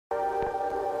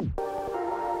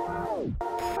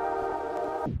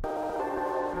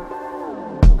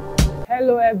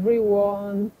Hello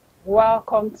everyone,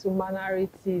 welcome to Manari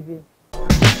TV.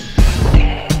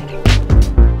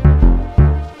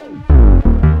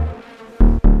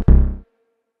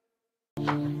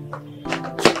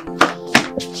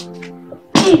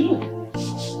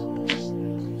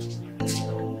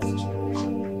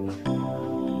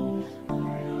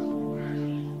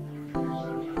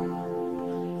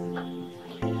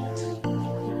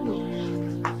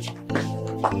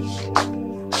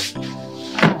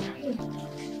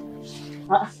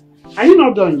 Are you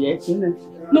not done yet?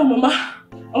 No, Mama.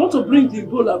 I want to bring the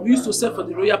bowl that we used to sell for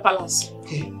the royal palace.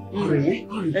 Okay. Hurry.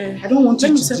 I don't want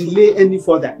you to delay any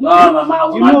further. No,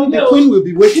 Mama. You know the queen will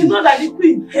be waiting. You know that the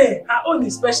queen, her own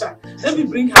is special. Let me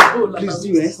bring her bowl. Please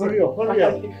do it. Hurry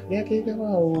up.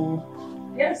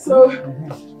 Yes, so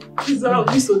this is how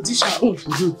we used to dish our own.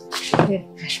 So,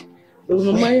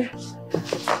 Mama.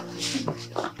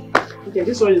 Okay,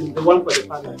 this one is the one for the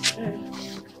palace.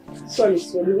 This one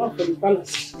is the one for the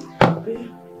palace.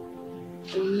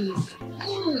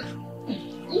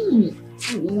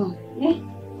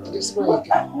 This one.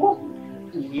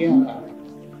 Yeah.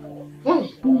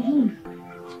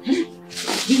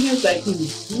 Business like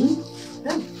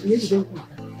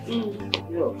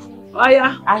Oh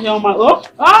yeah.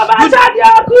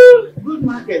 Oh, good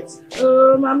market.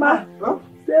 Oh, Mama. Huh?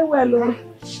 Stay well, oh.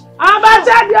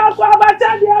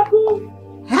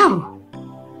 How?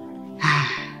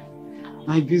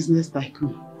 My business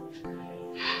tycoon.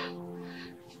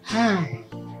 Hi.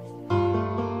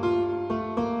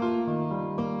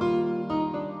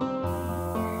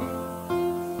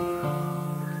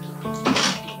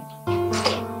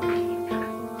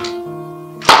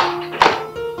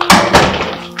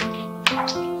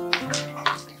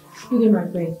 Good day, my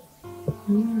friend.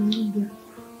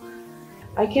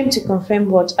 I came to confirm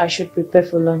what I should prepare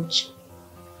for lunch.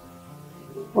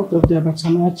 What of the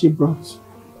abacha you brought?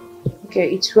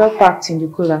 Okay, it's well packed in the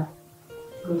cooler.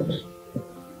 Good.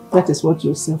 That is what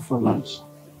you'll serve for lunch.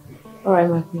 Alright,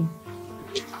 my queen.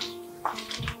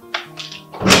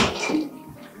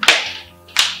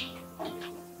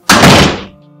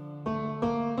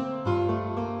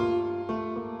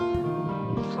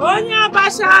 Onye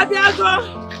Abasha abịago.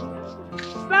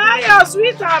 Buy your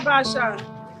sweet Abasha.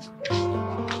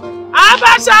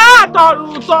 Abasha atọrọ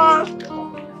ụtọ.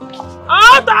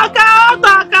 Ọtọka.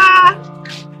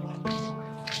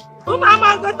 Ụmụ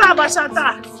amagota Abasha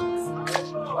taa.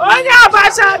 Onye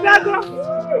Abasha abịago.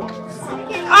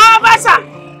 Abacha.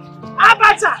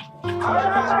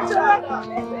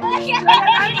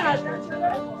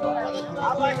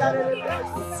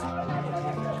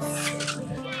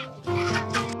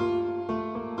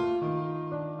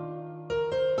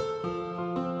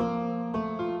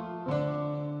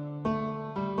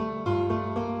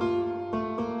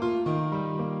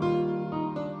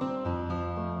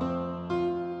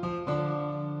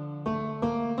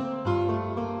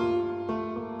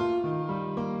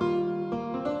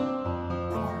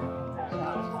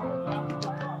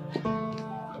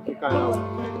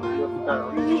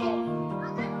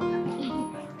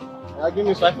 Give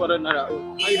me 500 naira.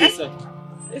 How you say?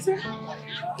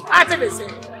 I tell you, say.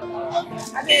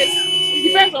 It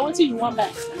depends on what you want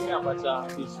back. Abacha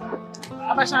fish.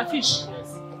 Abacha fish.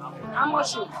 Yes. How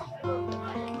much?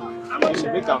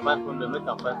 Make am 500. Make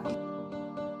am 500.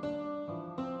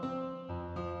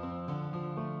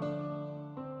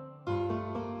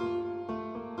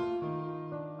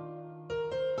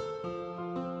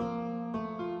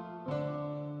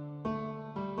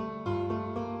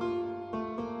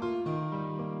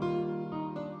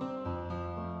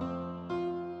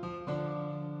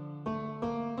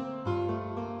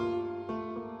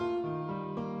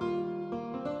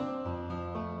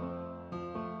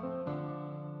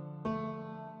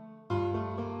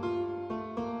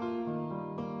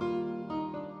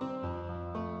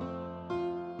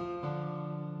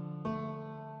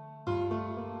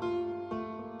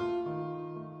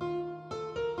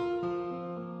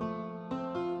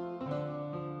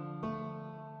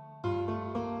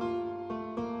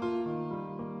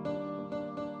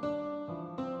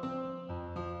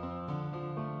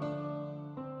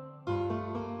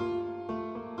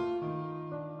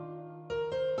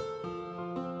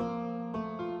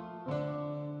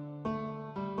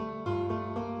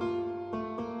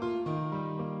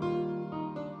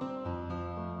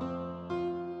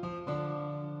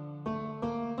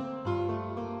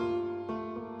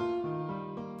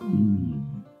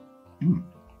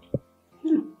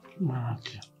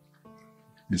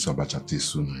 This abacha tastes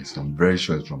so nice. I'm very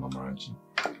sure it's from Amaraji.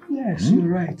 Yes, you're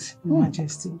right, Your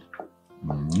Majesty.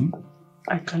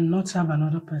 I cannot have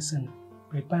another person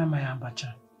prepare my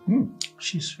abacha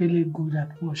She's really good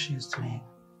at what she's doing.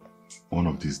 One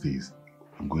of these days,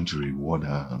 I'm going to reward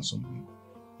her handsomely.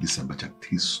 This abacha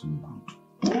tastes so good.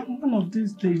 One of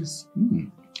these days,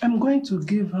 I'm going to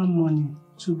give her money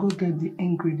to go get the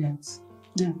ingredients,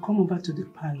 then come over to the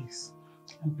palace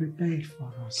and prepare it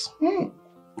for us.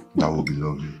 That would be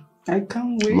lovely. I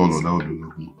can't wait. No, that would be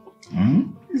lovely.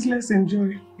 Please, let's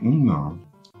enjoy. No.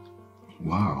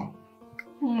 Wow.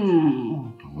 I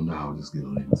wonder how this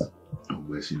girl is and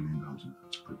where she learned how to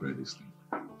prepare this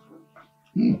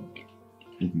thing.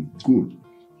 Good. Good.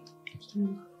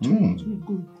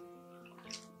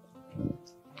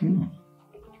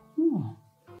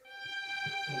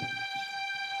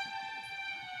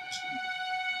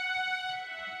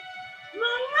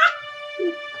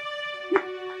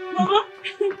 Mama!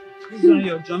 This one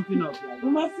you're jumping up like.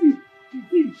 Mama, see.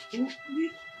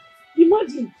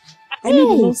 Imagine. I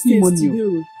need enough space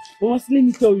today. Mama, let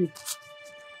me tell you.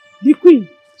 The queen,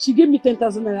 she gave me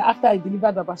 10,000 naira after I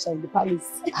delivered Abasha in the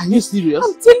palace. Are you serious?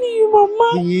 I'm telling you,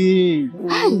 Mama. Yeah.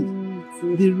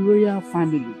 The royal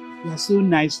family, they are so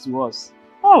nice to us.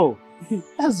 Oh,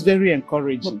 that's very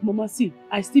encouraging. But Mama, see,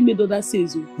 I still made other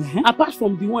sales. Apart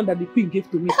from the one that the queen gave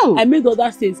to me, Oh. I made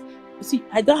other sales. See,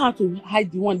 I don't have to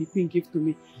hide the one the queen gave to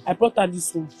me. I brought her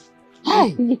this one.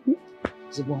 Hi.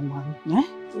 It's a one one.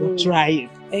 We'll try it.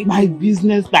 Thank My you.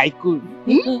 business tycoon.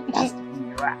 That's the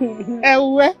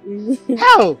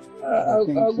how? I'll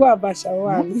go Abasha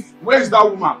one. Where is that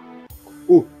woman?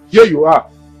 Oh, here you are.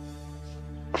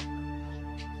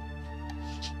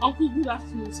 Uncle, good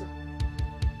afternoon, sir.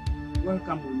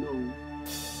 Welcome, Ono.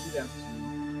 Good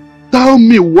afternoon. Tell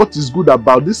me what is good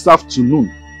about this afternoon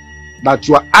that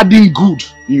you are adding good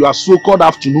in your so-called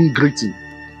afternoon greeting.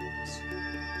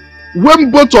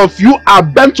 When both of you are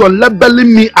bent on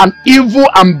labeling me an evil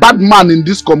and bad man in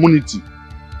this community.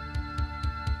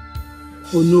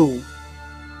 Oh no.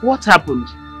 What happened?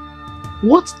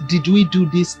 What did we do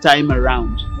this time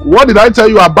around? What did I tell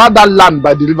you about that land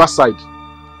by the riverside?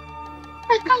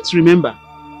 I can't remember.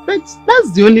 But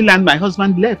that's the only land my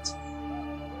husband left.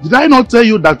 Did I not tell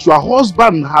you that your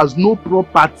husband has no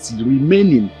property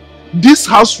remaining? This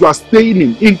house you are staying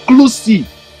in, inclusive.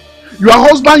 Your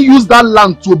husband used that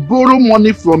land to borrow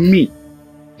money from me.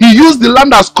 He used the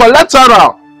land as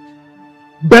collateral.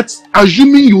 But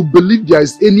assuming you believe there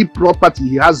is any property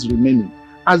he has remaining,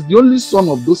 as the only son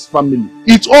of those family,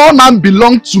 it all now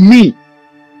belongs to me.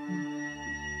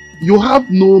 You have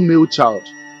no male child,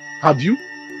 have you?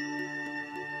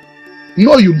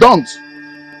 No, you don't.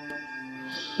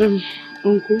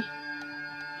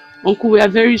 Uncle, we are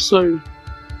very sorry.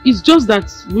 It's just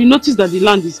that we noticed that the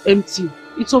land is empty.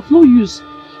 It's of no use.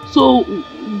 So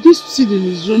this season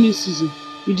is rainy season.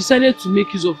 We decided to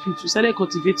make use of it. We started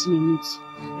cultivating on it.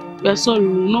 We are sorry,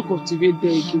 we will not cultivate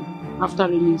there again after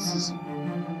rainy season.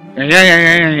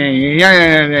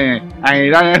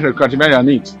 I cultivate on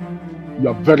it. You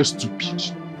are very stupid.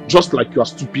 Just like your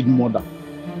stupid mother.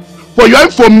 For your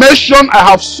information, I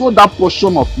have sold that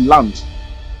portion of land.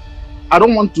 I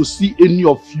don't want to see any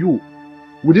of you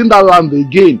within that land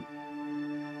again.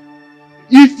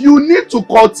 If you need to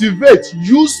cultivate,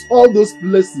 use all those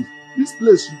places. This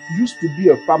place used to be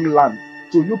a farmland.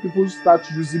 So you people start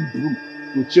using broom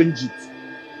to change it.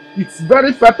 It's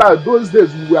very fertile. Those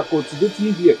days we were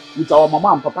cultivating here with our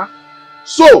mama and papa.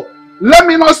 So, let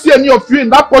me not see any of you in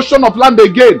that portion of land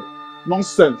again.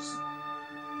 Nonsense.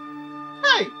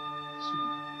 Hey!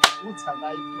 What have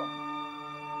I done?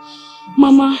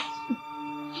 Mama,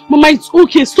 it's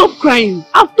okay. Stop crying.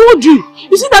 I've told you.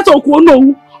 You see that Uncle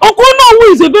Onowu? Uncle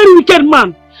Onowu is a very wicked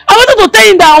man. I wanted to tell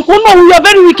him that Uncle Onowu, you are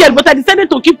very wicked, but I decided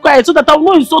to keep quiet so that I will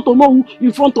not insult Onowu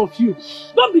in front of you.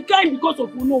 Don't be crying because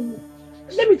of Onowu.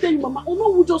 Let me tell you, Mama,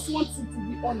 Onowu just wants you to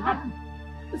be unhappy.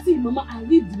 See, Mama, I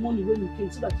need the money when you came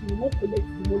so that you will not collect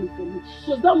the money from me.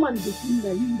 Because that man is a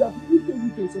criminal. He would have even we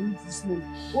can submit this money.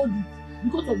 Hold it.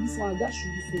 Because of this one, that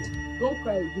should be said. Don't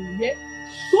cry again, yeah?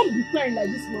 Don't be crying like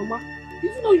this, Mama.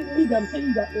 Even though you need, I'm telling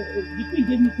you that the queen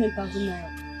gave me 10,000 naira.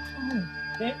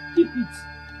 Eh? Keep it.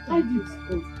 Hide it.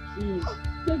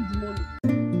 Take the money.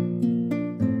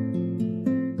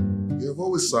 You have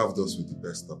always served us with the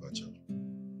best abacha.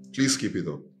 Please keep it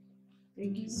up.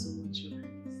 Thank you so much, Your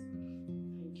Highness.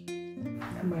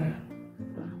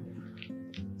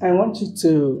 I want you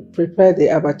to prepare the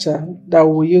abacha that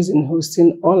we will use in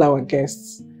hosting all our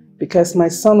guests because my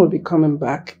son will be coming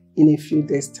back in a few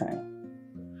days' time.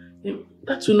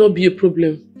 That will not be a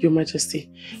problem, Your Majesty.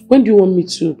 When do you want me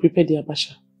to prepare the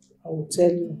abacha? I will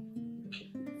tell you.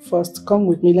 First, come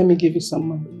with me. Let me give you some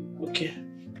money. Okay.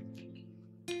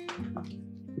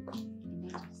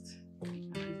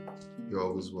 You're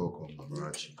always welcome,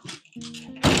 Manari.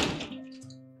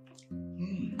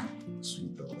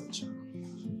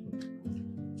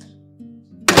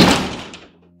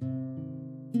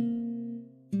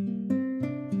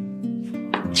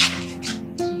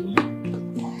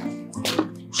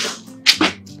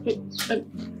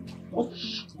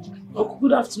 Oh,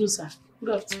 good afternoon, sir.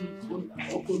 Good afternoon.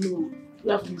 Uncle No.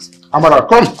 Good afternoon, sir. Amara,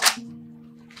 come.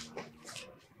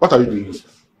 What are you doing here?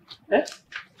 Eh?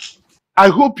 I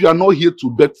hope you are not here to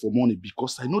beg for money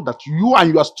because I know that you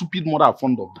and your stupid mother are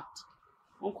fond of that.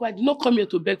 Uncle, I did not come here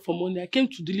to beg for money. I came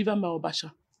to deliver my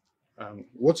obasha.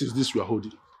 What is this you are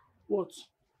holding? What?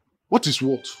 What is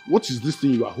what? What is this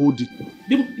thing you are holding?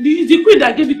 The queen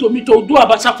that gave it to me to do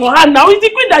abasha for her now. It's the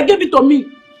queen that gave it to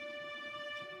me.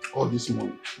 All this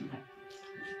money.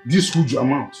 This huge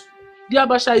amount. The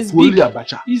abasha is Only big.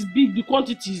 abacha. It's big. The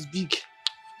quantity is big.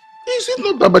 Is it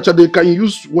not abacha? They can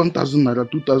use 1,000 naira,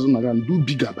 2,000 naira and do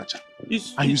big abacha.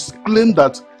 And you claim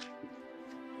that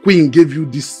Queen gave you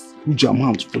this huge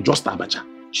amount for just abacha.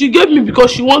 She gave me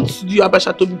because she wants the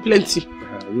abasha to be plenty.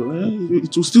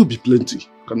 It will still be plenty.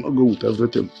 You cannot go with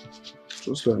everything.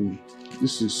 Just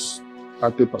this is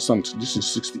 30%. This is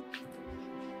 60%.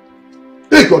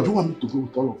 Hey God, do you want me to go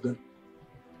with all of them?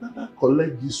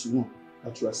 Collect this one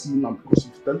that you are seeing now because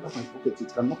if it enters my pocket,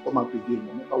 it cannot come out again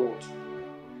no matter what.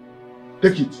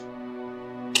 Take it.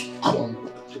 Come on.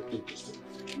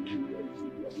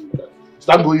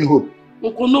 Start going home.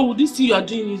 Uncle, no, this thing you are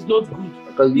doing is not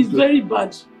good. It's very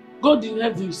bad. God in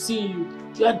heaven is seeing you.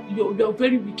 You are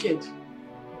very wicked.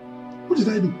 What did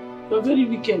I do? You are very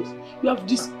wicked.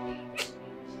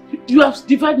 You have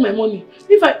divided my money.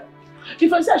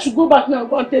 If I say I should go back now and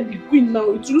go and tell the queen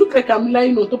now, it will look like I'm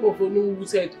lying on top of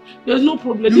Onowo's head. There's no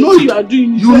problem. You know this thing you are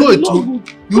doing is not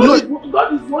good.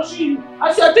 God is watching you.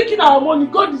 As you are taking our money,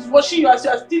 God is watching you. As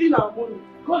you are stealing our money,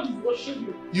 God is watching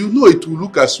you. You know it will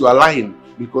look as you are lying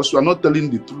because you are not telling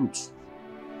the truth.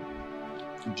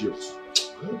 Idiots.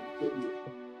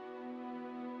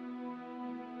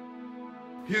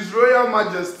 His Royal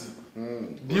Majesty,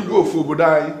 Igwe of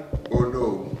Obodai. Oh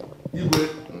no. Igwe.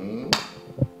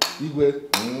 Igwe.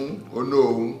 Oh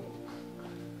no.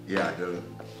 Yeah, Dylan.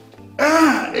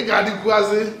 I got the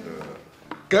quasi.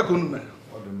 Kakunna.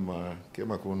 Odema,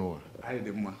 Kemakonoa. I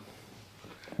did.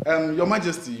 Your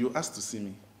Majesty, you asked to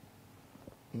see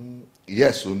me.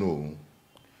 Yes or no?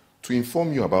 To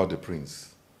inform you about the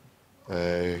prince.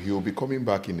 He will be coming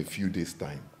back in a few days'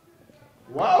 time.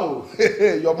 Wow,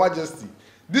 Your Majesty,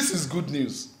 this is good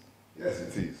news. Yes,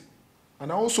 it is.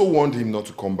 And I also warned him not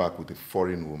to come back with a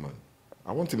foreign woman.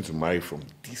 I want him to marry from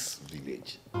this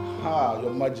village.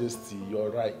 Your Majesty, you're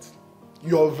right.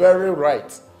 You're very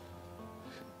right.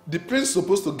 The prince is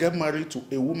supposed to get married to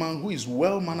a woman who is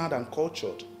well-mannered and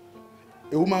cultured.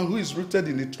 A woman who is rooted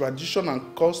in the tradition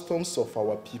and customs of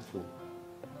our people.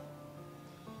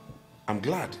 I'm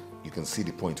glad you can see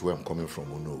the point where I'm coming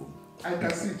from, Ono. I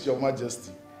can see it, Your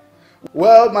Majesty.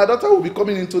 Well, my daughter will be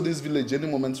coming into this village any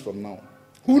moment from now.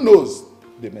 Who knows?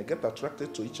 They may get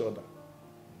attracted to each other.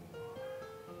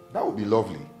 That would be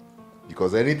lovely.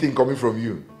 Because anything coming from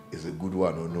you is a good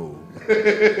one, Ono.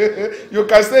 You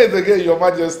can say it again, Your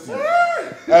Majesty.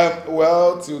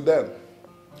 Well, till then,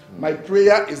 my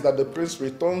prayer is that the prince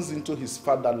returns into his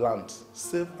fatherland,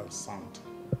 safe and sound.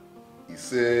 He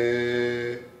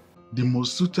said, the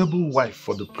most suitable wife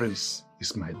for the prince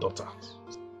is my daughter.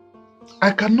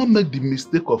 I cannot make the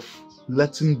mistake of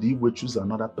letting the Igwe choose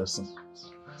another person.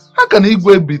 How can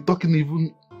Igwe be talking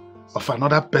even of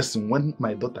another person when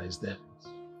my daughter is there?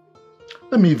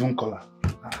 Let me even call her.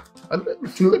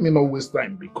 Let me not waste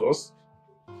time because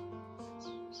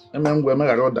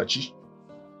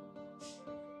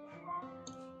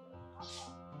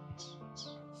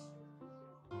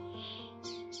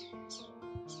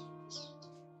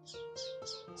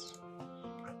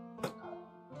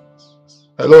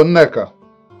Hello, Nneka.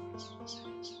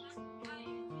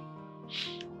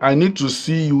 I need to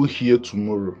see you here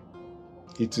tomorrow.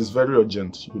 It is very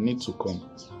urgent. You need to come.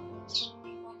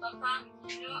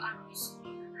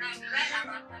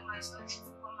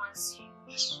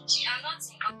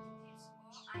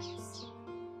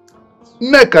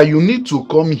 Nneka, you need to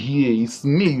come here. It's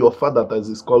me, your father, that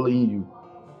is calling you.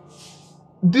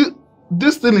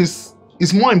 This thing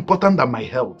is more important than my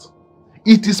health.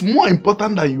 It is more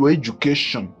important than your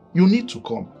education. You need to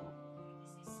come.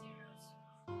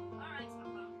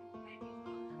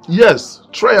 Yes,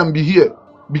 try and be here.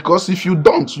 Because if you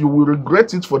don't, you will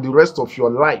regret it for the rest of your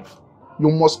life.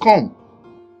 You must come.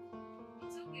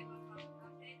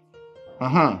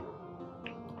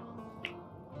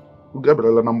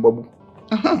 Gabriela Nambabu.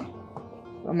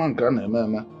 That man can't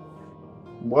man.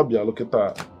 Bobby, look at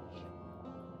that.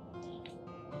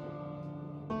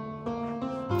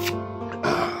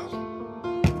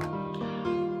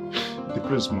 The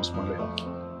prince must marry her.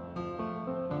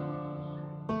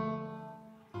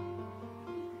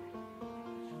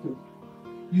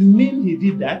 You mean he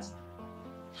did that?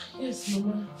 Yes,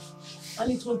 Mama.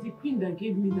 And it was the queen that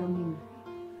gave me that money.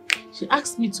 She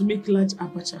asked me to make large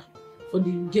abacha for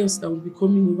the girls that will be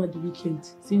coming over the weekend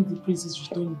since the prince is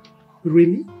returning.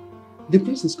 Really? The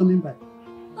prince is coming back?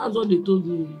 That's what they told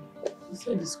me. He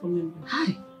said he's coming back.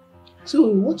 Hi. So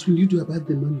what will you do about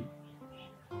the money?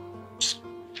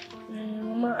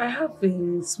 Mama, I have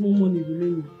small money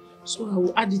remaining. So I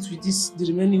will add it with the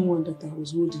remaining one that I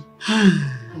was holding. And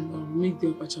I will make the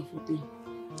abacha for them.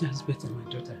 That's better, my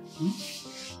daughter.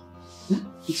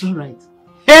 It's all right.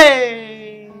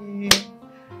 Hey!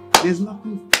 There's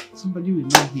nothing somebody will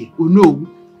not hear. Oh no!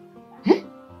 Eh?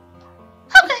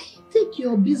 How can he take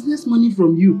your business money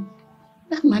from you?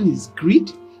 That man is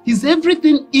greed. He's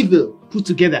everything evil put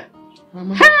together.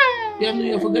 Mama,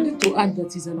 you're forgetting to add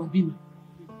that he's an albino.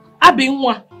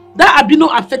 Abinwa. That albino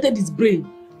affected his brain.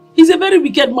 He's a very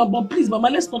wicked man, but please, Mama,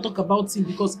 let's not talk about him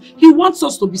because he wants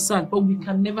us to be sad, but we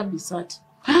can never be sad.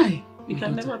 Hi. We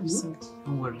can never be sad.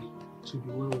 Don't worry. It will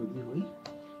be well with you,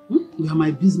 eh? You are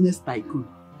my business tycoon.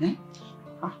 Eh?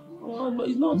 But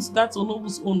it's not that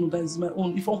Onobu's own that is my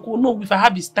own. If Uncle know, if I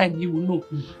have his time, he will know.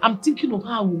 I'm thinking of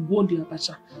how I will board the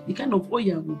abacha, the kind of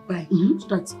oil I will buy, so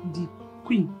that the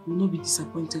queen will not be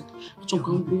disappointed.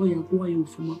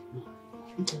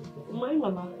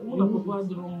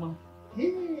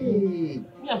 Hey!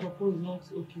 Me and Papa is not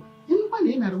okay.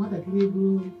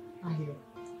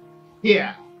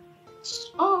 Here.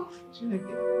 Oh,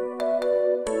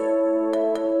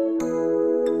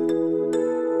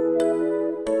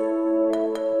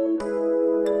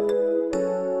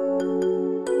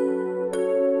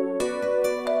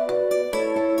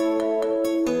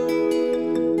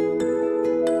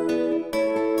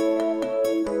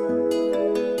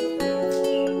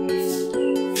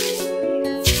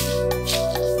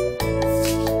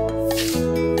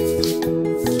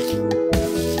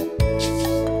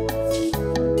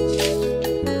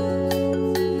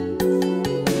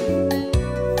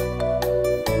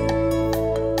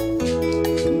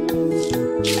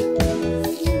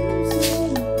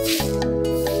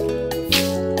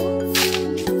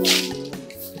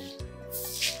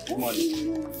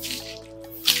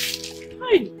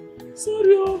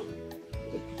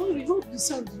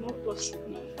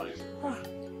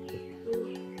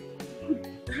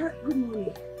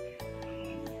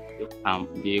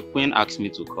 The queen asked me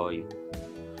to call you.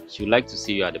 She would like to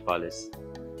see you at the palace.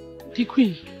 The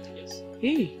queen? Yes.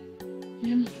 Hey.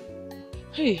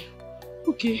 Hey.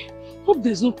 Okay. Hope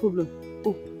there's no problem.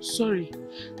 Oh, sorry.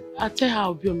 I'll tell her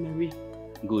I'll be on my way.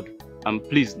 Good.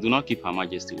 Please do not keep Her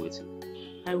Majesty waiting.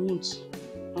 I won't.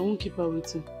 I won't keep her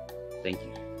waiting. Thank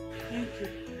you. Thank you.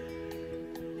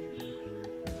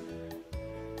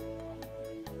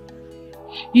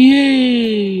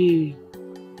 Yay!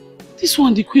 This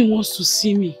one, the queen wants to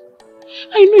see me.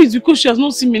 I know it's because she has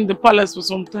not seen me in the palace for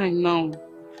some time now.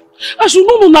 I should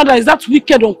not know now that it's that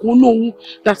wicked Uncle Onowu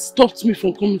that stopped me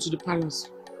from coming to the palace.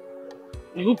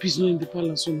 I hope he's not in the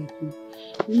palace when I come.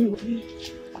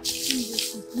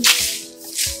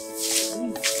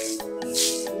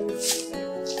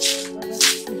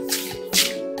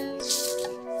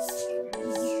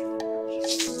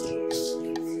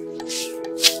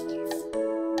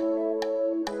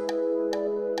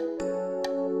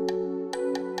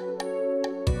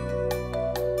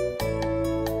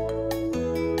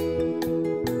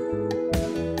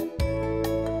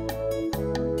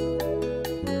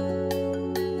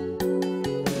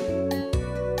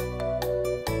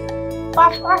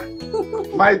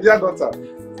 My dear daughter.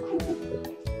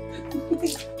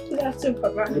 Good afternoon,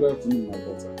 Papa. Good afternoon, my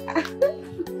daughter.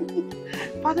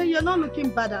 Father, you're not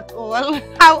looking bad at all.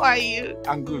 How are you?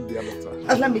 I'm good, dear daughter.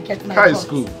 Let me get my How is thoughts.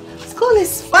 school? School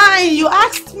is fine. You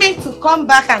asked me to come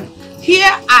back and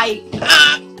here I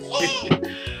am.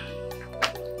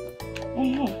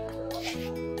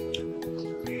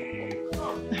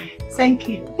 Thank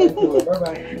you. Thank you.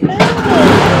 Bye-bye.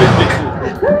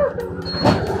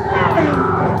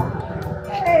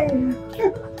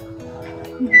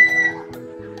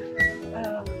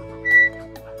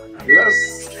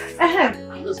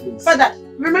 Let's go. Father,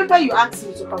 remember you asked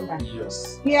me to come back.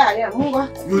 Yes. Yeah, move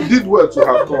on. You did well to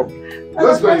have come.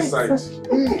 Let's go inside.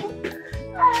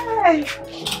 Hey.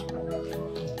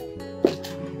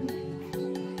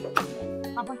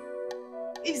 Papa,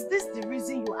 is this the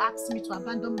reason you asked me to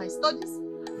abandon my studies?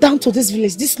 Down to this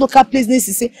village, this local place needs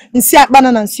to say,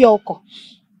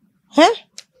 huh?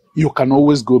 You can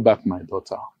always go back, my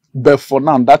daughter. But for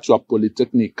now, that your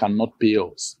polytechnic cannot pay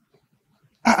us.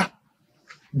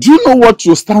 Do you know what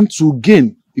you stand to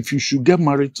gain if you should get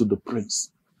married to the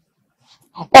prince?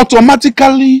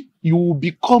 Automatically, you will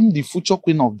become the future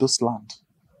queen of this land.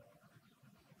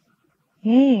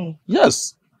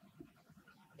 Yes.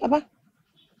 Baba,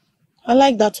 I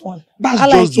like that one. That's I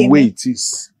just like the him. way it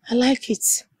is. I like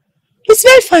it. It's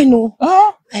very fine, no?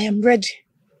 I am ready.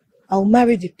 I'll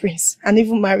marry the prince and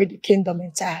even marry the kingdom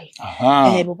entirely.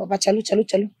 But Papa,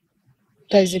 chalu.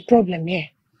 There is a problem here.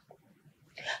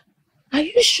 Are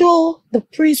you sure the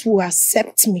prince will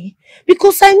accept me?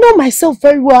 Because I know myself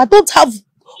very well. I don't have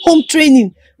home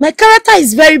training. My character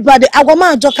is very bad.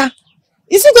 Agwama Ajoka.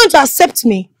 Is he going to accept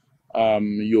me?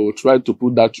 You try to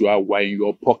put that you are in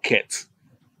your pocket.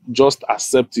 Just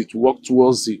accept it. Work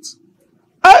towards it.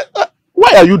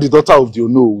 Why are you the daughter of the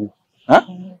Ono? Huh?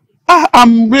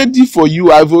 I'm ready for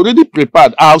you. I've already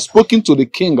prepared. I've spoken to the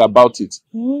king about it.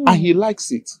 And he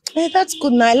likes it. Hey, that's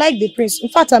good now. I like the prince. In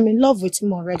fact, I'm in love with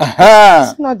him already.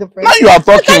 It's not the prince. Now you are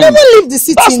talking. I can't even leave the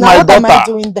city. That's now. my What am I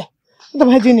daughter. doing there? What am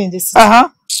I doing in the city?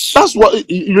 That's what.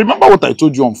 You remember what I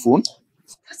told you on phone?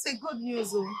 That's a good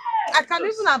news. Oh. I can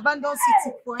even abandon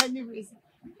city for any reason.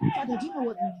 Father, do you know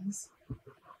what it means?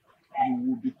 You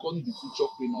will become the future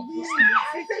queen of this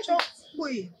Future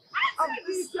queen of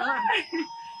this land.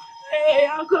 Hey,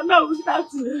 Uncle, no, we start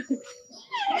to.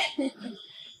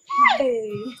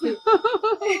 Hey.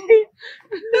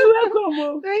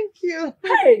 Welcome. Thank you.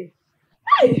 Hey.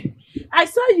 I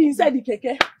saw you inside the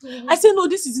keke. I said, no,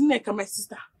 this is Nneka, my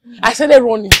sister. I started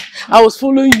running. I was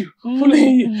following you.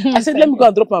 I said, let me go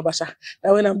and drop my basha.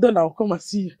 And when I'm done, I'll come and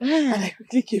see you. And I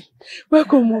quickly came.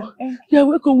 Welcome. Yeah,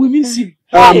 welcome. We miss you.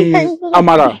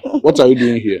 Amara, what are you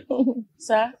doing here?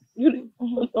 Sir,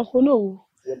 Uncle, no.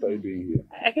 What are you doing here?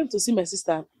 I came to see my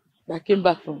sister that came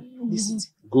back from the city.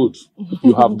 Good.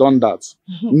 You have done that.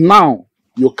 Now,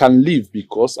 you can leave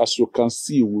because, as you can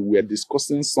see, we were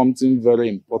discussing something very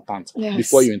important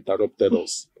before you interrupted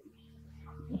us.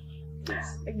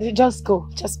 Just go.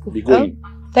 Just go. Be going.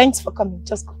 Thanks for coming.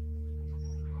 Just go.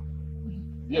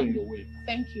 Be on your way.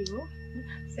 Thank you.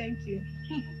 Thank you.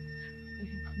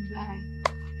 Bye.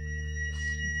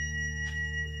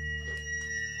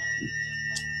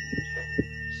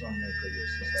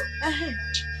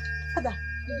 Father,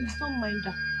 please don't mind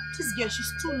her. This girl,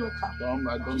 she's too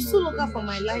local. She's too local for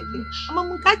my liking. I'm a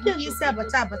munkaki and you say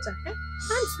abacha.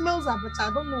 Hand smells abacha.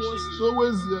 I don't know what she's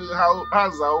always,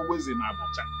 how's her always in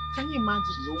abacha? Can you imagine?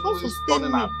 She's always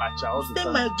turning abacha all the time.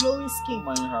 Stain my glowing skin.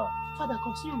 Father,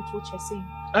 continue with what you're saying.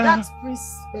 That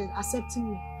prince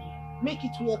accepting me. Make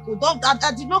it work.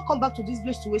 I did not come back to this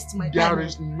place to waste my time. There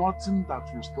is nothing that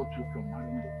will stop you from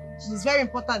marrying the prince. It's very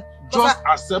important. Just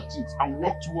accept it and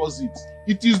work towards it.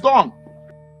 It is done.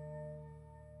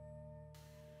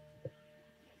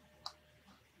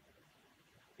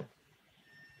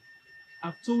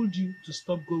 I've told you to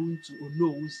stop going to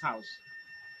Onowu's house.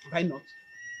 Why not?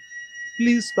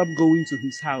 Please stop going to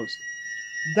his house.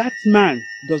 That man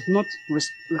does not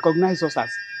recognize us as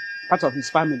part of his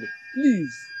family.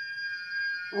 Please.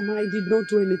 Mama, I did not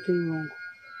do anything wrong.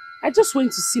 I just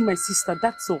went to see my sister,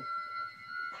 that's all.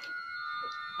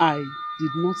 I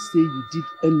did not say you did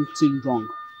anything wrong.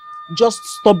 Just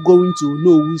stop going to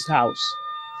Onowu's house.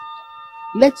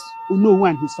 Let Onowu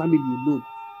and his family alone.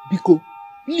 Biko,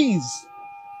 please.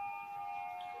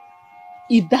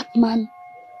 If that man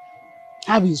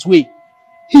have his way,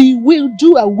 he will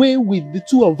do away with the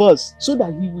two of us so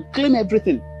that he will claim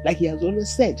everything like he has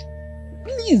always said.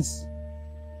 Please.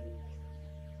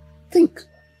 Think.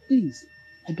 Please.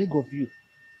 I beg of you.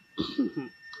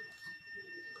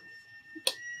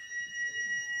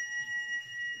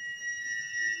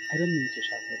 I don't mean to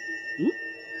shout at you.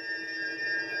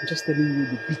 I'm just telling you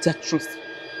the bitter truth.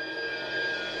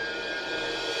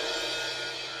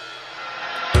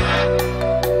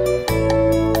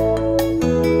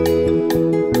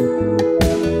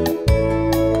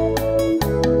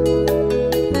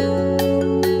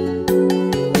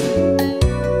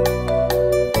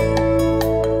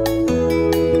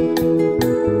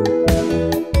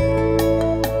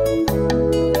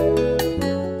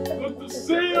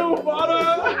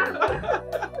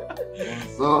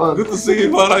 Good to see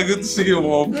you, Father. Good to see you,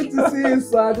 Mom. Good to see you,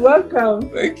 son. Welcome.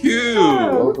 Thank you.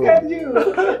 Oh, look at you.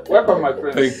 Welcome, my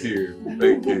friend. Thank you.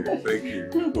 Thank you. Thank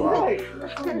you. Wow.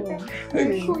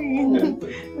 Thank you.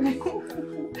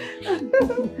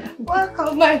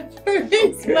 Welcome, my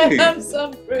prince. Okay. My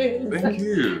handsome prince. Thank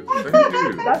you. Thank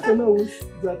you. That's Onowu's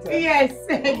daughter. Yes,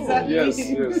 exactly.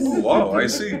 Yes. Wow, I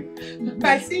see.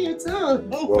 I see you too.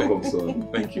 Welcome, son.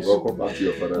 Thank you. Welcome back to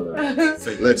your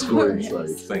fatherland. Let's go inside.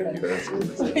 Thank you. Let's go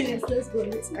inside. Yes, let's go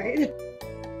inside.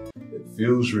 It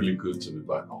feels really good to be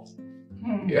back home.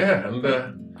 Yeah, and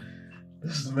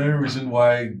this is the main reason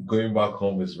why going back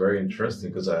home is very interesting,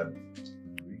 because I have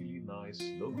really nice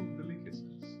local delicacies.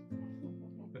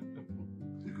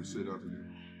 You could say that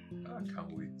again. I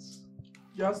can't wait.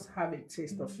 Just have a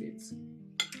taste of it.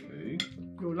 Okay.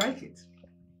 You'll like it.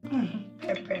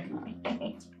 Pepper.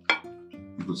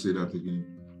 You could say that again.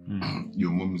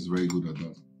 Your mom is very good at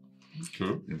that.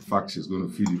 True. In fact, she's going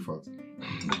to feed you fat.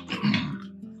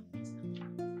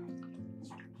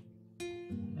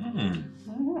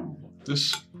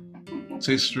 This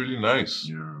tastes really nice.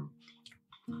 Yeah.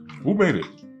 Who made it?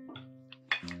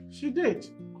 She did.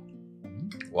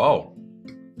 Wow.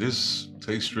 This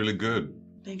tastes really good.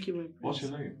 Thank you, my prince. What's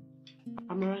your name?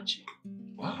 Amarachi.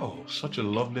 Wow, such a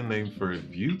lovely name for a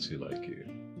beauty like you.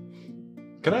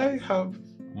 Can I have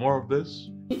more of this?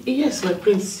 Yes, my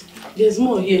prince. There's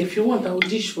more here. If you want, I will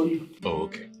dish for you. Oh,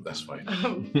 okay. That's fine.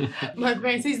 My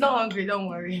prince, he's not hungry, don't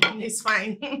worry. It's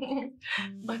fine.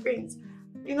 My prince,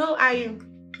 you know, I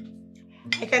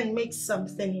can make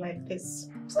something like this.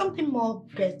 Something more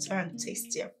better and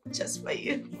tastier just for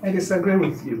you. I disagree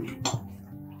with you.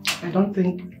 I don't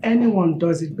think anyone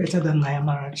does it better than my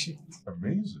Amarachi.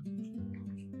 Amazing.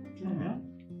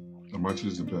 Amarachi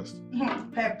is the best.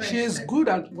 Pepper. She is good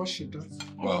at what she does.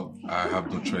 Well, I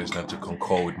have no choice than to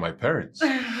concur with my parents. So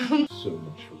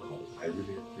much for calling. I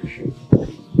really appreciate it.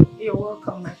 You're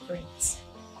welcome, my prince.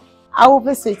 I will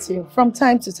visit you from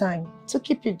time to time to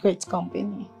keep you great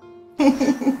company.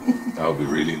 That would be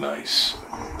really nice.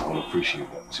 I will appreciate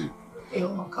that too. You're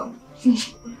welcome.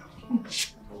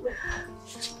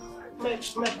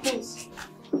 My prince.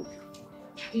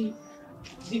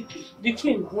 The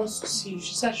queen wants to see you.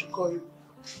 She said I should call you.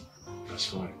 That's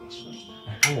fine.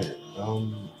 Hey,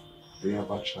 the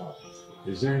abacha.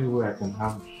 Is there any way I can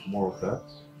have more of that?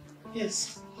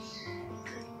 Yes.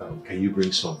 Okay. Can you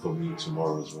bring some for me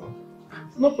tomorrow as well?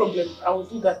 No problem. I will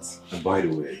do that. And by the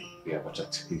way, the abacha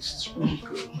tastes really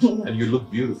good. And you look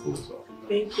beautiful as well.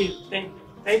 Thank you.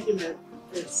 Thank you, my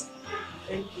prince.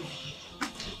 Thank you.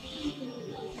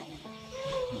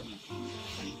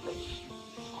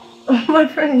 My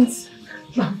friends,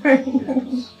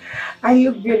 I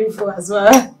look beautiful as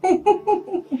well.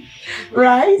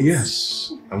 Right?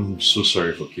 Yes. I'm so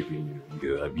sorry for keeping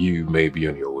you. You may be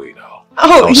on your way now.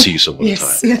 Oh, I'll see you some other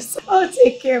time. Yes. Oh,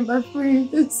 take care, my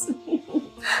friends.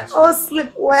 Oh,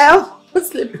 sleep well.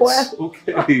 Sleep well.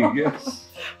 Okay, yes.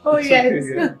 Oh, It's yes. okay,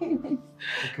 yeah.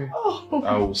 Okay. Oh.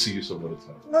 I will see you some other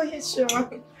time. Oh, yes, sure.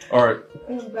 All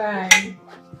right. Bye.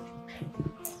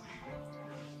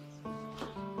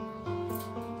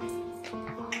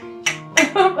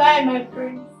 Bye, my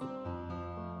friend.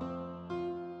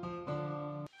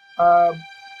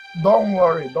 Don't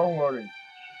worry.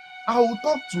 I will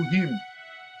talk to him.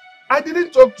 I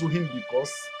didn't talk to him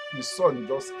because his son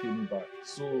just came back,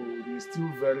 so he's still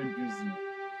very busy.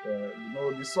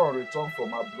 The son returned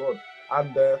from abroad,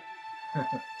 and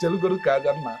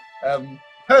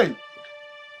hey,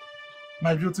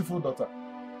 my beautiful daughter,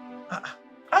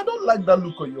 I don't like that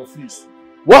look on your face.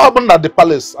 What happened at the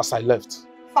palace as I left?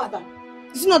 Father,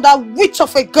 is it not that witch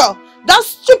of a girl? That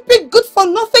stupid,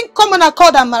 good-for-nothing commoner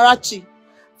called Amarachi.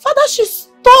 Father, she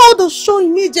stole the show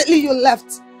immediately you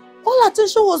left. All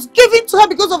attention was given to her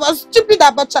because of her stupid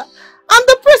abacha. And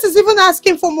the prince is even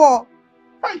asking for more.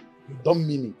 You don't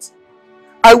mean it.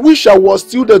 I wish I was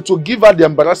still there to give her the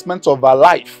embarrassment of her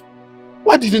life.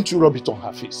 Why didn't you rub it on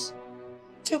her face?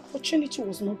 The opportunity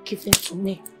was not given to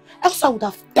me. Else I would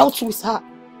have dealt with her.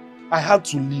 I had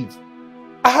to leave.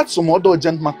 I had some other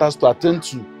urgent matters to attend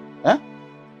to.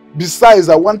 Besides,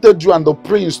 I wanted you and the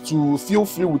prince to feel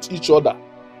free with each other.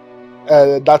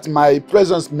 That my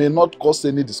presence may not cause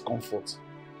any discomfort.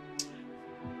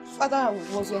 Father, I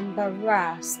was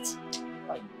embarrassed.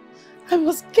 I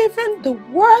was given the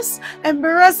worst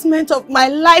embarrassment of my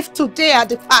life today at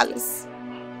the palace.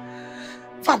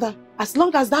 Father, as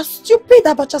long as that stupid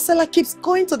abacha seller keeps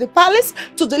going to the palace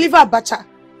to deliver abacha,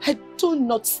 I do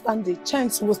not stand a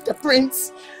chance with the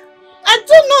prince. I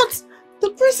do not.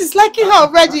 The prince is liking her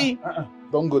already.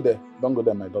 Don't go there,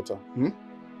 my daughter.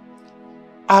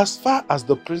 As far as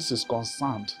the prince is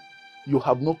concerned, you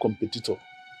have no competitor.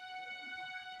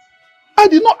 I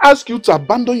did not ask you to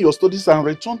abandon your studies and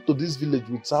return to this village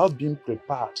without being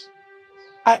prepared.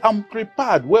 I am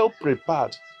prepared, well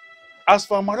prepared. As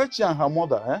for Amarachi and her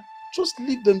mother, just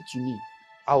leave them to me.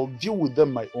 I'll deal with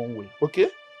them my own way,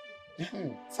 okay?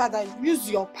 Father, use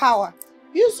your power.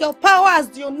 Use your power as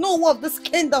the knower of this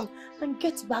kingdom and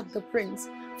get back the prince.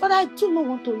 Father, I do not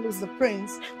want to lose the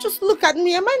prince. Just look at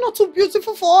me. Am I not too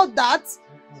beautiful for all that?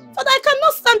 Father, I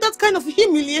cannot stand that kind of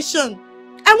humiliation.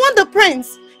 I want the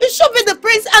prince. It should be the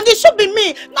prince and it should be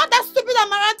me. Not that stupid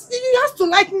Amarachi. He has to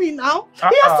like me now.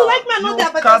 He has to like me and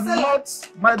not the cannot,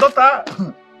 my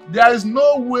daughter. There is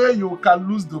no way you can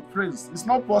lose the prince. It's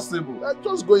not possible.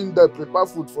 Just go in there, prepare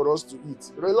food for us to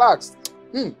eat. Relax.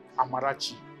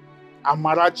 Amarachi.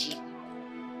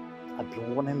 I've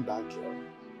been warning that girl.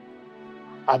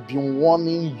 I've been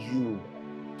warning you.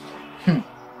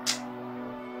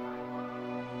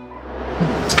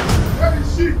 Where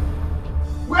is she?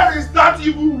 Where is that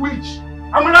evil witch?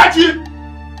 Amarachi!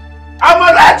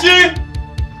 Amarachi!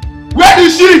 Where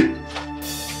is she?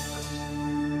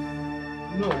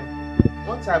 No.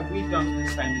 What have we done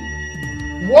this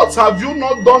time? What have you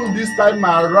not done this time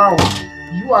around?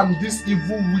 You and this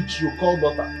evil witch you call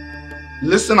daughter.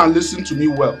 Listen and listen to me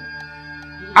well.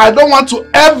 I don't want to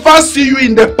ever see you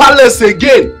in the palace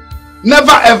again.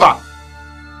 Never ever.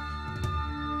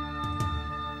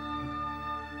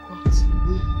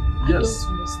 Yes.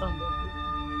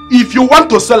 If you want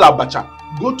to sell abacha,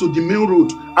 go to the main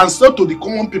road and sell to the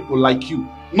common people like you,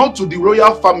 not to the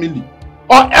royal family.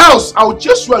 Or else I will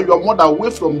chase you and your mother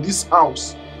away from this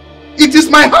house. It is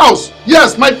my house.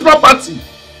 Yes, my property.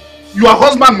 Your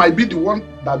husband might be the one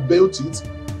that built it,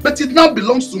 but it now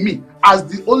belongs to me as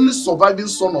the only surviving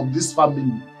son of this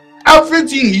family.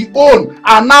 Everything he owned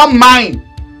are now mine.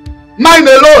 Mine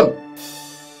alone.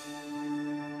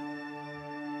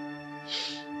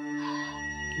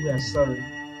 We are sorry.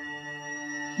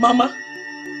 Mama,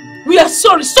 we are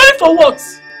sorry. Sorry for what?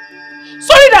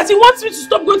 Sorry that he wants me to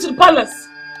stop going to the palace.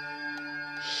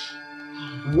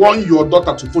 Warn your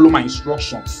daughter to follow my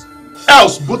instructions.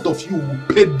 Else both of you will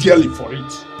pay dearly for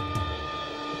it.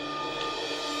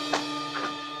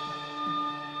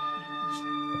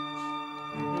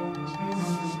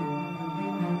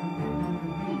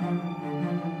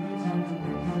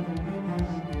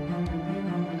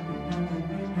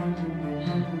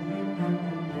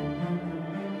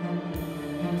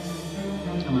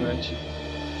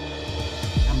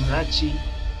 Amarachi,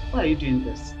 why are you doing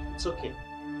this? It's okay.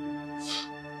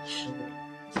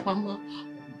 Mama,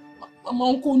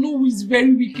 Uncle Noah is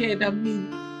very wicked. I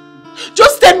mean,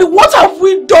 just tell me, what have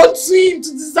we done to him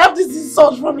to deserve this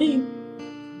insult from him?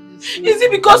 Is it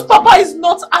because Papa is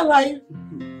not alive?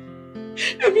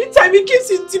 Every time he keeps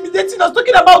intimidating us,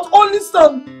 talking about only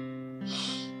son.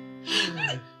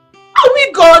 Are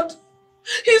we God?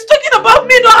 He's talking about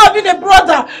me not having a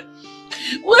brother.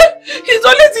 Well, he's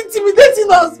always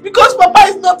intimidating us because Papa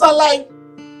is not alive.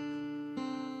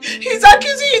 He's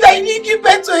accusing you that you didn't give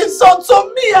birth to a son.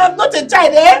 So me, I'm not a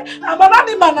child, eh? I'm an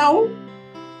animal now.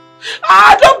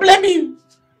 I don't blame him.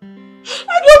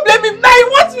 I don't blame him. Now he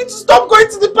wants me to stop going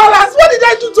to the palace. What did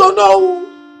I do to know?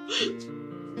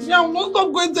 Me, I will not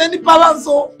stop going to any palace.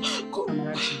 So,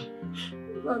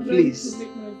 please,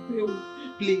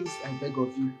 please, I beg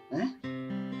of you, eh?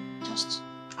 Just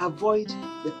avoid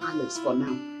the palace for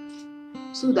now,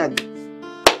 so that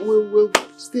we will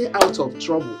stay out of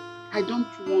trouble. I don't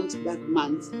want that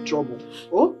man's trouble.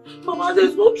 Oh? Mama,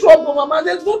 there's no trouble, Mama.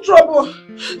 There's no trouble.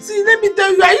 See, let me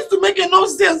tell you, I used to make enough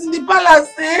sales in the palace,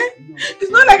 eh? It's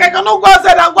not like I cannot go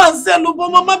outside and go and sell, but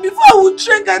Mama, before I would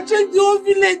trek and trek the whole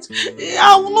village,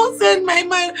 I will not sell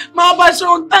my basha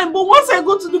on time. But once I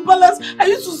go to the palace, I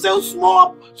used to sell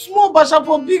small basha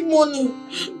for big money.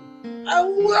 I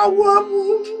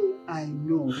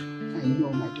know,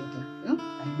 my daughter. Yeah?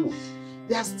 I know.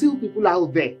 There are still people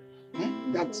out there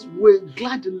that will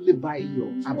gladly buy your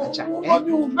abacha.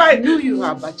 I know your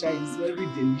abacha is very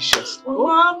delicious.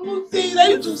 Mama, I'm not saying I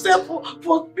used to sell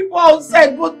for people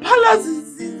outside, but palace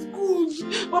is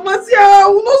good. Mama, see, I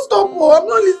will not stop. I'm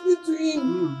not listening to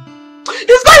him.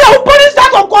 It's God that will punish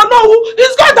that Uncle Noah.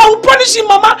 It's God that will punish him,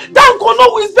 Mama. That Uncle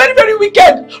Noah is very, very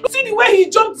wicked. See the way he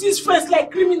jumped his face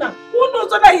like criminal. Who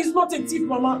knows whether he's not a thief,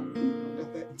 Mama?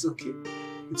 It's okay.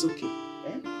 It's okay.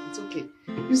 It's okay.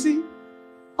 You see,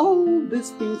 all these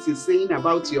things he's saying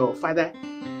about your father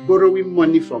borrowing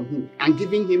money from him and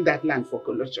giving him that land for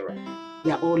collateral,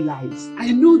 they are all lies.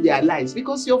 I know they are lies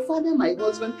because your father, my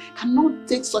husband, cannot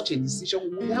take such a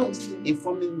decision without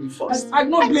informing me first. I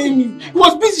don't blame him. He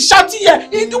was busy shouting here.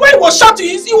 The way he was shouting,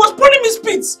 he was pulling his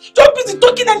spits. Just busy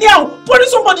talking anyhow, pulling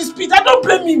somebody's spit. I don't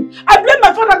blame him. I blame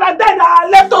my father that died that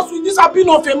left us with this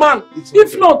albino of a man. Okay.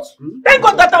 If not, thank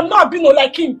God that I'm not albino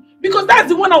like him. Because that's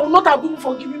the one I will not have been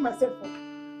forgiving myself for.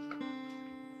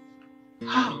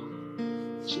 How?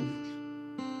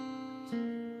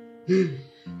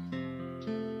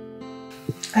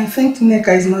 I think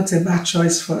Nneka is not a bad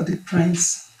choice for the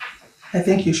prince. I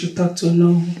think you should talk to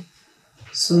Noah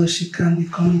so she can be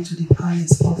coming to the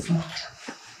palace often.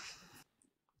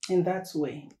 In that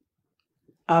way,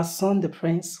 our son, the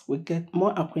prince, will get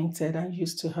more acquainted and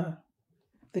used to her.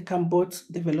 They can both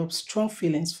develop strong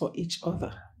feelings for each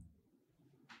other.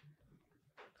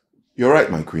 You're right,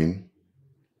 my queen.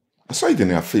 I saw it in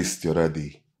her face the other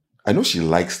day. I know she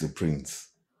likes the prince,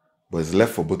 but it's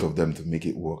left for both of them to make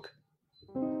it work.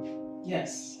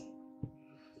 Yes.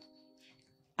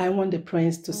 I want the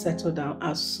prince to settle down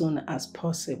as soon as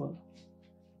possible.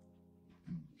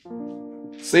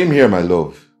 Same here, my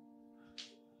love.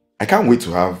 I can't wait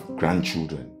to have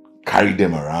grandchildren, carry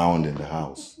them around in the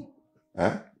house.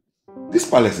 Huh? This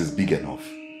palace is big enough.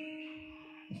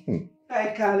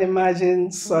 I can't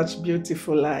imagine such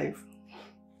beautiful life.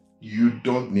 You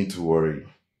don't need to worry.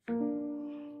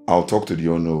 I'll talk to the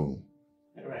owner. All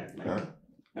right. Huh?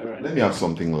 All right. Let me have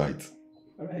something light.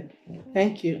 All right.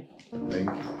 Thank you. Thank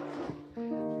you.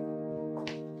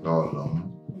 No.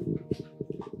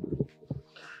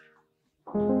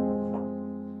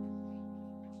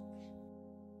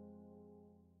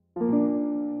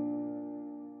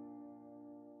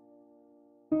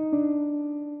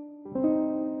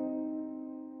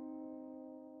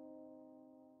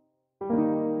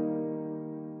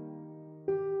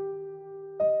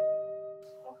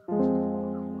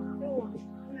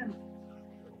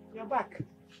 You're back.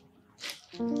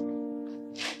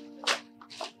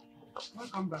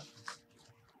 Welcome back.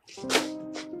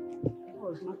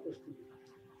 Oh, it's not tasty.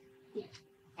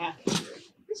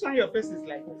 This one, your face is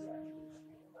like this.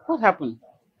 What happened?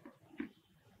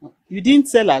 You didn't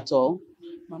sell at all?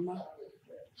 Mama,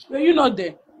 were you not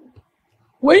there?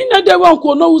 Were you not there when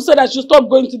Kono who said I should stop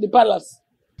going to the palace?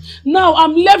 Now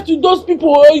I'm left with those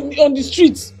people on the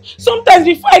streets. Sometimes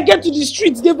before I get to the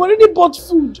streets, they've already bought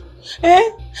food.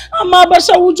 And my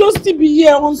Abasha will just still be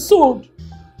here unsold.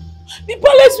 The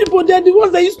palace people, they're the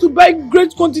ones that used to buy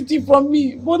great quantity from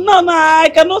me. But now I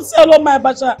cannot sell all my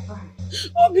Abasha.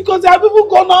 Oh, because there are people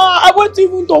gone now. I went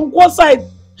even to Nkwo side.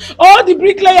 All the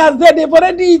bricklayers there, they've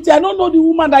already eaten. I don't know the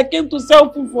woman that came to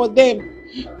sell food for them.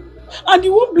 And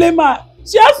you won't blame her.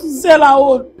 She has to sell her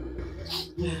own.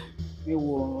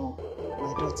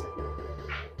 My daughter.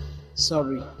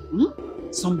 Sorry.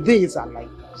 Some days are like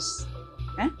this.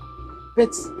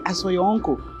 But as for your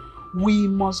uncle, we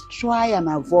must try and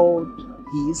avoid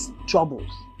his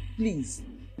troubles. Please.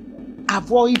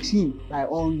 Avoid him by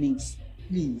all means.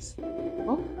 Please.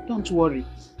 Oh, don't worry.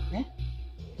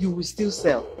 You will still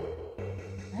sell.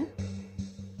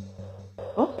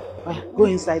 Oh, go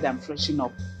inside and freshen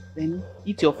up. Then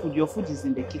eat your food. Your food is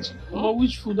in the kitchen. Oh,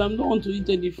 which food? I don't want to eat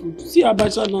any food. See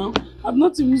Abacha now. I've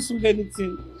not even sold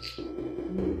anything.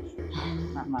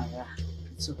 Mama,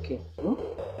 it's okay. Oh?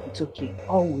 It's okay.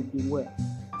 All will be well.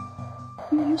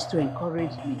 You used to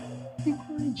encourage me.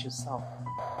 Encourage yourself.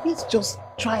 Let's just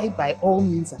try by all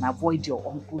means and avoid your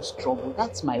uncle's trouble.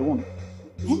 That's my own.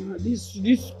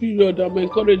 This period, I'm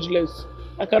encourageless.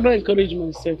 I cannot encourage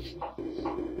myself.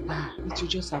 But you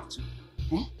just have to.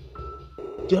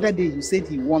 The other day you said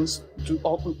he wants to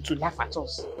laugh at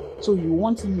us. So you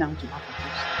want him now to laugh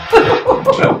at us.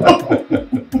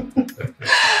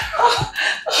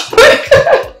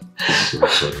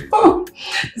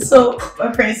 So,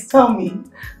 my friends, tell me,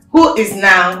 who's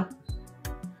now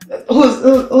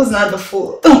the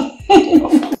fool?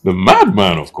 The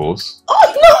madman, of course.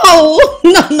 Oh,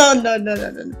 no.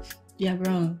 You're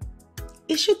wrong.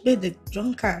 It should be the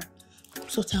drunkard.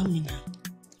 So tell me now,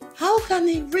 how can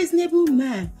a reasonable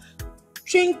man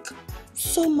drink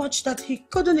so much that he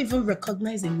couldn't even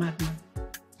recognize a madman?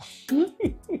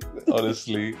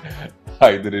 Honestly,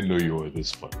 I didn't know you were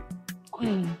this funny.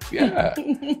 Yeah, I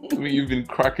mean, you've been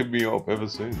cracking me up ever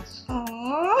since.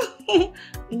 Aww.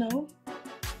 No,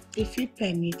 if you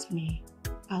permit me,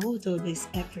 I will do this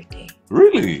every day.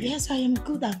 Really? Yes, I am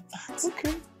good at that.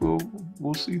 Okay,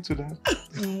 we'll see to that.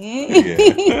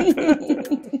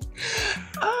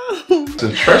 It's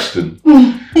interesting.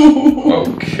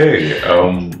 Okay,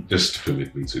 just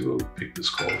permit me to go pick this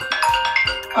call.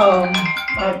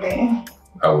 Okay.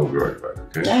 I will be right back,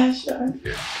 okay? Yeah, sure.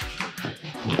 Yeah.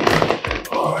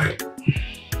 All right.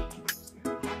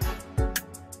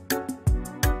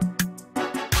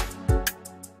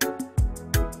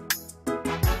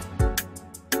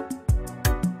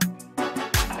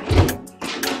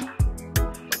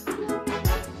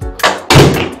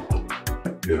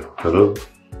 Yeah, hello?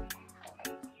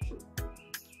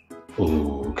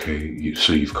 Oh, okay.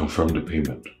 So you've confirmed the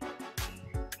payment?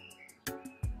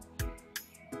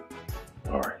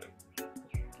 All right.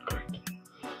 Great.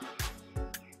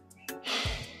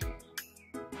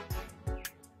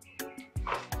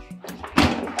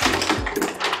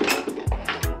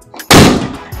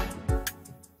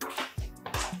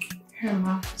 Here,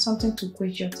 Ma, something to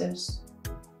quench your thirst.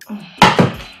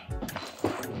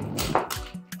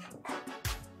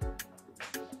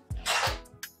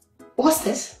 What's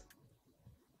this?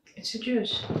 It's a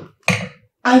juice.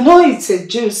 I know it's a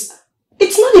juice.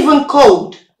 It's not even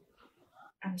cold.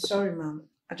 I'm sorry, Mom.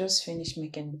 I just finished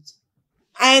making it.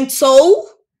 And so?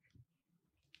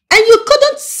 And you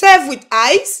couldn't serve with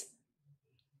ice?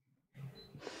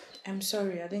 I'm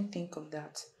sorry, I didn't think of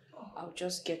that. I'll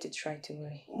just get it right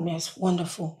away. Yes,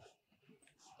 wonderful.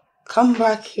 Come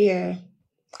back here.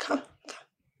 Come.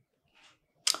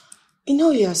 You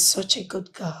know you're such a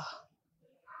good girl.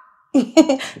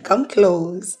 Come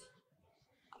close.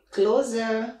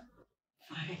 Closer.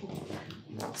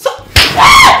 So,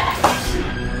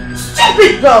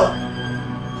 stupid girl!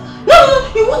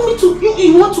 No, you want me to?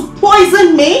 You want to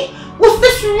poison me with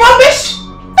this rubbish?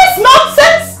 This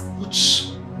nonsense?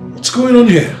 What's going on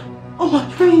here? Oh my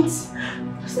prince!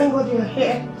 Thank God you're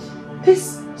here.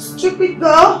 This stupid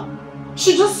girl,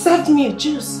 she just served me a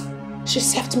juice. She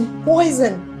served me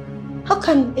poison. How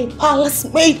can a palace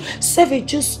maid serve a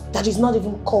juice that is not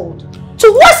even cold? To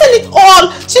worsen it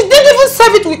all, she didn't even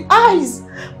serve it with ice.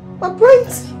 My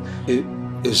prince.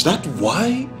 Is that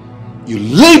why you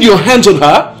laid your hands on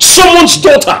her? Someone's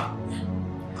daughter!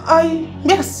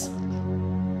 Yes.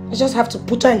 I just have to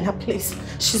put her in her place.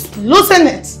 She's losing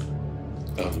it.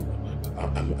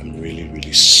 I'm really,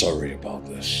 really sorry about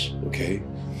this, okay?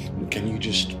 Can you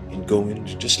just go in?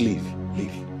 Just leave.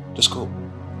 Leave. Just go.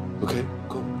 Okay?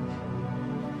 Go.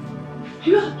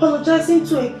 You're apologizing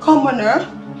to a commoner?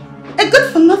 A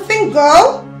good-for-nothing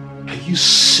girl? Are you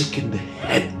sick in the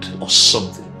head or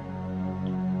something?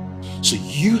 So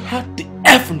you had the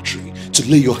effrontery to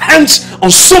lay your hands on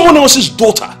someone else's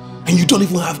daughter and you don't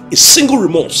even have a single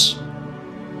remorse.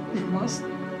 Remorse?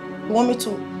 You want me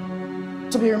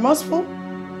to be remorseful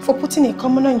for putting a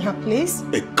commoner in her place?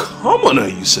 A commoner,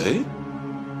 you say?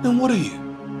 Then what are you?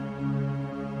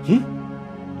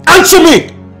 Answer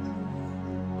me!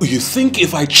 You think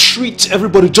if I treat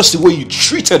everybody just the way you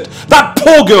treated that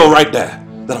poor girl right there,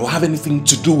 that I will have anything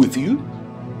to do with you?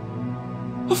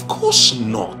 Of course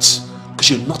not, because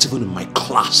you're not even in my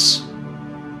class.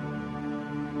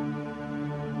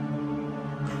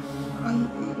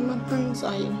 My prince,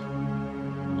 I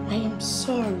am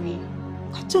sorry.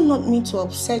 I do not mean to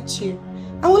upset you.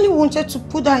 I only wanted to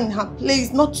put her in her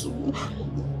place, not to...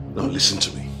 Now listen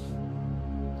to me.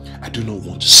 I do not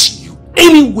want to see you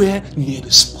anywhere near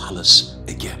this palace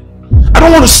again. I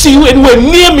don't want to see you anywhere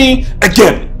near me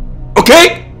again.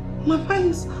 Okay? My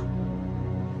prince...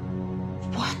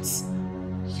 What?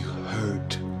 You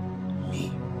heard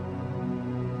me.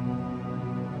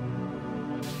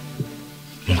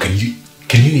 Mom,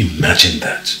 can you imagine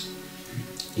that?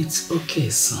 It's okay,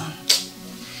 son.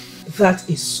 That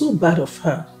is so bad of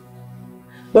her.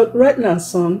 But right now,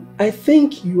 son, I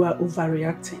think you are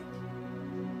overreacting.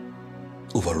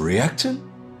 Overreacting?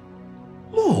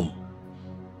 Mom,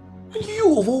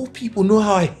 you of all people know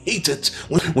how I hate it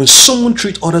when someone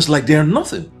treats others like they're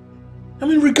nothing. I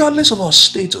mean, regardless of our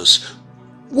status,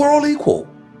 we're all equal.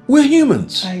 We're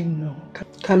humans. I know.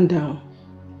 Calm down.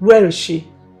 Where is she?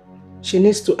 She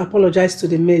needs to apologize to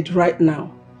the maid right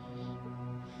now.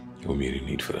 You want me any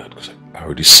need for that? Because I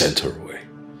already sent her away.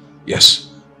 Yes.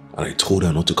 And I told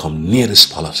her not to come near this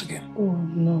palace again. Oh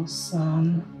no,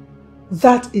 son.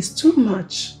 That is too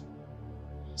much.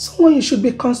 Someone you should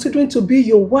be considering to be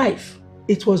your wife.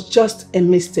 It was just a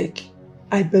mistake.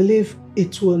 I believe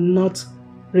it will not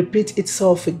repeat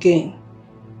itself again.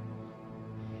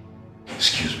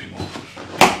 Excuse me, Mom.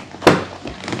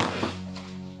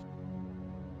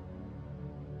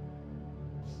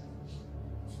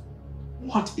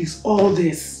 What is all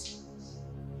this?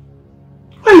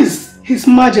 Where is His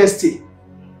Majesty?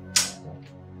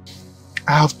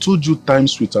 I have told you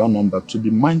times without number to be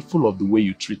mindful of the way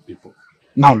you treat people.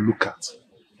 Now look at.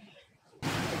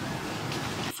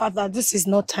 Father, this is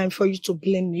not time for you to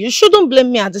blame me. You shouldn't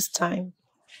blame me at this time.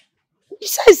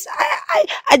 Besides,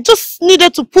 I just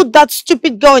needed to put that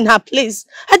stupid girl in her place.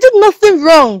 I did nothing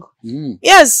wrong.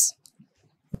 Yes.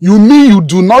 You mean you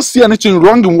do not see anything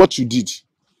wrong in what you did?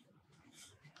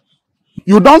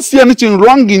 You don't see anything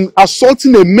wrong in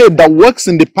assaulting a maid that works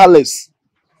in the palace?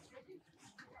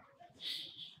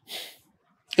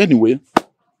 Anyway,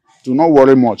 do not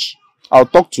worry much. I'll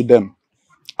talk to them.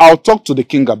 I'll talk to the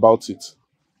king about it.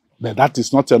 But that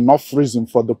is not enough reason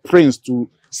for the prince to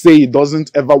say he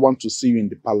doesn't ever want to see you in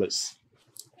the palace.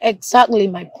 Exactly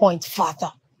my point,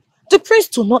 Father. The prince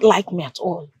do not like me at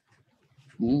all.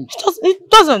 It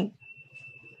doesn't.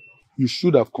 You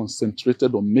should have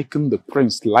concentrated on making the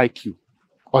prince like you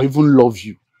or even love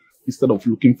you instead of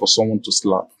looking for someone to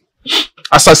slap.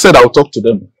 As I said, I'll talk to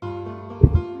them.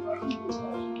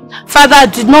 Father, I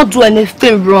did not do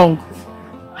anything wrong.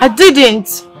 I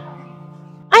didn't.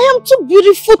 I am too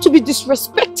beautiful to be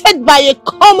disrespected by a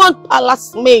common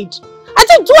palace maid. I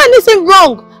didn't do anything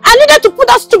wrong. I needed to put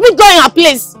that stupid girl in her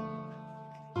place.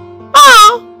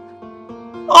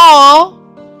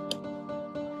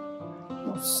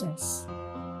 Nonsense.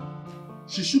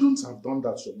 She shouldn't have done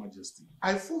that, Your Majesty.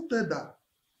 I faulted her.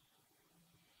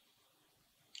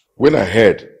 When I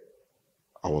heard,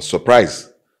 I was surprised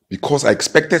because I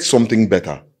expected something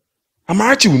better.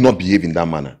 Amarachi will not behave in that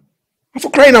manner. And for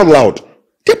crying out loud,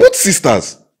 they're both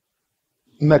sisters.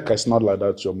 Nneka is not like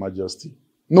that, Your Majesty.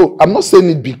 No, I'm not saying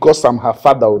it because I'm her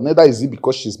father, or neither is it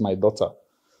because she's my daughter.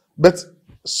 But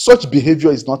such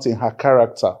behavior is not in her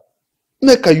character.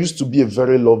 Nneka used to be a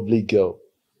very lovely girl.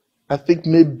 I think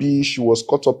maybe she was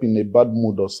caught up in a bad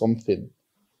mood or something.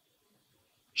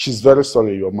 She's very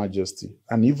sorry, Your Majesty,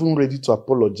 and even ready to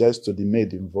apologize to the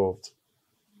maid involved.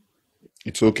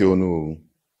 It's okay, Onu.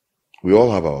 We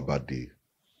all have our bad day.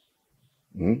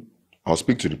 I'll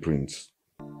speak to the prince.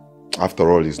 After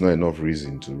all, it's not enough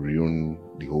reason to ruin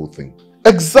the whole thing.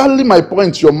 Exactly my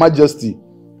point, Your Majesty.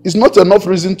 It's not enough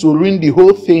reason to ruin the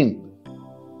whole thing.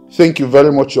 Thank you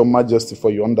very much, Your Majesty, for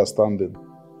your understanding.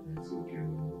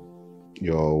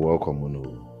 You're welcome,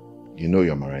 Onu. You know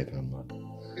you're my right-hand man.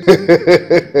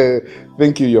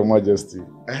 Thank you, Your Majesty.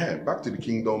 Back to the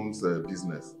kingdom's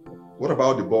business. What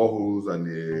about the boreholes and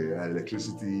the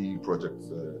electricity projects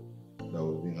that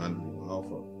we've been handling? How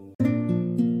far?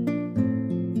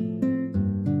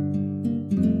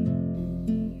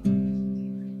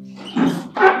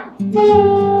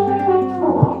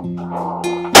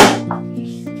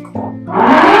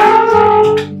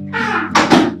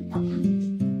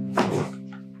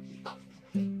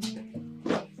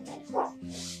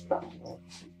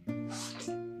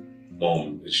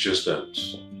 Mom, it's just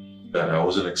that I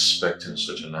wasn't expecting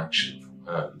such an action from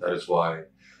her. That is why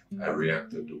I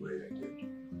reacted the way I did.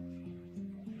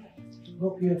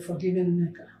 Hope you're forgiving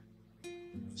Nneka.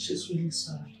 She's really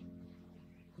sorry.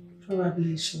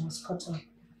 Probably she was caught up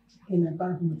in a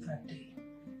bad mood that day.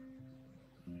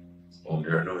 Mom,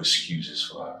 there are no excuses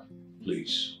for her.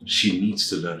 Please. She needs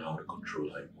to learn how to control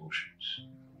her emotions.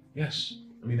 Yes.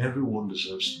 I mean, everyone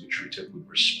deserves to be treated with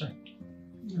respect.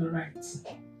 You're right.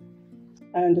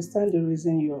 I understand the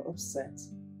reason you're upset.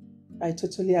 I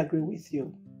totally agree with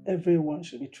you. Everyone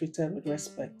should be treated with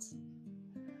respect.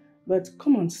 But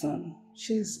come on, son.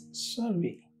 She's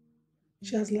sorry.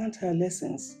 She has learned her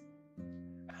lessons.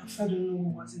 I don't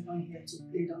know what's even here to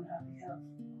plead on her behalf.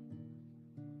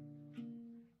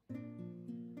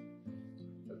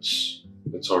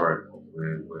 It's all right, Mom.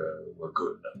 We're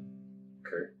good now.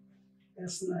 Okay?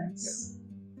 That's nice. Yeah.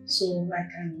 So I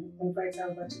can invite her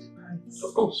over to the palace.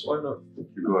 Of course, why not?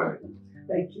 You go ahead.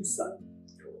 Thank you, son.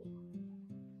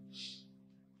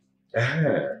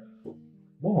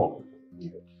 Mom,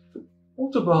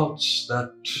 what about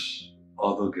that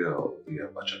other girl, the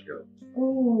Abacha girl?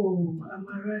 Oh,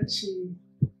 Amarachi.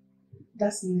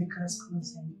 That's Nneka's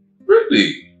cousin.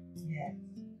 Really? Yeah.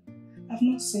 I've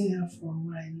not seen her for a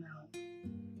while now.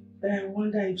 But I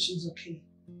wonder if she's okay.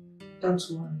 Don't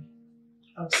worry.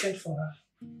 I'll send for her.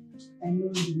 I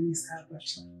know you miss her,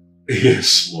 Abacha.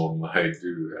 Yes, Mom, I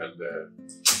do. And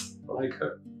I like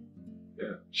her.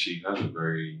 Yeah, she has a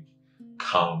very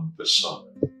calm persona.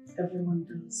 Everyone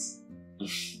does.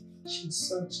 She's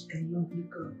such a lovely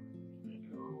girl. I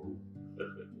know.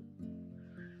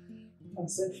 I'll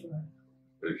send for her.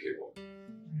 Okay, Mom.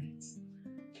 Right.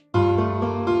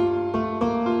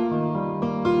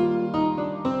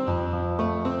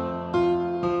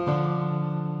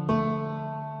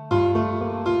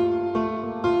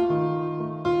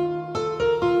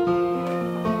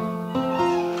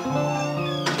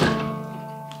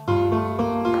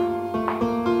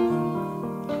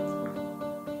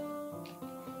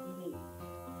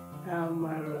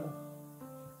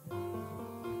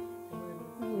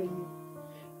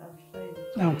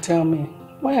 Now tell me,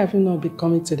 why have you not been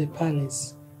coming to the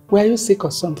palace? Were you sick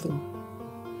or something?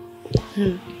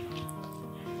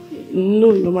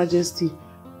 No, Your Majesty.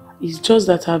 It's just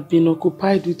that I've been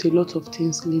occupied with a lot of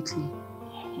things lately.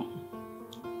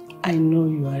 I know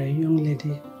you are a young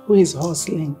lady who is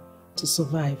hustling to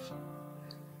survive.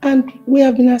 And we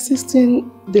have been assisting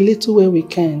the little way we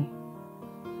can.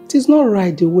 It is not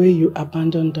right the way you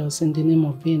abandoned us in the name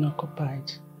of being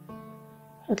occupied.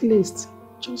 At least,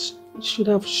 just should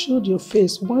have showed your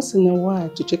face once in a while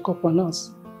to check up on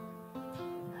us.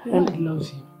 And I love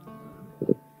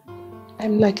you.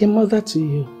 I'm like a mother to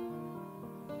you.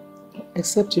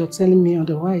 Except you're telling me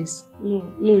otherwise. No,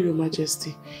 Your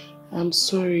Majesty. I'm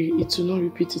sorry, it will not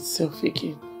repeat itself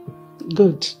again.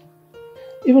 Good.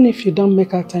 Even if you don't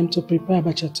make our time to prepare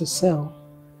abacha to sell,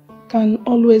 can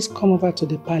always come over to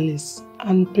the palace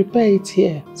and prepare it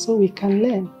here so we can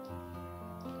learn.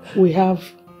 We have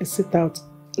a sit-out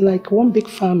like one big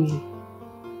family.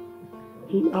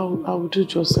 I will do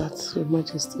just that, Your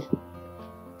Majesty.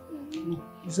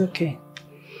 It's okay.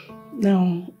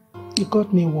 Now, you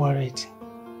got me worried.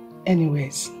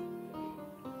 Anyways,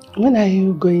 when are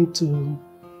you going to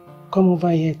come over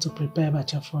here to prepare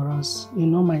abacha for us? You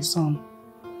know my son,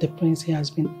 the prince, he has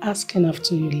been asking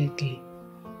after you lately.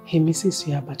 He misses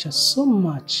your abacha so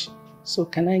much. So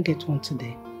can I get one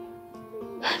today?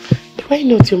 Why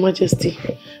not, Your Majesty?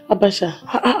 Abacha,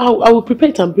 I will prepare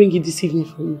it and bring it this evening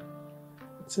for you.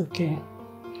 It's okay.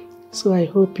 So I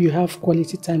hope you have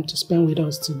quality time to spend with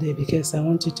us today because I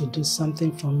want you to do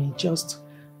something for me. Just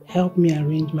help me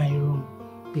arrange my room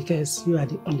because you are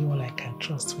the only one I can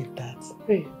trust with that.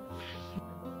 Hey.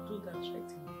 Do that right away.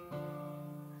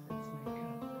 That's my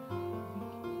girl.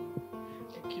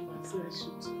 Thank you, my son.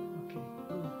 Okay.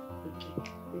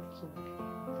 Okay. Thank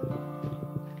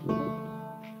you.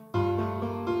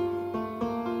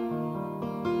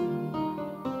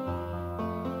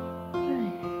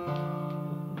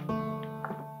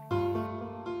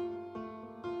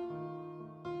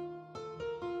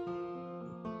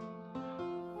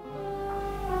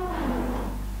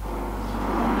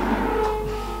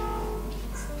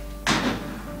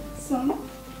 Son,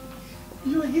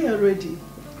 you're here already.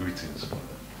 Greetings, Mother.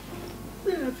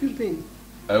 Where have you been?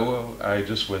 Well, I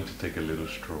just went to take a little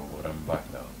stroll, but I'm back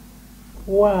now.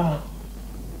 Wow.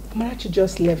 Marachi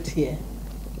just left here.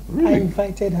 Really? I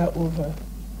invited her over.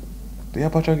 The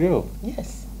Abacha girl?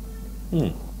 Yes.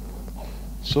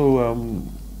 So,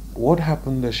 what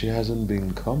happened that she hasn't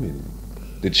been coming?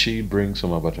 Did she bring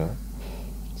some Abacha?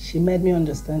 She made me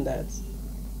understand that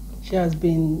she has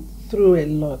been through a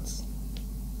lot.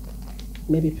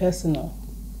 Maybe personal.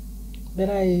 But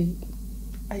I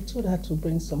told her to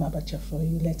bring some abacha for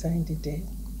you later in the day.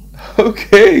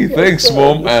 Okay, thanks,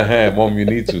 Mom. Mom, you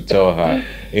need to tell her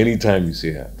anytime you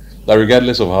see her that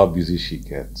regardless of how busy she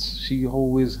gets, she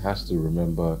always has to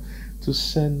remember to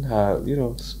send her,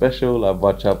 special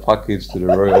abacha package to the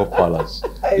Royal Palace.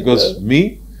 Because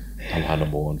me, I'm her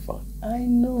 #1 fan. I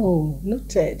know.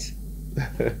 Noted.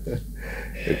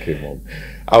 Okay, Mom.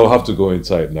 I will have to go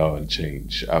inside now and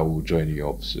change. I will join you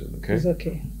up soon, okay? It's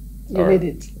okay. You All need right.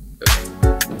 it.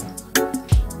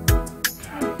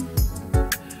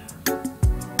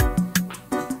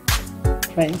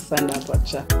 Friends and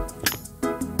abacha.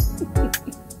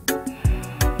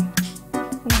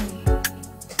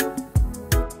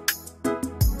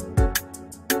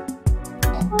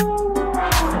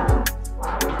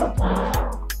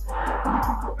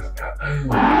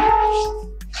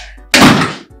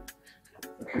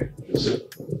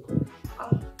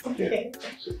 Okay.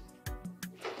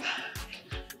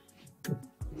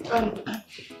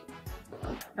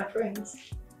 My friends,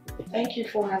 thank you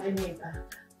for having me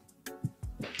back.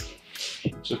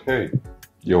 It's okay.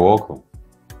 You're welcome.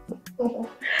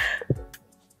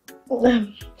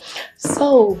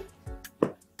 So,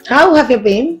 how have you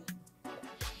been?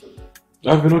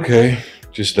 I've been okay.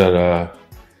 Just that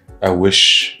I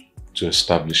wish to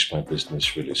establish my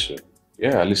business really soon.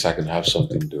 Yeah, at least I can have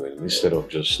something doing instead of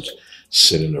just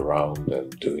sitting around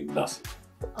and doing nothing.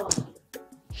 Oh,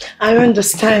 I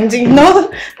understand,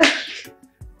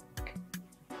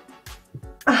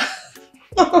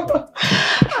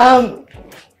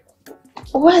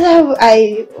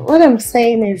 what I'm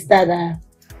saying is that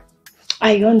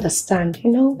I understand,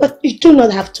 but you do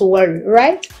not have to worry,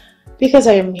 right? Because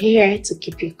I am here to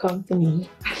keep you company.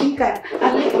 I think I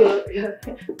like your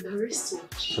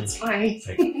wristwatch. It's fine.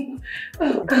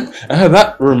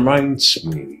 That reminds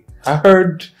me. I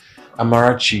heard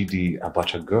Amarachi, the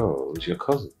Abacha girl, is your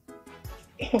cousin.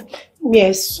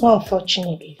 Yes, so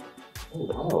unfortunately.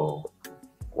 Oh,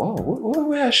 wow.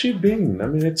 Where has she been? I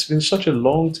mean, it's been such a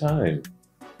long time.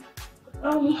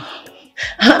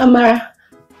 Amara,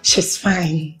 she's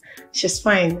fine. She's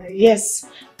fine. Yes,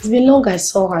 it's been long I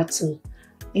saw her too.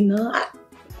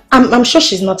 I'm sure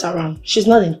she's not around. She's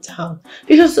not in town.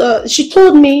 Because she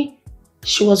told me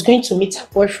she was going to meet her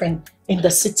boyfriend in the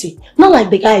city. Not like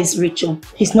the guy is rich.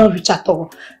 He's not rich at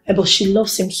all. But she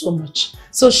loves him so much.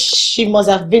 So she must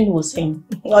have been with him.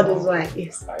 That is why it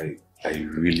is. I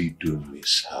really do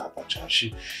miss her, Abacha.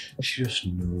 She just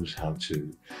knows how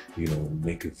to,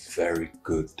 make a very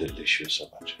good, delicious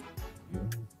Abacha.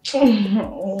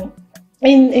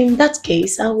 In that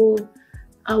case, I will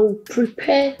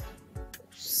prepare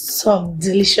some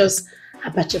delicious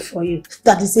abacha for you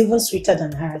that is even sweeter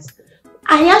than hers.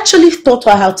 I actually taught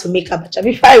her how to make abacha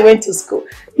before I went to school.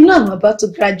 I'm about to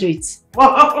graduate.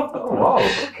 Wow,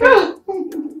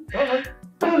 okay.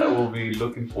 I will be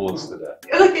looking forward to that.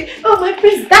 Okay. Oh my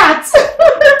prince, that!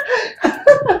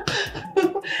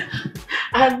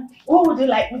 And what would you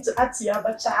like me to add to your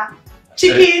abacha?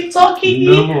 Chicken, turkey,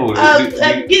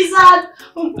 gizzard.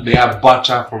 The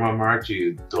abacha from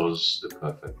Amarachi does the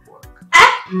perfect work.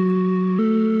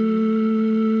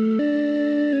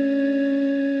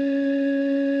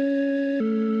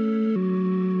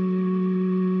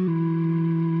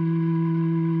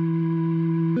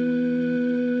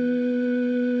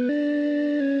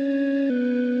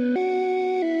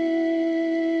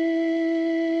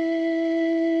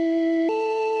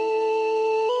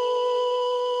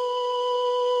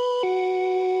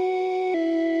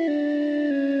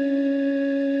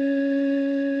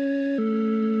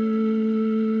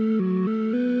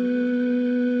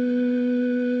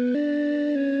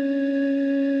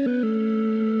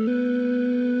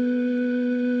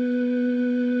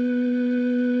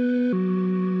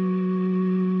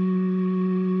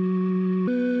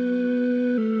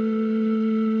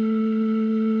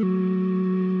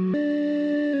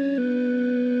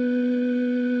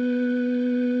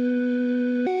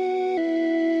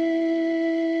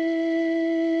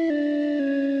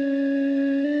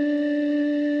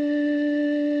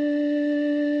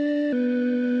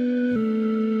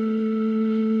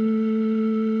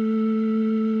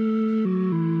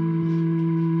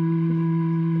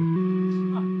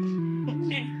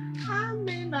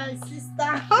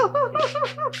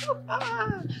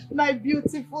 My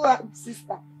beautiful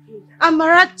sister.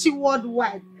 Amarachi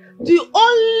worldwide. The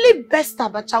only best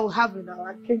abacha we have in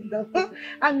our kingdom.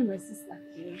 I'm my sister.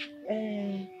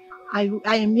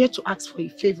 I am here to ask for a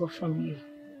favor from you.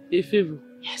 A favor?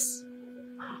 Yes.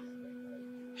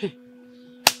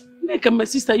 Like my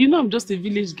sister, you know I'm just a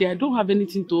village girl. I don't have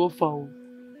anything to offer.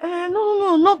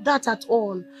 No, not that at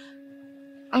all.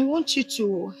 I want you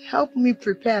to help me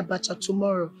prepare abacha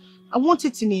tomorrow. I want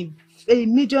it in a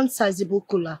medium sizable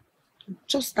cooler.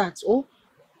 Just that, oh.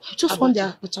 I just want the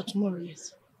abacha tomorrow,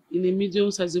 yes. In a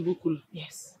medium sizable cooler?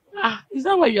 Yes. Is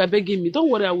that why you are begging me? Don't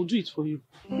worry, I will do it for you.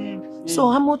 So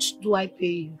how much do I pay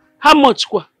you? How much,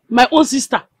 kwa? My own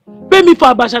sister. Pay me for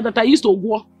abacha that I used to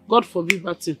go. God forbid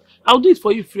that thing. I'll do it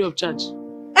for you free of charge.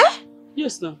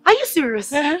 Yes, now. Are you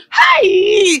serious? Hi!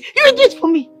 You will do it for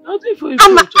me. I'll do it for you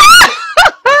free of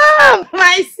charge.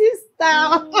 My sister!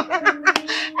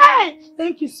 Hey,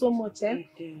 thank you so much.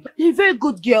 You're a very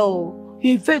good girl.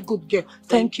 You're a very good girl.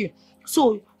 Thank you.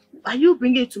 So, are you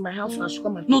bringing it to my house? I should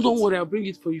come and No, don't worry. I'll bring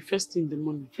it for you first thing in the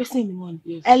morning. First thing in the morning?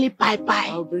 Yes. Early pie.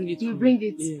 I'll bring it. You bring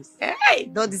it? Yes. Hey,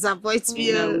 don't disappoint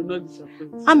me. I will not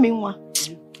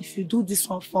disappoint. If you do this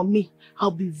one for me, I'll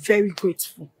be very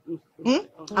grateful.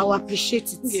 I will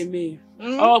appreciate it.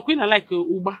 Oh, Queen, I like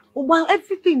Uba. Uba,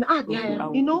 everything.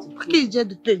 You know, package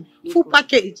everything. Full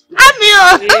package.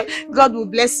 God will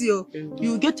bless you.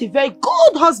 You will get a very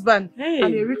good husband.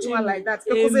 And a rich one like that.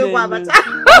 Thank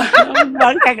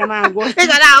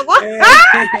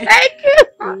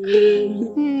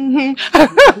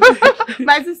you.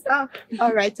 My sister.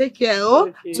 All right, take care.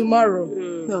 Okay. Tomorrow.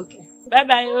 Okay.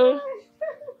 Bye-bye.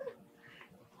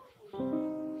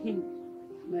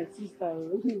 My sister.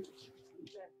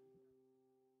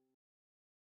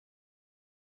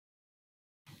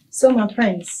 So, my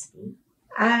friends,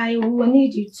 I will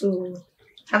need you to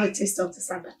have a taste of the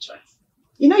abacha.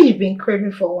 You know you've been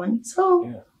craving for one,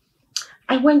 so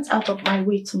I went out of my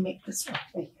way to make this one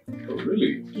for you. Oh,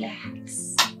 really?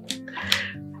 Yes.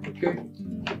 Okay.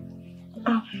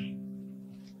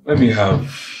 Let me have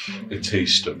a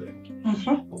taste of it.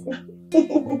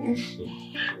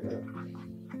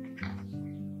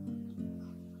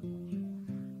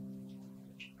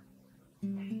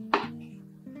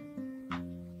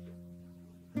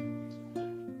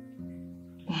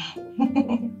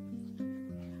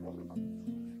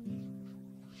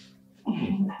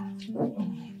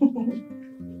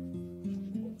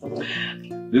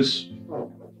 This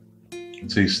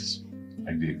tastes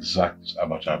like the exact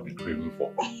abacha I've been craving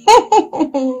for.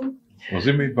 Was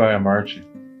it made by Amarachi?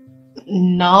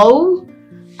 No,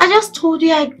 I just told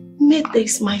you I made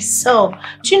this myself.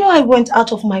 Do you know I went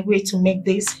out of my way to make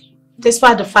this?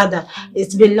 Despite the fact that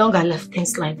it's been long I left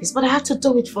things like this, but I had to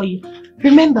do it for you.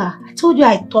 Remember, I told you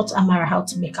I taught Amara how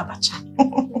to make abacha.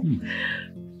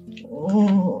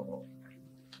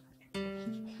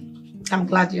 I'm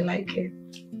glad you like it.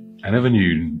 I never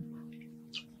knew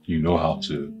you know how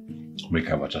to make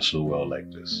abacha so well like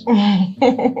this.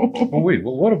 Oh wait,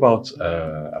 well, what about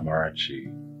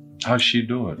Amarachi? How's she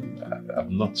doing?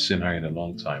 I've not seen her in a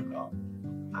long time now.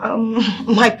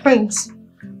 My prince.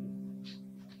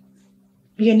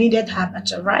 You needed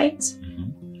abacha, right?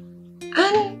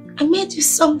 And I made you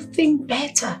something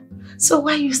better. So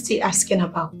why are you still asking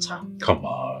about her? Come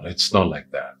on, it's not like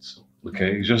that.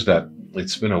 Okay, it's just that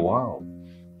it's been a while.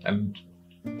 And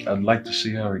I'd like to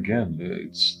see her again.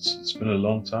 It's been a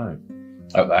long time.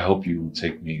 I hope you will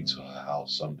take me to her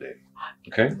house someday.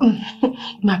 Okay?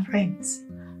 My friends,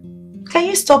 can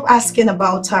you stop asking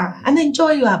about her and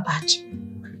enjoy your abacha?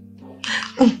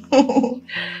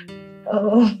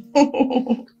 Oh,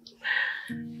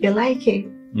 you like it?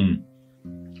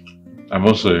 I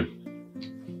must say,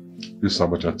 this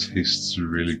abacha tastes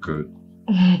really good.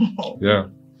 Yeah.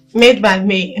 Made by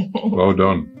me. Well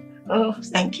done. Oh,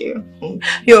 thank you.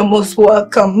 You're most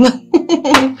welcome.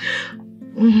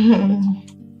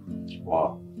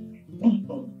 Wow.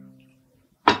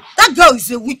 That girl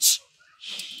is a witch.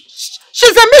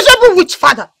 She's a miserable witch,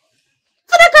 father.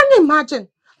 Father, can you imagine?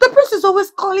 The prince is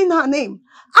always calling her name,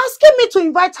 asking me to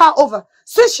invite her over,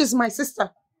 since she's my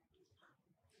sister.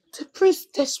 The prince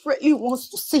desperately wants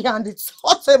to see her and it's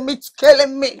hurting me, it's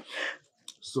killing me.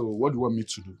 So what do you want me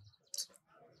to do?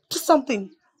 Do something.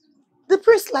 The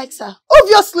prince likes her,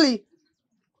 obviously.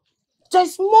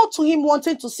 There's more to him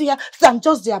wanting to see her than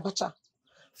just the abacha.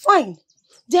 Fine.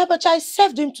 The abacha I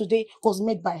served him today was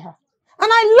made by her.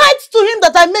 And I lied to him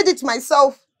that I made it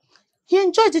myself. He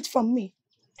enjoyed it from me.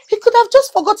 He could have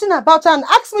just forgotten about her and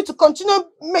asked me to continue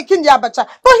making the abacha,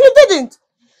 but he didn't.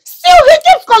 Still, he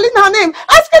keeps calling her name,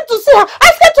 asking to see her,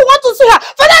 asking to want to see her.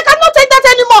 Father, I cannot take that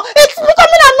anymore. It's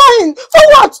becoming annoying. For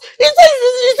what? Is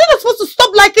he not supposed to stop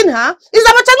liking her? Is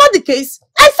Abacha not the case?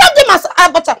 I served him as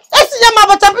Abacha.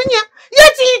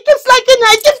 Yet he keeps liking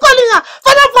her. He keeps calling her.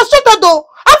 Father, I'm frustrated though.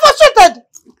 I'm frustrated.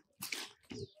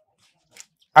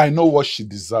 I know what she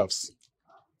deserves.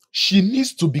 She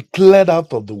needs to be cleared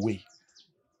out of the way.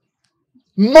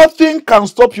 Nothing can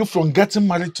stop you from getting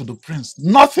married to the prince.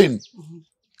 Nothing.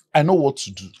 I know what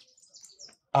to do.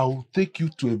 I will take you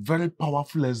to a very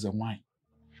powerful Ezewine.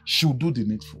 She'll do the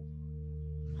needful.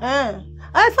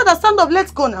 Father, stand up.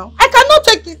 Let's go now. I cannot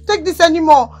take this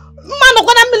anymore. Man,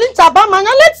 let's start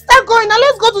going. Now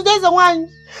let's go to the Ezewine.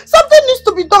 Something needs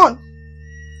to be done.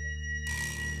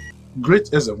 Great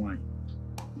Ezewine.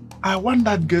 I want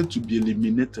that girl to be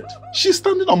eliminated. She's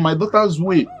standing on my daughter's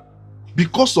way.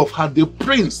 Because of her, the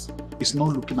prince is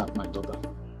not looking at my daughter,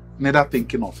 neither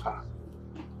thinking of her.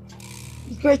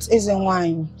 Great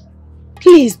Ezewine,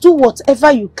 please do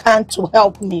whatever you can to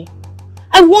help me.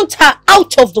 I want her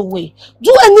out of the way.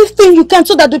 Do anything you can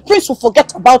so that the prince will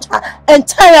forget about her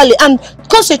entirely and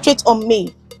concentrate on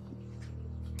me.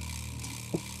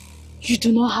 You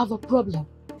do not have a problem.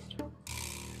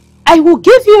 I will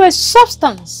give you a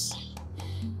substance.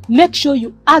 Make sure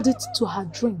you add it to her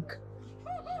drink.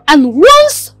 And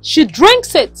once she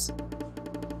drinks it,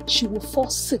 she will fall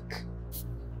sick.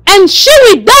 And she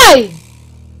will die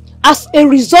as a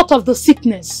result of the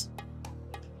sickness.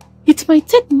 It might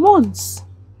take months.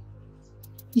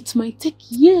 It might take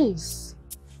years.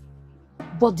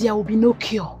 But there will be no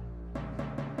cure.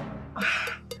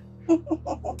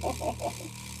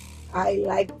 I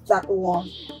like that one.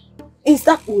 In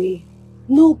that way,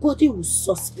 nobody will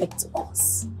suspect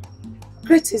us.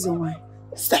 Great Ezewine,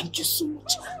 thank you so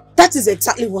much. That is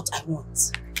exactly what I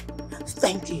want.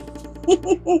 Thank you.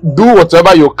 Do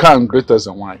whatever you can, Great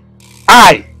Ezewine.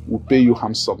 I will pay you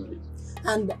handsomely.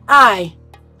 And I,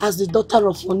 as the daughter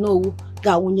of Onowu,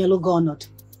 Gawunyelo Gonod.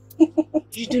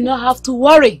 You do not have to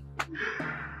worry.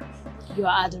 You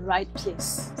are at the right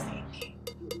place.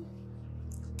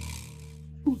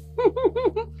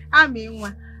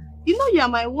 Aminwa, you know you are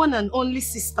my one and only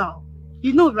sister.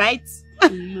 You know, right?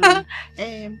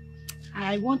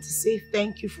 I want to say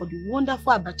thank you for the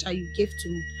wonderful abacha you gave to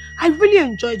me. I really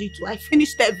enjoyed it too. I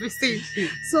finished everything.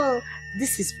 So,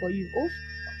 this is for you. Oh.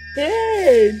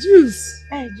 Hey, juice.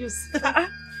 Hey, juice.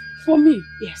 For me?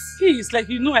 Yes. Hey, it's like,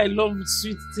 you know I love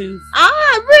sweet things.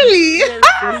 Ah, really?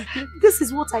 Yes. This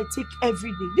is what I take every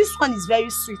day. This one is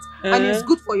very sweet and it's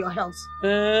good for your health.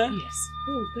 Yes.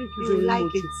 Oh, thank you You very like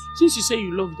much. it. Since you say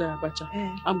you love the abacha,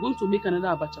 I'm going to make another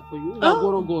abacha for you.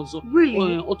 Oh,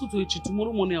 really?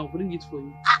 Tomorrow morning I'll bring it for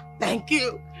you. Thank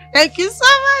you. Thank you so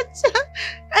much.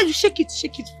 And you shake it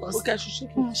first. Okay, I should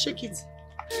shake it. Shake it.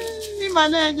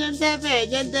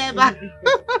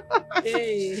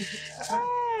 Hey.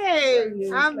 Hey,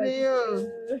 I'm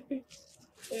you.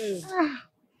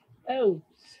 Oh,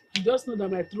 you just know that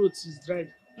my throat is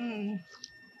dried.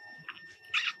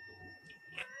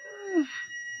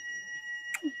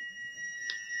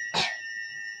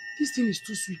 This thing is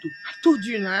too sweet. I told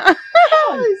you now.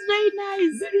 It's very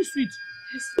nice. Very sweet.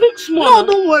 Drink small. No,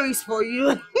 don't worry, it's for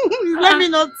you. Let me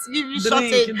not give you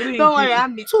shortage. Don't worry, I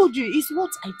told you, it's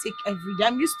what I take every day.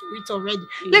 I'm used to it already.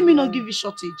 Let me not give you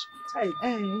shortage.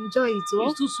 Enjoy it. Oh?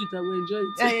 It's too sweet, I will enjoy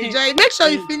it. Enjoy it. Make sure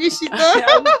you finish it. I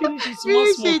will finish it.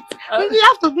 Finish it. You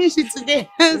have to finish it today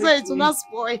so it will not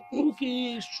spoil.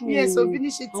 Okay, it's true. Yes, so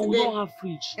finish it today. We don't have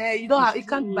fridge. You don't have. You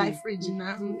can't buy fridge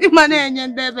now.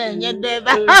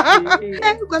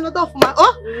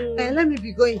 Let me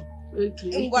be going.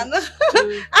 Okay.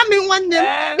 I mean, one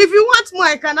day, if you want more,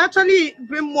 I can actually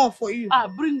bring more for you.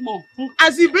 Bring more.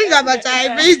 As you bring abacha,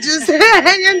 I bring juice.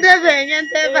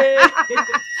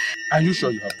 Are you sure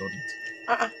you have done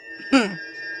it?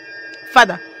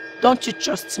 Father, don't you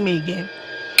trust me again?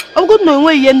 I'm going to know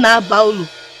where you're now. Father,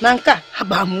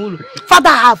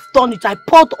 I have done it. I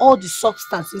poured all the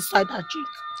substance inside that drink.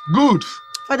 Good.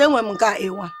 Father, when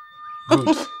A1.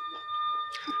 Good.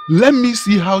 Let me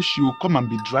see how she will come and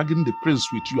be dragging the prince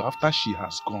with you after she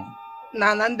has gone.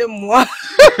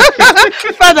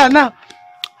 Father, now,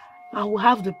 I will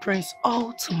have the prince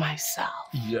all to myself.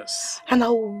 Yes. And I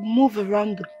will move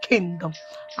around the kingdom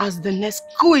as the next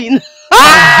queen. This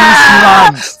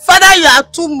land. Father, you are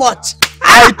too much.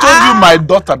 I told you, my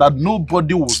daughter, that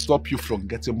nobody will stop you from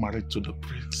getting married to the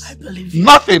prince. I believe you.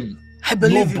 Nothing. I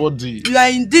believe nobody. You are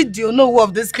indeed the Onowu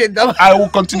of this kingdom. I will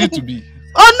continue to be.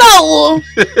 Oh no!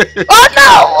 Oh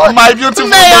no! My beautiful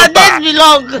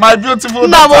daughter! My beautiful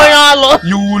daughter!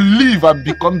 You will live and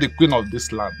become the queen of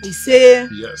this land. You say?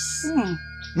 Yes.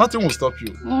 Nothing will stop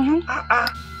you.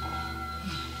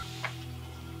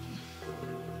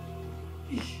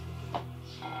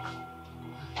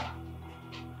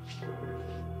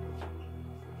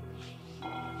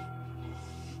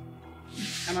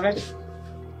 I'm ready.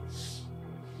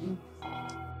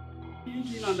 You're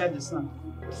doing under the sun.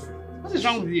 What is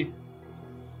wrong with you?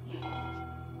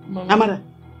 Mama. Amara.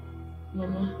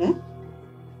 Mama. Eh?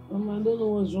 Mama, I don't know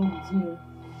what's wrong with me.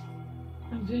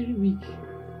 I'm very weak.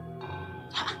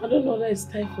 I don't know whether it's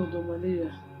typhoid or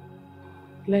malaria.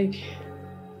 Like,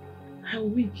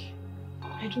 I'm weak.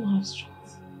 I don't have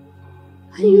strength.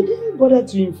 And you didn't bother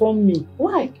to inform me.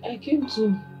 Why? I came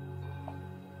to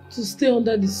stay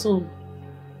under the sun.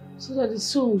 So that the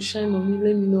sun will shine on me,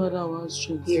 let me know that I have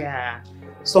strength. Yeah.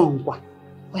 Sun, what?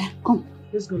 Well, come.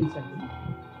 Let's go inside.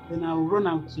 Then I'll run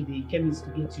out to the chemist to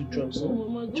get you drugs. Oh,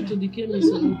 Mama, go to the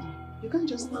chemist already. You can't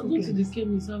just go to the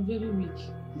chemist. I'm very weak.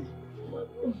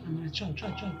 I'm gonna try.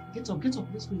 Get up. Let's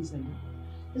go inside.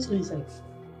 Let's go inside.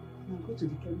 I'll go to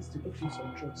the chemist to get you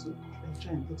some drugs. So let's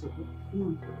try and get up. Come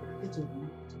on, get up.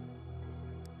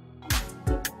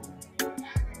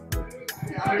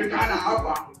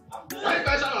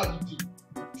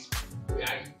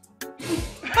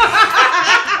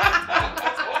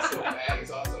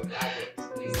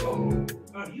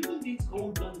 You need to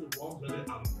go down the 1 million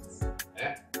animals.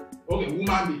 Okay,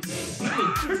 woman meat.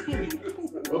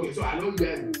 Okay, so I know you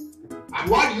guys. And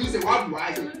what do you say? What do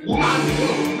I say? Woman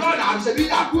meat. No, I'm saying you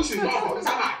are pushing off for this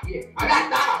time here. I got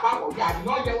that about you. I did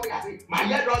not hear what you say. My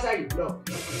ear don't say you blow.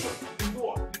 You can go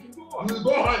on. You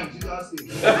go on in Jesus' name.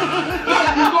 You go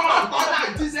on because now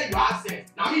you say you have sense.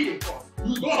 Now me the cause.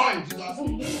 You go on in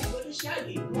Jesus'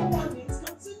 name. No one needs to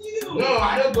continue. No,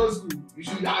 I don't go to school. You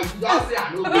should just say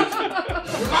I don't go to school.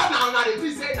 Because now they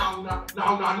please say now too no.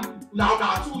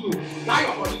 Now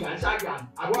your body can shag you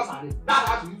and what's her name? That's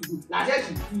how she used to do. Like said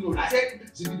she too no. Like said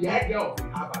she be the head girl of the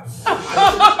Harvard.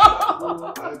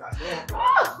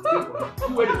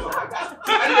 You wait the talk like that.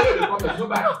 Anyway, the comment,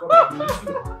 nobody comment.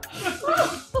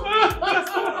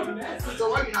 So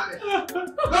what you have?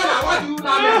 No, now what do you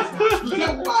now? You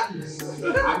say who are this?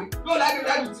 No,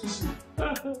 let me teach you.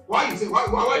 Why you say?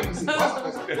 Why you say? What's the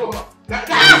question?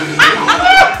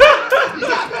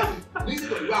 Listen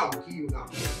to me, I will kill you now.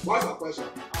 What's your question?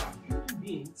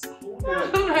 Beings.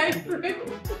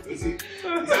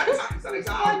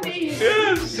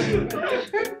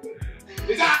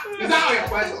 Is that all your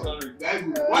question? Very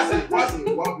good. What's the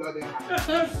warm blooded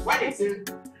animal? Why they say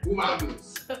woman beings?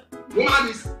 Woman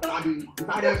beings are the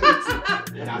divided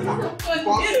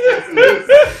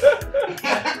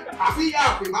I feel you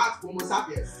have about Homo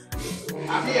sapiens.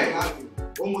 I feel you have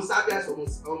Homo sapiens, Homo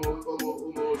sapiens.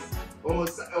 I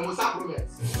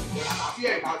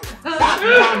feel about it. That's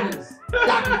woman beings.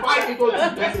 That divide into two.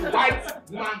 There's a white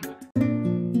woman being.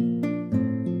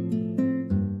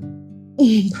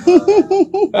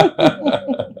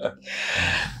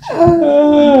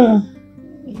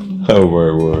 Oh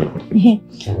my word.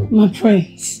 My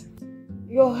prince,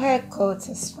 your haircut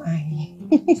is fine.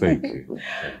 Thank you.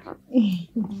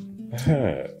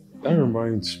 That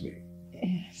reminds me.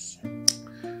 Yes.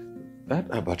 That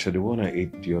abacha, the one I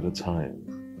ate the other time,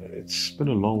 it's been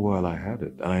a long while I had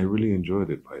it, and I really enjoyed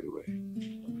it, by the way.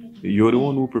 You're the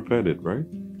one who prepared it, right?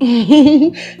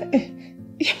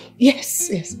 Yes,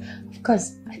 of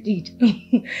course I did.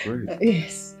 Great.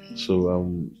 Yes. So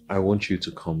I want you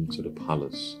to come to the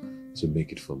palace to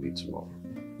make it for me tomorrow.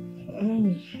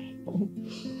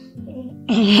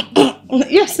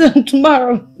 Yes,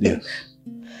 tomorrow. Yes.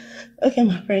 Okay,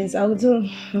 my friends, I will do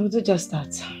just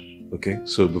that. Okay,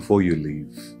 so before you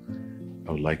leave,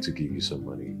 I would like to give you some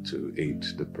money to aid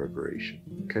the preparation,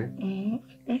 okay?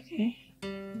 Okay.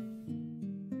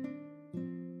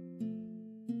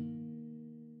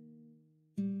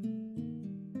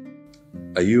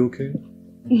 Are you okay?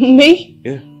 Me?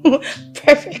 Yeah.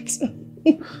 Perfect.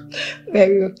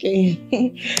 Very okay.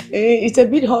 It's a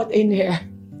bit hot in here.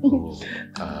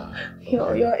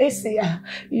 Your AC,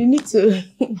 you need to...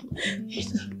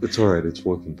 It's alright, it's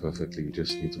working perfectly. You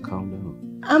just need to calm down.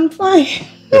 I'm fine,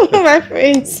 my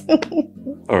friends.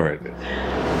 Alright then.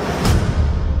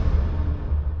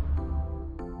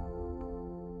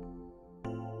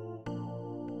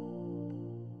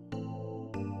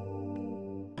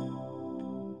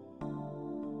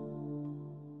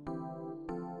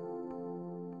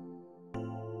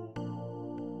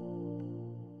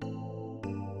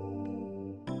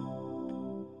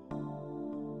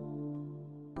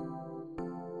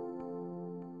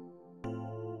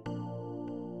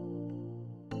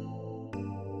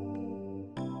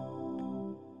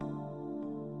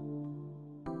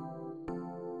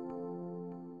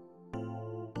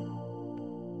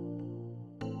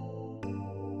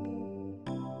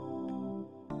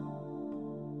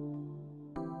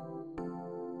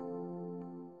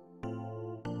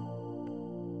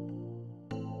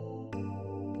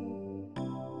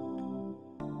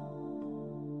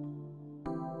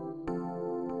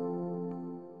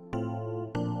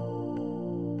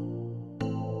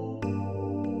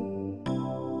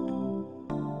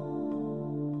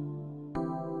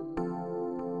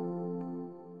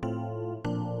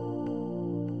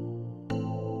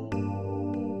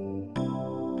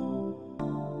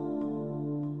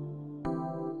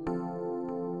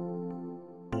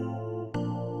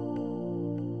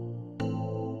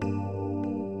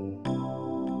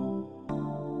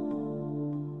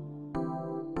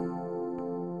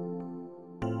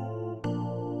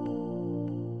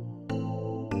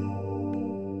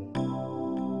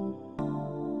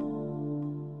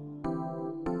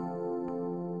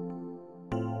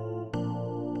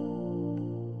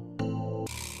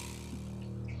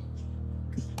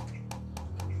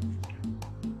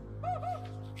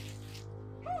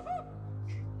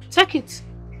 Take it.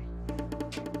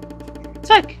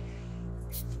 Take.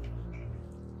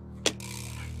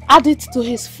 Add it to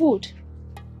his food,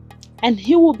 and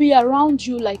he will be around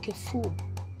you like a fool.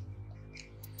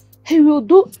 He will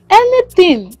do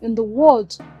anything in the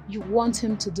world you want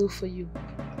him to do for you.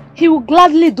 He will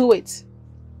gladly do it.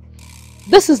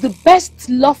 This is the best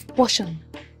love potion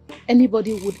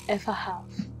anybody would ever have.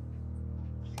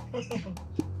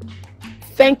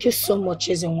 Thank you so much,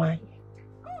 Ezenwanyị.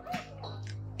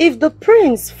 If the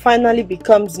prince finally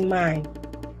becomes mine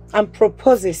and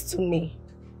proposes to me,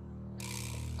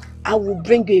 I will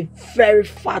bring you a very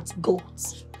fat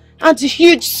goat and a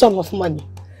huge sum of money.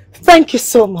 Thank you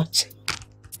so much.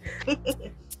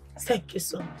 Thank you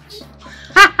so much.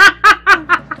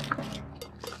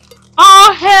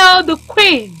 All hail the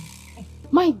queen!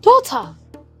 My daughter,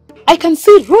 I can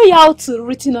see royalty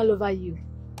written all over you.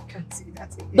 I can see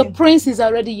that again. The prince is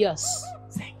already yours.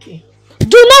 Thank you.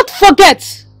 Do not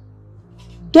forget,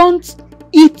 don't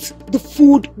eat the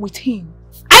food with him.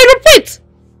 I repeat,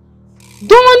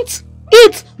 don't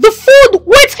eat the food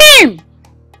with him.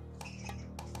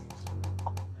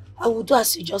 I will do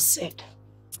as you just said.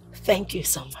 Thank you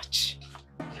so much.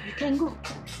 You can go.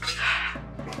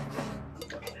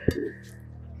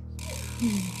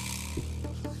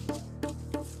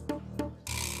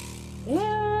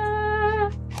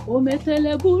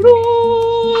 Ometele buru.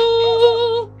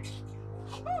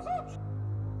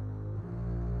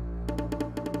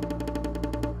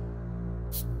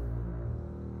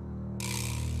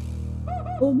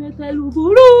 Ometele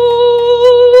buru.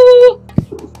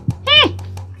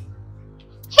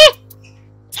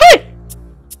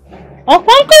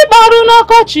 Ọkwankụ ịgbarụ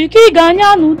n'ọkọchị ka ị ga-anya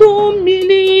n'udu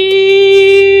mmiri.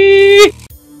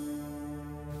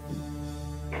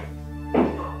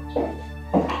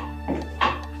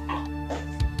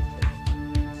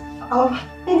 Oh,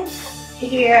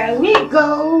 here we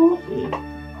go.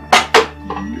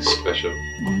 It's special.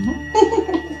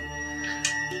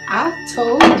 I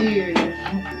told you.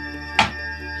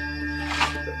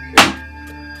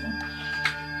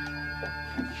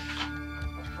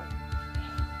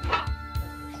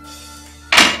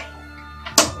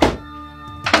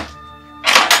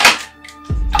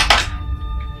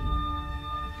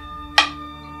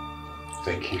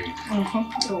 Thank you.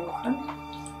 You're welcome.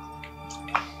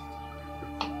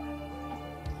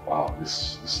 Wow,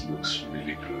 this looks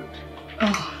really good.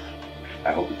 Oh.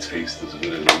 I hope it tastes as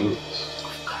good as it looks.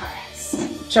 Of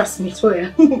course. Trust me, it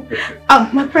will.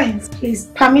 My friends, please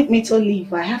permit me to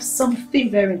leave. I have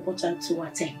something very important to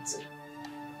attend to.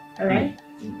 Alright?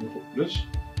 Yes.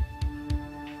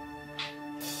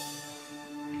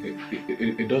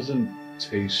 It doesn't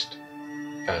taste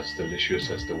as delicious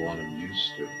as the one I'm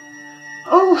used to.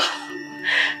 Oh,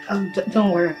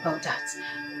 don't worry about that.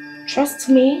 Trust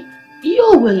me,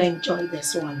 you will enjoy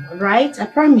this one, right? I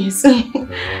promise.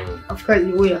 Of course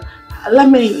you will. Let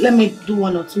me do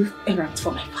one or two errands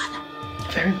for my father.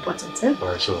 Very important, eh?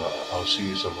 Alright, so I'll see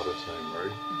you some other time,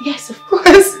 right? Yes, of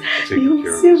course. Take You will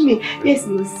care of see me. yourself, right? Yes,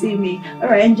 you will see me.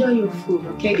 Alright, enjoy your food,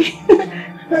 okay?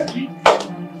 Alright.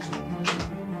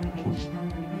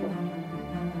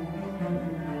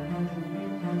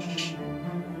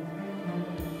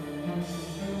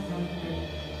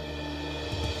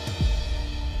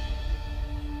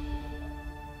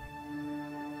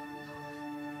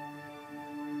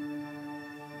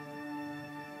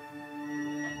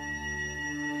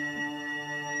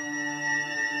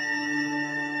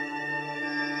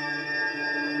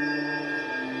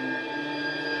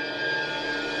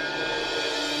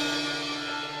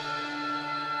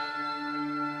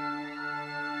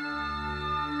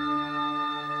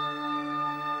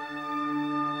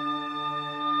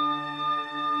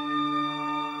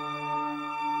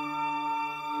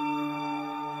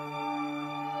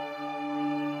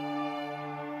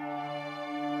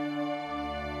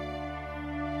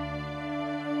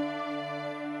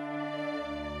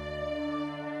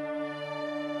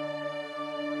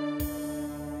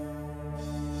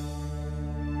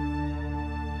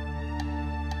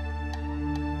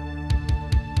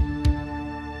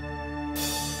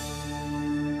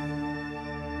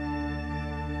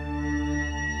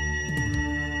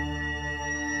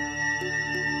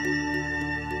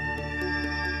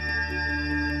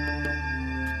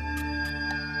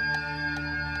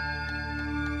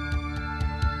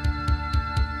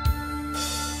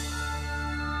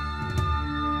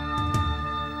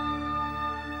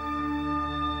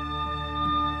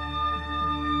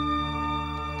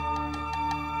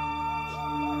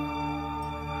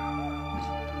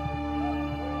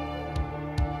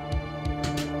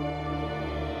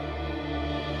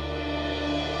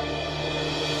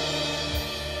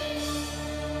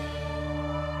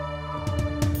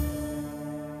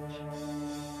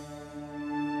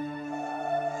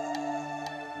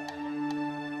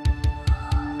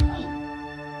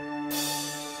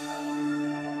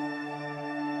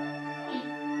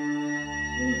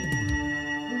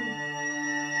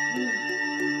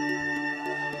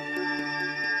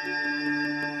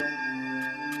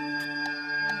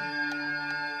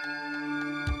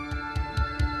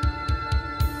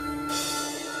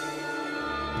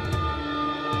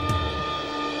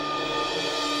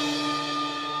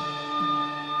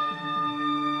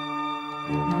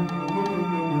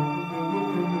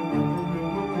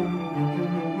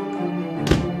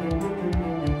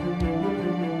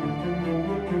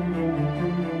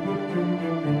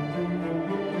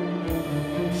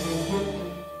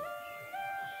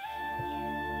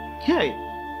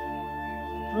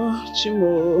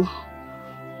 Chimo,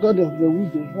 God of the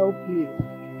widow, help me.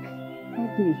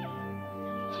 Help me.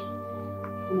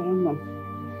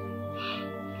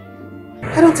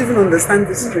 I don't even understand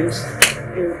this strange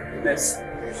illness.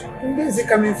 Where is it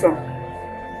coming from?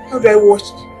 How do I watch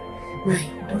my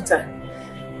daughter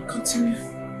continue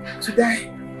to die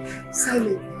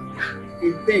silently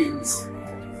in pains?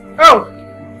 Oh!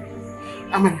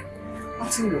 Amara,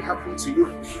 nothing will happen to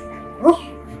you. Oh!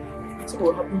 Nothing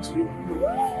will happen to you.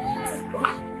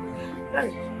 Oh!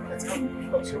 That's how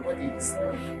your body is.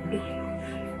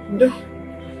 No.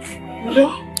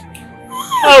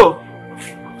 Oh!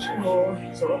 Oh,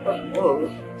 it's all about oh.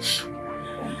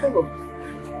 Hello.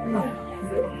 No.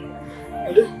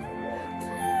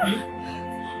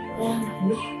 Oh,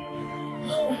 no.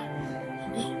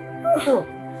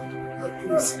 Oh,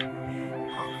 please.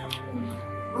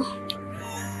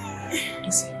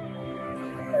 Listen.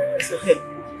 It's okay.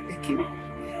 Ekene.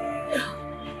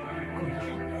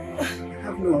 I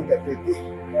have no other baby.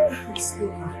 It's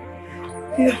over.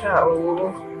 Yeah.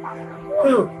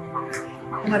 Oh.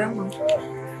 Madam.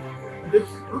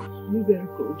 You're very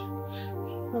cold.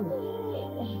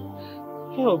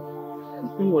 Oh.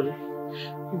 Don't worry.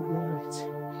 You'll be alright.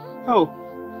 Oh.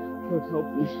 God help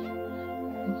me.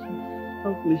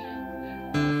 Help me.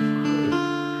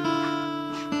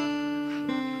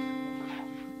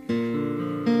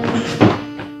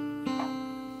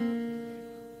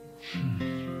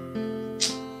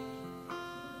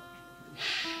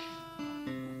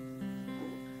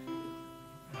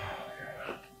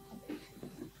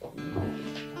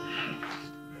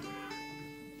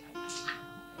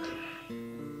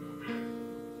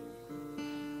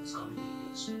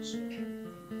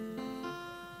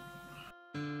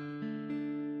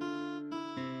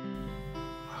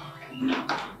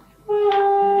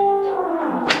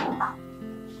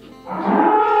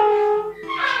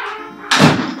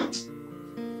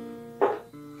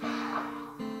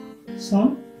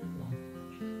 Son?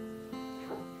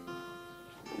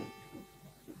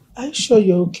 Are you sure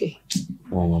you're okay?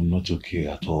 Oh, I'm not okay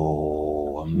at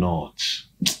all. I'm not.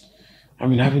 I've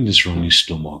been having this running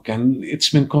stomach and it's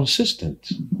been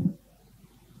consistent.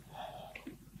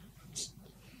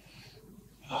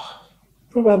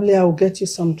 Probably I will get you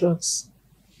some drugs.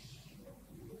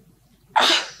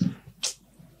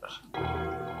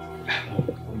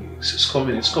 It's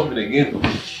coming again.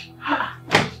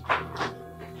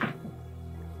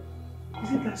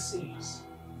 Is it that serious?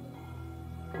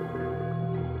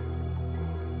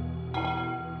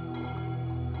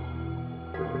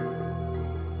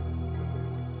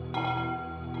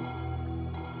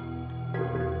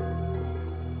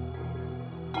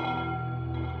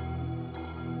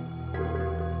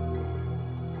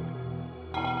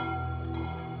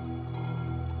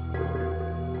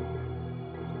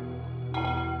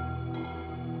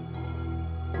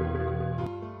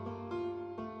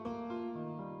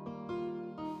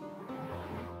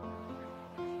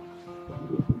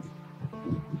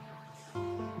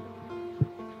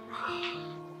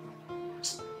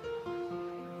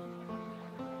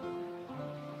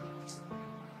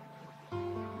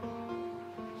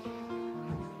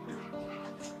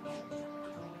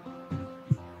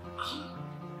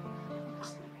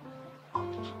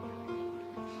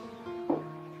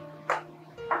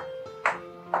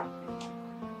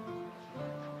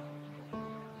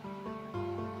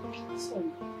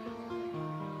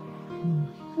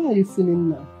 How are you feeling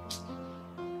now?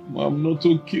 I'm not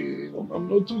okay. I'm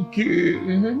not okay.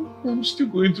 I'm still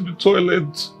going to the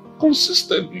toilet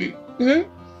consistently.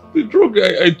 The drug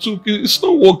I took, it's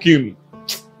not working.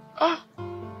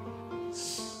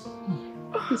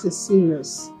 This is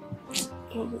serious.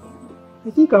 I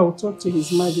think I will talk to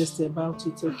His Majesty about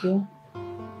it, okay?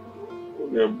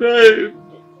 I'm dying.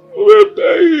 I'm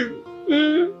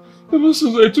dying. Ever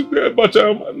since I took the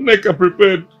abacha, my neck are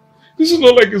prepared. This is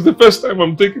not like it's the first time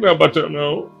I'm taking abacha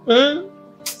now.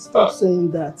 Stop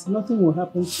saying that. Nothing will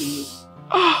happen to you.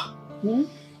 Nothing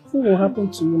will happen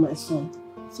to you, my son.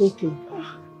 It's okay.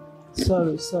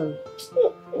 Sorry. Sorry.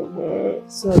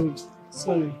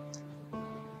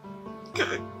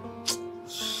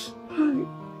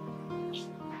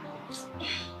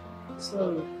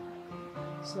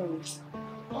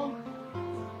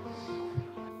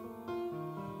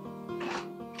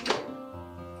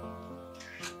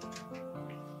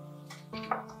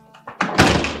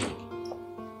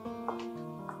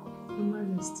 Your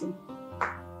Majesty,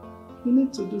 you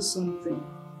need to do something.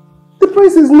 The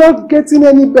prince is not getting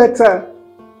any better.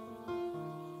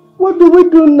 What do we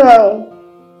do now?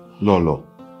 Lolo,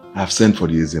 I've sent for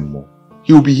the Ezemo.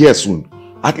 He will be here soon.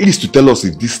 At least to tell us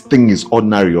if this thing is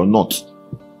ordinary or not.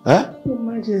 Huh? Your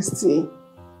Majesty,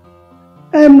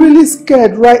 I am really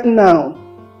scared right now.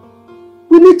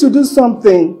 We need to do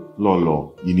something.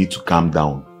 Lolo, you need to calm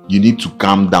down. You need to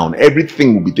calm down.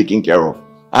 Everything will be taken care of.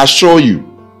 I assure you.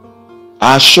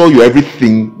 I assure you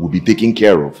everything will be taken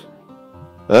care of.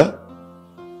 Huh?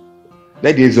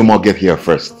 Let the Ezomo get here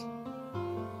first.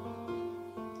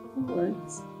 Alright.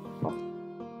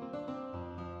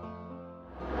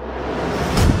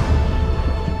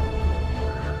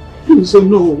 So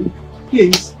no,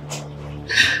 please.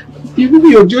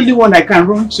 You're the only one I can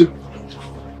run to.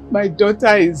 My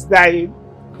daughter is dying.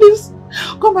 Please,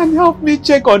 come and help me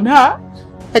check on her.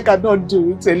 I cannot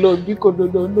do it alone. Because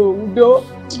no.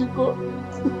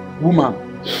 Woman,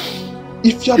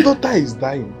 if your daughter is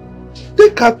dying,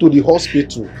 take her to the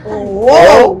hospital.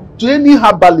 Oh. Or to any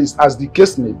herbalist as the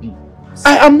case may be.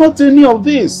 I am not any of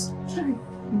this.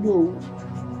 No.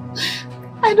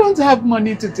 I don't have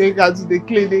money to take her to the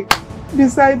clinic.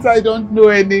 Besides, I don't know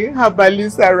any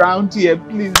herbalists around here.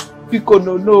 Please, because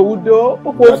no.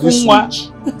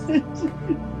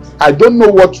 I don't know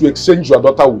what to exchange your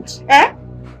daughter with. Eh?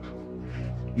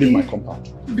 Leave my compound.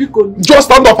 Because just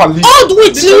stand up and leave. Old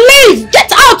witch, leave!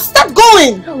 Get out! Start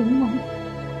going!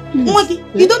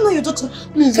 Movi, you don't know your daughter.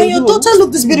 Please, can your daughter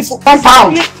look this beautiful?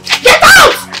 Compound! Get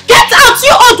out! Get out,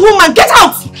 you old woman! Get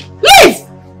out! Leave!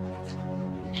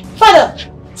 Father,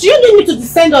 do you need me to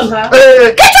descend on her?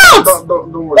 Hey, get out!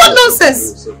 Don't worry. What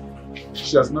nonsense?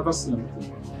 She has never seen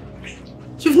anything.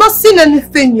 You've not seen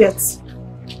anything yet.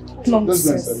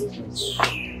 Nonsense.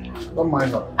 Don't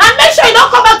mind her. And make sure you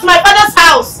don't come back to my father's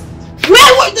house. This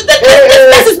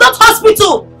place is not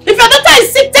hospital. If your daughter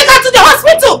is sick, take her to the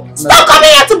hospital. Stop coming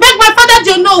here to beg my father,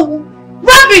 you know.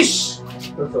 Rubbish.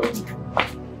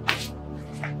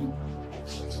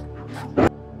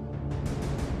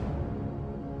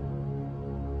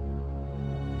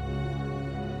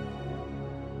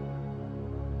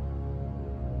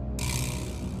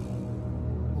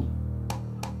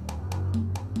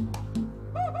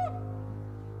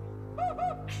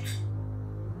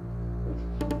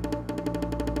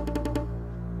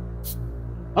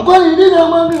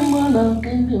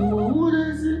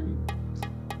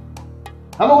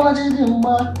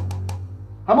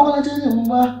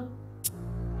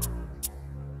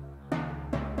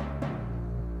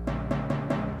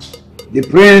 The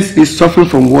prince is suffering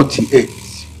from what he ate.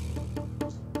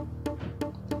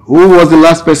 Who was the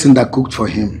last person that cooked for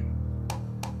him?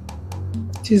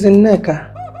 It is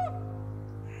Nneka.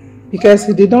 Because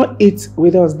he did not eat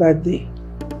with us that day.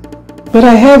 But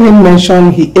I heard him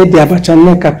mention he ate the abacha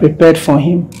Nneka prepared for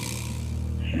him.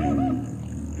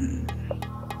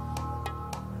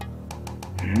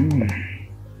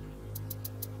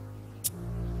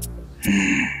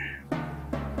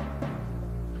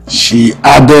 She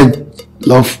added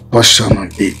love potion on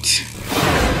it.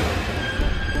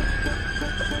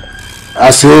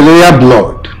 As a rare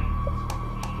blood,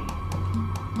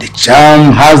 the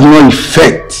charm has no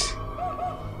effect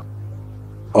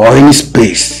or any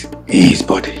space in his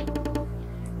body.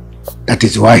 That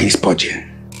is why he's purging.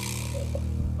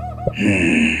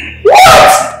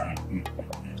 What?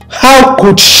 How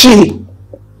could she?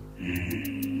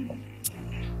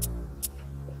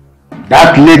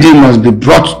 That lady must be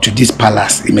brought to this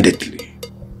palace immediately.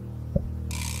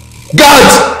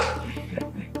 Guards!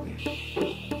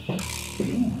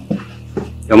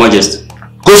 Your Majesty.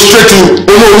 Go straight to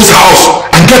Onoru's house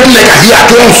and get Nneka here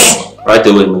at once. Right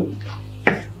away, ma'am.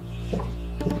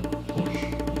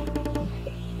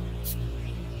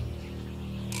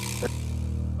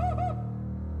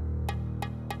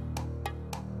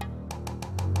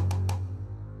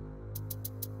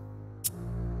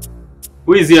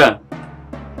 Who is here?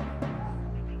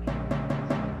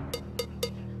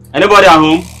 Anybody at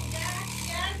home?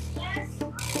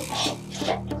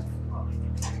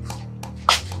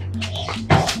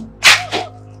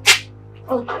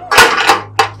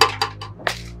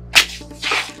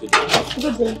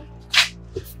 Good day.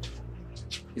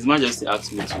 His Majesty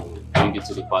asked me to bring you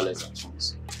to the palace at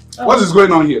once. What is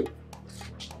going on here?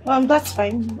 That's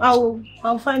fine.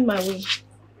 I'll find my way.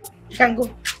 You can go.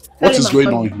 What is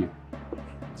going on here?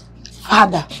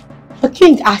 Father, the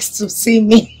king asked to see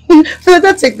me. So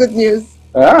that's a good news.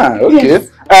 Ah, okay. Yes.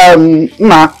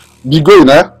 Be going,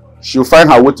 She'll find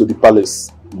her way to the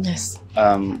palace. Yes.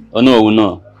 Oh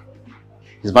no.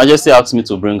 His Majesty asked me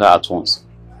to bring her at once.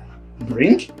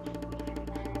 Bring?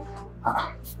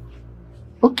 Ah.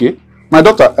 Okay. My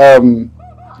daughter,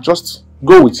 just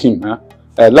go with him.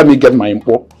 Let me get my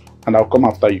info and I'll come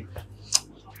after you.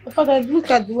 Father, look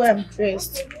at the way I'm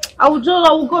dressed. I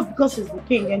will go because he's the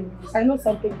king and I know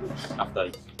something good. After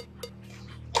you.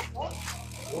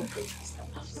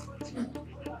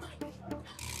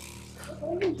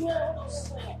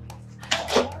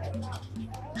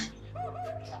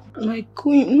 My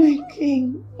queen, my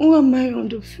king, why am I on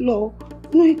the floor?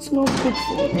 No, it's not good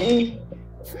for me.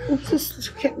 Just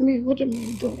look at me, what am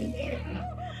I doing?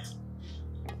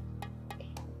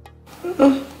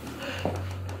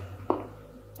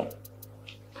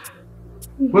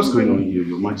 What's going on here,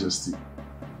 Your Majesty?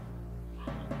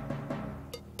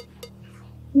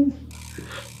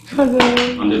 Father.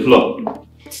 On the floor.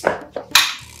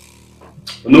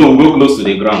 No, go close to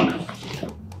the ground.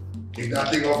 Keep that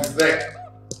thing off his neck.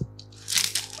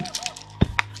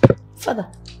 Father.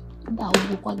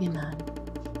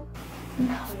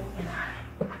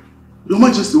 Your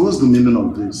Majesty, what's the meaning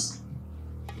of this?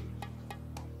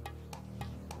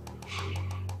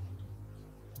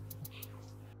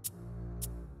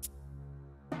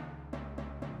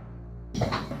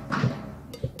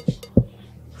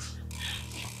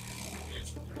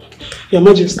 Your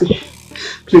Majesty,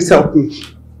 please help me.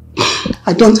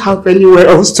 I don't have anywhere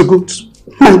else to go to.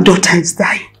 My daughter is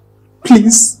dying.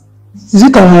 Please. Is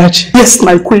it Amarachi? Yes,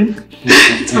 my queen.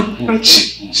 It's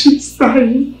Amarachi. She's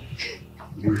dying.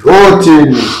 The whole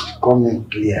thing is coming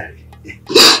clear.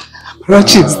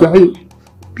 Amarachi is dying.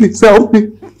 Please help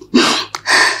me.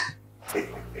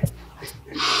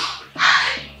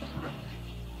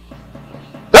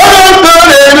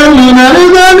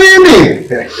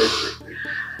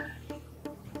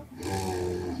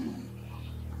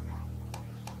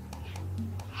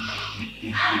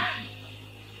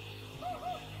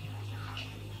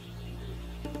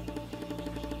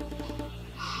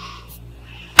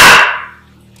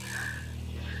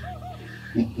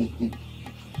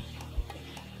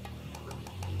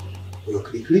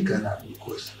 Click on that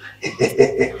because.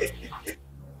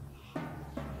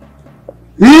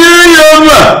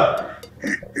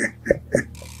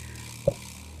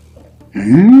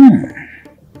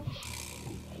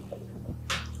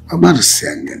 About to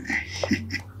sing it.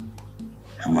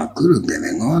 I'm a good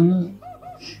getting on.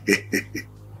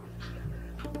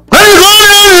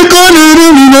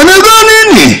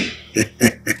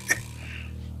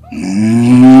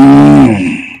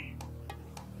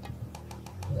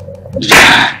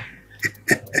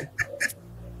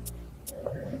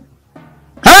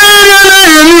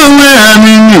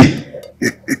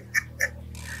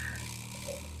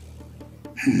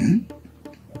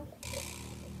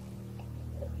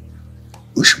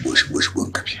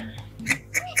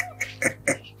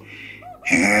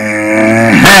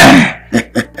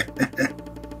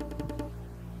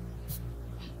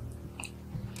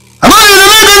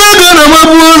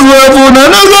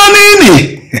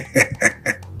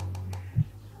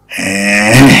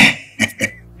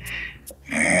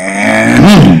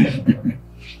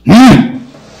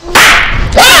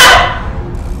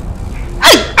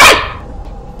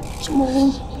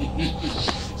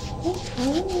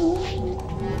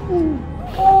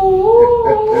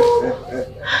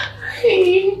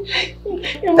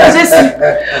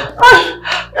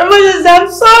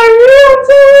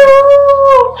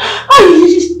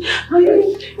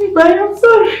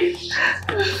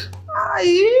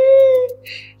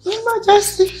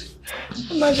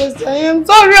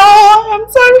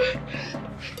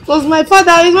 My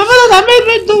father, it's my father that made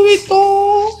me do it.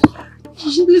 Oh,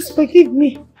 please forgive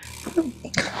me.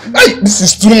 Hey, this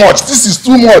is too much. This is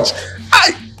too much.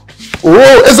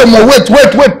 Oh, Ezemo,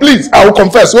 wait, please. I will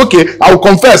confess. Okay, I will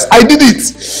confess. I did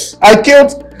it. I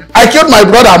killed my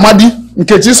brother Amadi,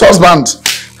 Nkechi's husband.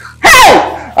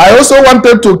 Hey! I also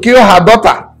wanted to kill her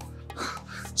daughter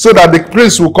so that the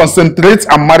prince will concentrate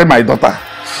and marry my daughter.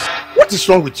 What is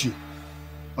wrong with you?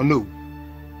 Oh no.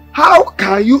 How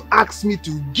can you ask me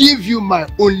to give you my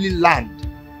only land?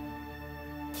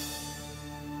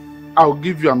 I'll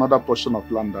give you another portion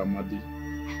of land, Amadi.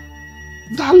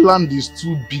 That land is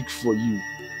too big for you.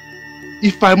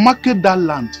 If I market that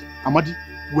land, Amadi,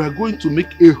 we're going to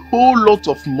make a whole lot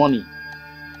of money.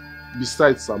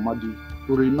 Besides, Amadi,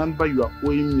 remember you are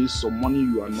owing me some money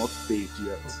you are not paid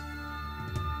yet.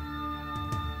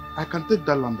 I can take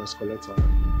that land as collateral.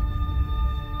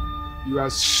 You are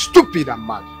stupid and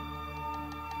mad.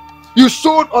 You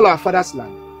sold all our father's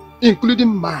land, including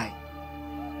mine.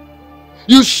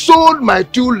 You sold my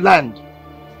 2 land.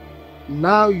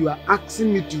 Now you are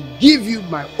asking me to give you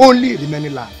my only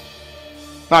remaining land.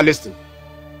 Now listen.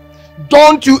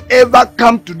 Don't you ever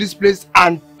come to this place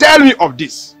and tell me of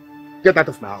this. Get out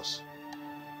of my house.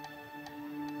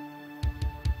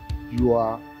 You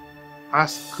are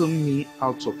asking me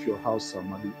out of your house,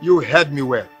 Amadi. You heard me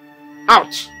well.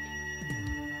 Out!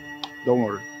 Don't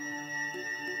worry.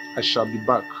 I shall be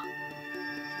back.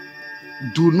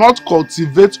 Do not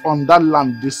cultivate on that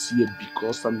land this year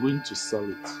because I'm going to sell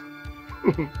it.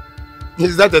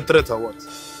 Is that a threat or what?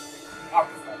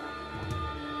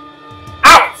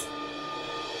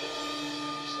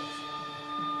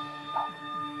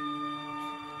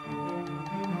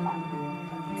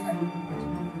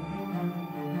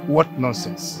 What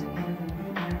nonsense.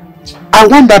 I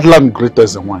want that land greater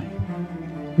than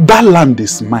wine. That land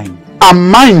is mine.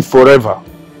 And mine forever.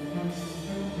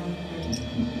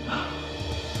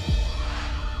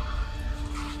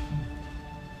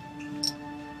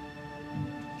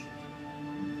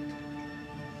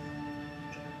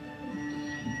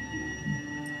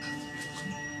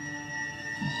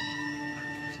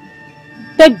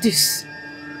 Take this.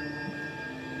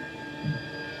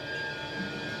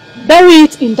 Bury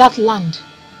it in that land.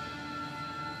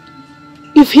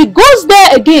 If he goes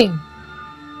there again,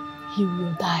 he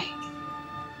will die.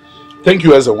 Thank you,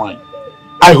 Ezewine.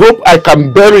 I hope I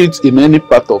can bury it in any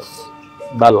part of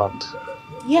that land.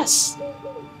 Yes.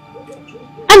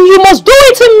 And you must do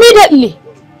it immediately.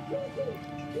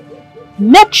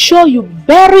 Make sure you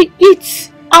bury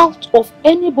it out of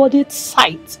anybody's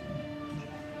sight.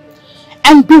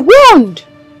 And be warned,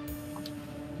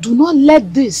 do not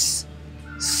let this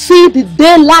see the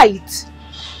daylight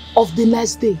of the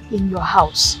next day in your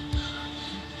house.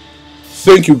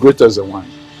 Thank you, great Ezewine.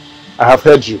 I have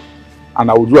heard you, and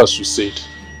I will do as you said.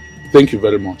 Thank you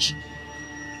very much.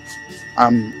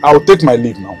 I will take my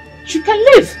leave now. You can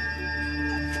leave.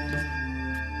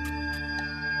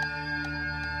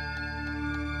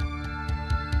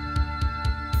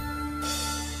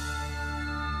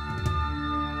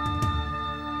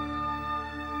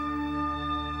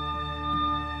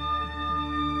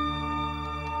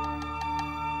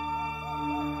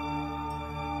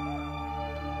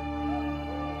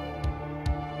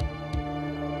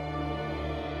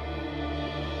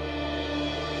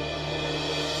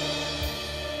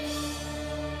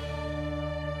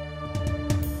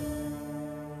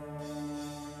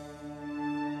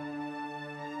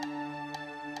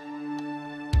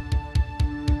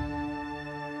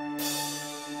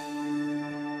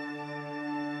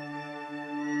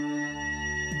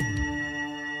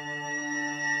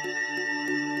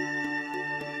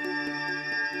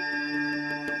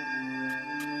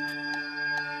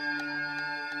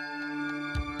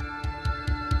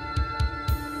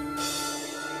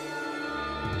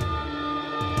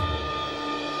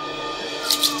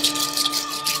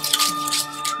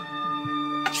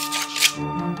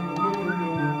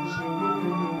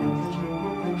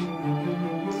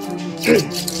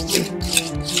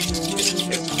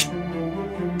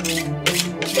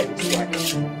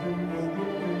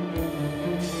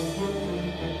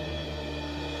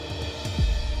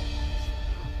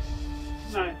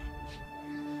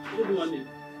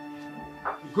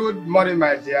 Good morning,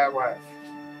 my dear wife.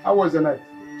 How was the night?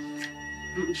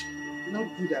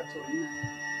 Not good at all.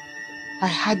 I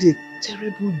had a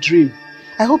terrible dream.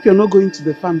 I hope you're not going to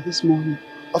the farm this morning.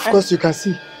 Of course, you can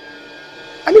see.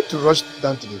 I need to rush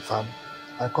down to the farm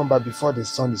and come back before the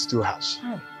sun is too harsh.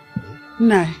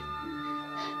 Nah.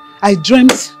 I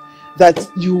dreamt that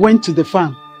you went to the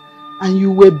farm and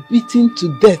you were beaten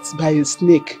to death by a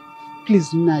snake.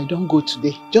 Please, Nai, don't go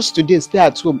today. Just today, stay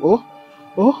at home.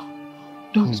 Oh,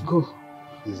 don't go.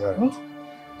 Is that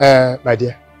right? My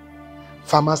dear,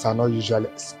 farmers are not usually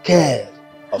scared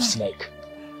of snake.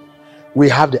 We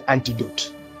have the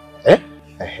antidote.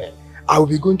 I will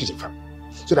be going to the farm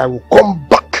so that I will come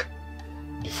back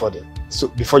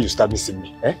before you start missing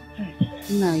me.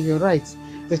 Nah, you're right.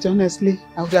 But honestly,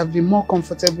 I would have been more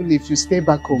comfortable if you stay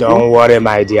back home. Don't worry,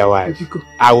 my dear wife.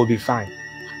 I will be fine.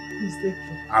 Please take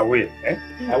care. I will.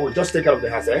 I will just take care of the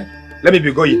house. Let me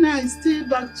be going. Nah, stay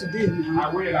back today now.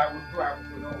 I will do. Don't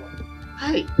worry.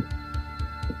 Hi.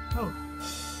 Oh,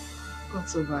 God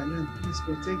so violent. Please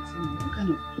protect him. What kind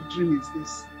of dream is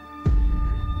this?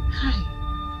 Hi.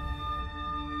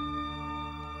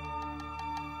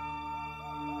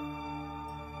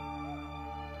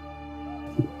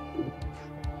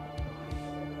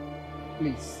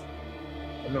 Please.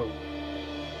 Hello.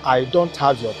 I don't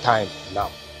have your time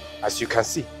now. As you can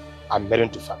see, I'm heading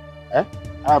to farm.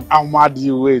 Amadi,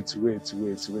 wait.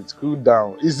 Cool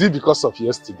down. Is it because of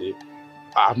yesterday?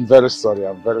 I'm very sorry.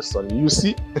 You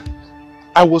see,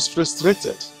 I was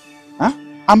frustrated.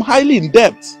 I'm highly in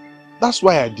debt. That's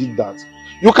why I did that.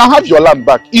 You can have your land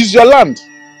back. It's your land.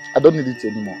 I don't need it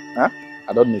anymore.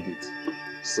 I don't need it.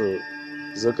 So,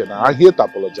 it's okay now. I'm here to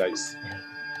apologize.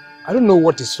 I don't know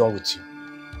what is wrong with you.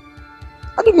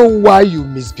 I don't know why you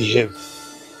misbehave.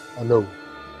 Oh no.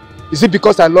 Is it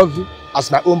because I love you as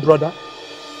my own brother?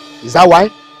 Is that why?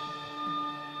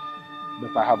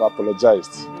 But I have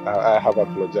apologized. I have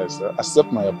apologized.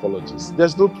 Accept my apologies.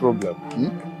 There's no problem.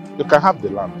 You can have the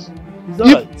land.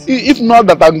 If not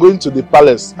that I'm going to the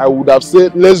palace, I would have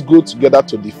said, let's go together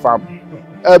to the farm.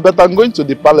 But I'm going to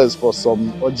the palace for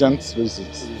some urgent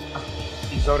reasons.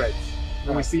 It's alright.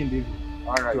 We'll see in the evening.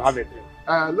 Alright. To have it.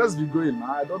 Let's be going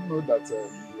now. I don't know that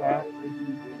you are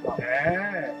ready now.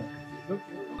 Okay.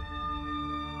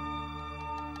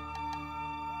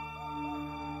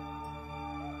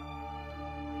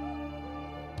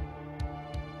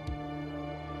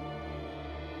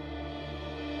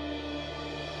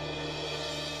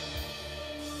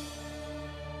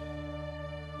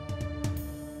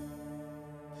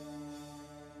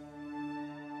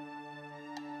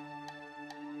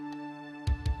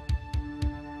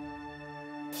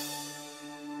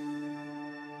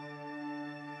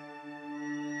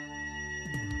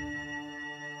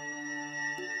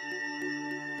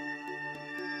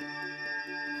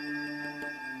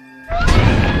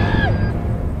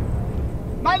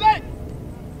 My leg!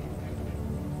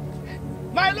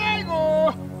 My leg!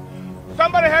 Oh!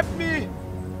 Somebody help me!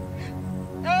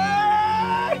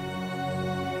 Hey!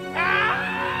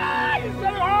 Ah! It's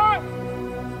very hard!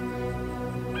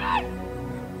 Ah!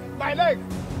 My leg!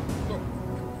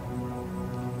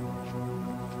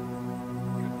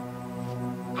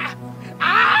 Ah!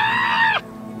 Ah!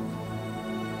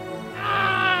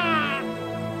 Ah!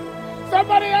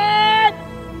 Somebody help!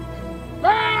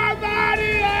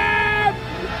 Somebody help!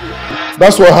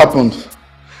 That's what happened.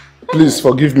 Please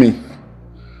forgive me.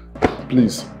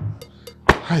 Please.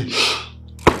 Hi.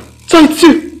 So it's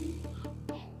you.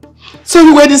 So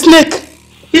you were the snake.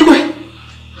 Igwe.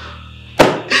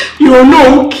 You are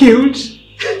not who killed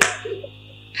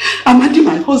Amadi,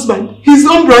 my husband, his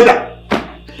own brother.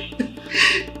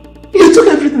 You took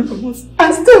everything from us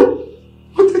and still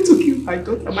wanted to kill my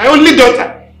daughter, my only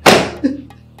daughter.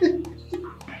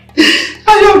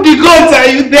 I am the gods, are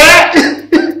you there?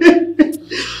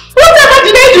 Whatever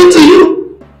did I do to you?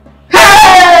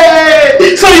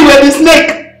 Hey! So you were the snake.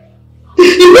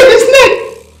 You were the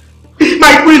snake.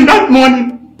 My queen, that morning,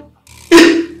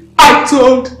 I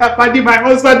told Amadi, my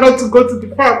husband, not to go to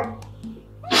the farm.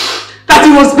 That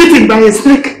he was bitten by a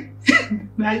snake.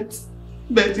 Night.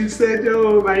 But he said,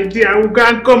 oh my dear, I will go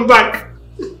and come back.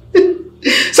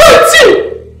 So it's you.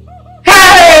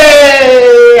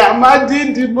 Hey!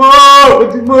 Amadi, Dimo.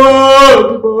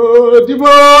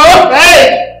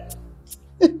 Hey!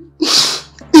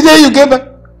 The day you gave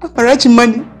Aparachi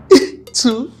money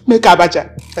to make abacha,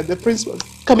 and the prince was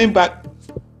coming back,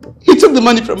 he took the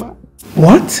money from her.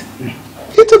 What?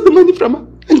 He took the money from her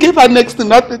and gave her next to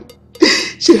nothing.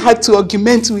 She had to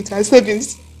augment with her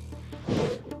savings.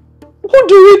 Who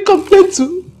do we complain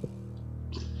to?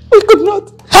 We could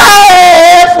not.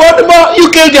 Hey! Furthermore, you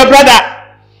killed your brother.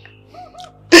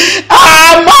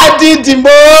 Amadi,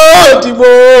 Dimo.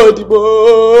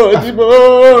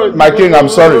 My king, I'm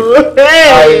sorry.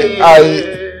 Hey.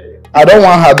 I don't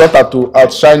want her daughter to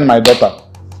outshine my daughter.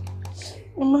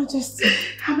 Your Majesty.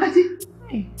 Amadi,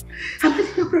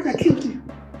 your brother killed you.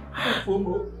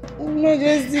 Your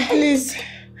Majesty, please.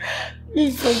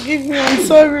 Please forgive me, I'm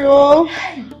sorry, oh.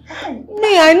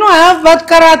 Me, I know I have bad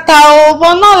character, oh,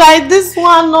 but not like this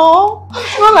one, oh.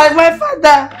 Not like my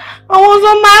father. I was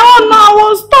on my own now, I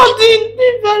was studying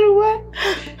very well.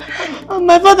 And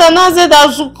my father now said I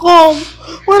should come.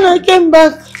 When I came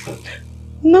back,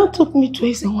 now took me to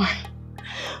his wine,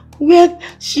 where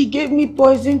she gave me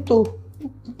poison to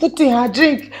put in her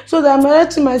drink so that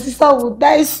my sister would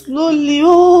die slowly.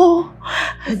 Oh,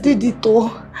 I did it all.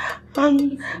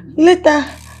 And later,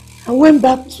 I went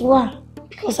back to her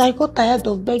because I got tired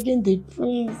of begging the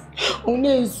prince.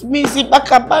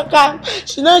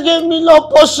 She now gave me low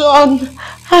potion.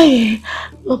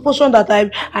 Low potion that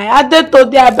I added to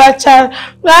the abacha.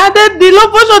 I added the low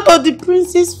potion to the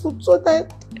prince's food so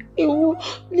that he will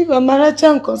leave Amarachi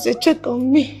and concentrate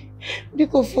on me.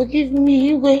 Because forgive me,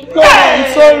 you go. No,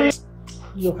 I'm sorry.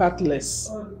 You're heartless.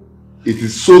 It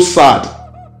is so sad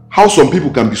how some people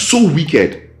can be so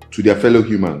wicked to their fellow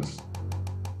humans.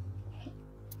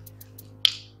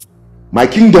 My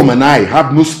kingdom and I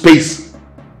have no space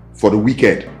for the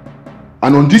wicked.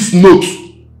 And on this note,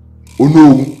 oh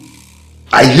no,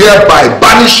 I hereby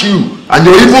banish you and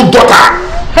your evil daughter.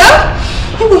 Huh?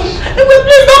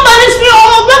 Please don't banish me.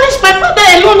 I'll banish my father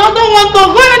alone. I don't want to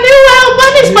go anywhere. I'll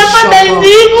banish my father. He's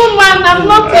the evil man. I'm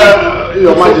not evil.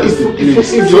 Your Majesty, please.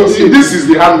 This is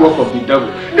the handwork of the devil.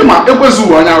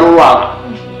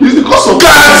 It's the cause of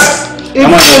guys. Evil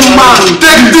man.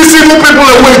 Take these evil people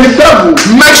away. The devil.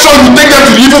 Make sure you take them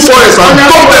to the evil forest and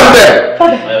dump them there.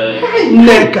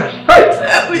 Nigga.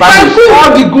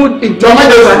 all the good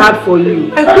intentions I had for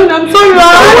you. I'm sorry.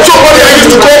 Somebody I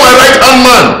used to call my right hand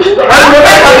man.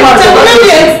 Let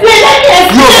me explain.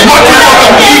 You're not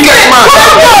a wicked man.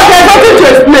 There's nothing to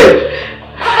explain.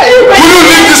 Will you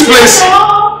leave this place?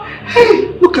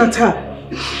 Look at her.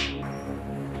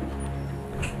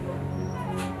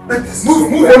 Move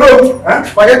on.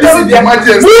 This is the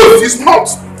emergency. Move! It is not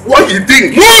what you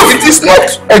think. Move! It is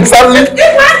not. Exactly.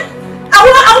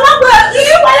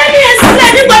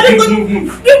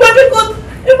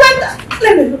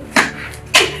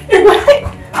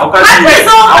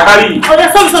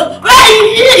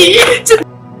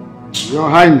 Your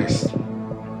Highness,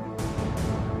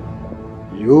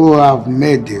 you have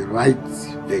made the right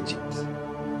verdict.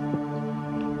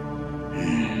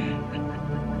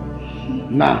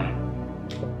 Now,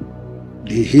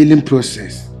 the healing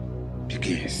process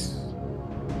begins.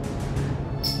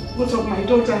 What of my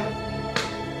daughter?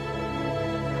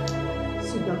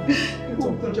 Sit down.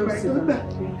 Just sit down.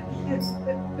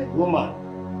 Woman,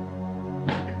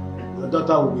 your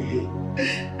daughter will be here.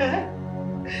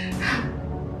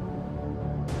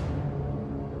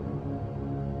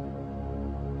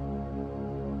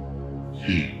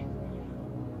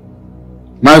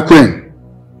 My queen,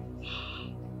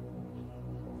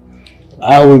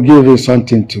 I will give you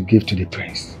something to give to the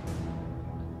prince.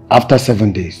 After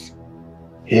 7 days,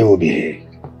 he will be here.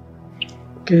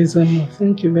 Okay, Zama,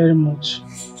 thank you very much.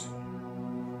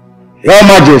 Your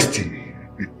Majesty,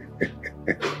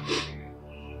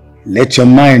 let your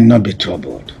mind not be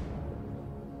troubled.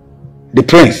 The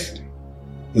prince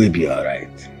will be all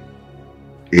right.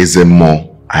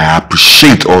 Ezemo, I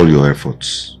appreciate all your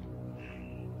efforts.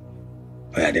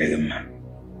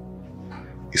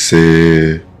 It's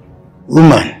a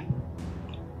woman.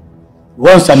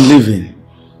 Once I'm leaving,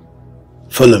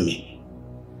 follow me.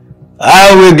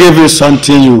 I will give you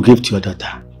something you will give to your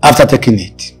daughter. After taking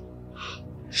it,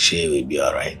 she will be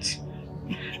all right.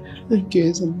 Thank you,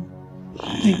 Ezemo.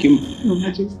 Thank you, Your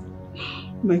Majesty.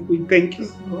 My queen, thank you.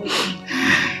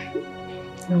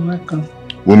 You're welcome.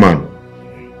 woman,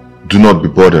 do not be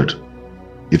bothered.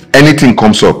 If anything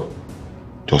comes up,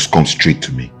 just come straight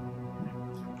to me.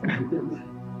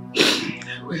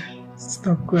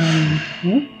 Stop crying.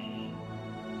 Hmm?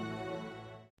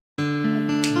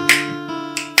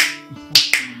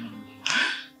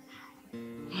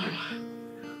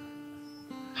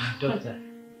 Daughter,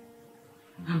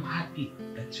 I'm happy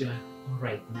that you are all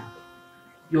right now.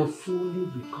 You're fully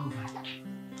recovered.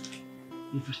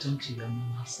 You've returned to your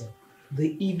normal self.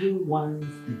 The evil ones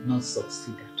did not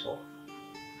succeed at all.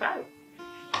 Right.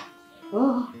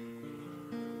 Oh.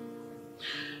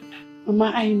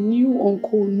 Mama, I knew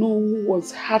Uncle Nomu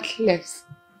was heartless.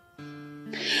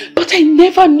 But I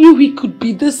never knew he could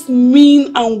be this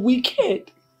mean and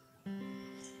wicked.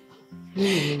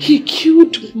 He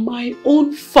killed my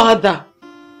own father,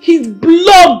 his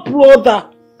blood brother.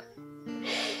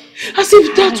 As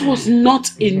if that was not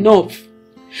enough,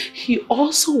 he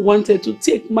also wanted to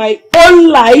take my own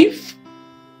life.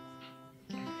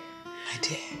 My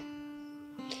dear,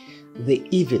 the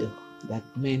evil that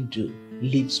men do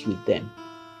lives with them.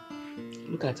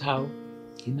 Look at how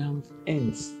he now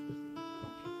ends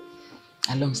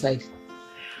alongside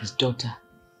his daughter.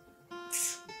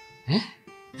 Eh?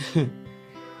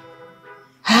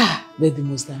 But the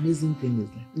most amazing thing is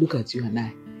that, look at you and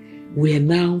I. We are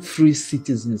now free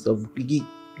citizens of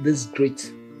this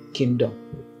great kingdom.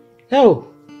 Oh,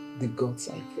 the gods,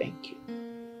 I thank you.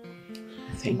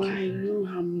 Thank you. I knew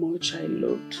how much I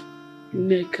loved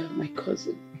Neka, my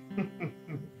cousin.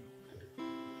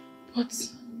 But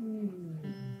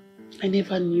I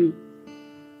never knew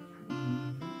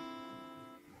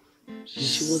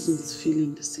she wasn't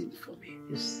feeling the same for me.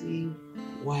 You see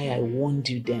why I warned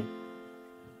you then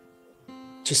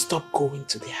to stop going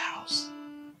to the house.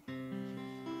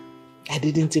 I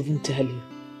didn't even tell you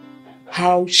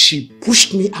how she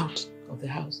pushed me out of the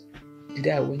house. The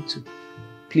day I went to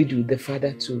plead with the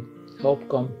father to help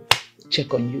come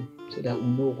check on you so that we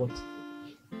know what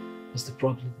was the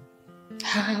problem.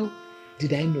 How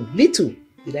did I know? Little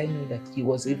did I know that he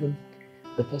was even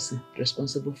the person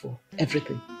responsible for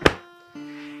everything.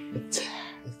 But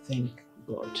I thank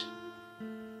God.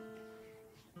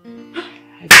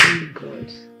 I thank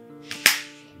God.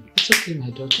 It's okay, my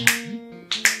daughter.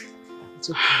 It's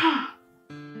okay.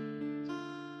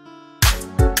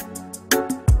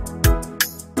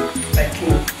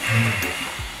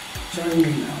 Join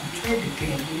me now. Try the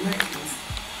game. You like it?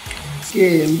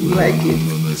 Yeah, you like it.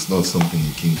 No, it's not something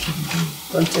a king should be doing.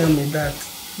 Don't tell me that.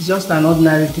 It's just an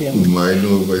ordinary game. I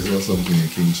know, but it's not something a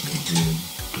king should be doing.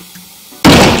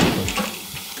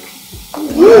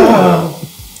 Wow.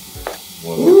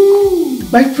 Ooh.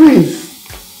 My prince.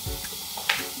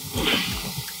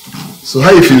 So how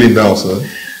are you feeling now, son?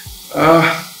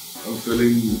 I'm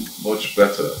feeling much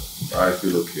better. I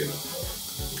feel okay now.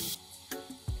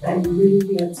 I'm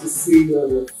really glad to see you on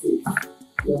your feet.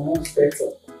 You're much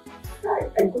better.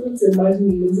 I couldn't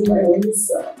imagine losing my only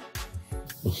son.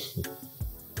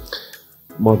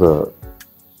 Mother,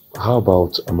 how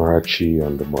about Amarachi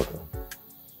and the mother?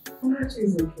 Amarachi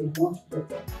is okay, much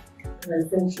better. And I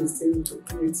think she's still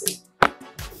recuperating.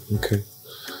 Okay.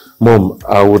 Mom,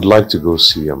 I would like to go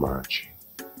see Amarachi.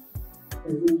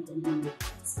 You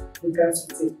guys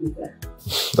will take me there.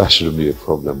 That shouldn't be a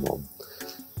problem, Mom.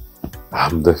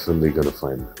 I'm definitely gonna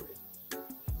find my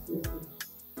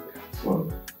way.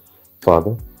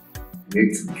 Father? You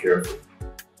need to be careful.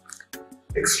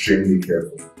 Extremely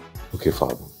careful. Okay,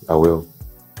 Father. I will.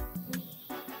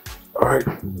 Alright.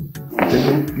 I'm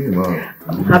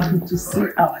happy to see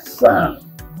our son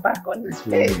back on his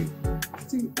feet.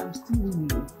 I'm still in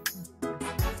you.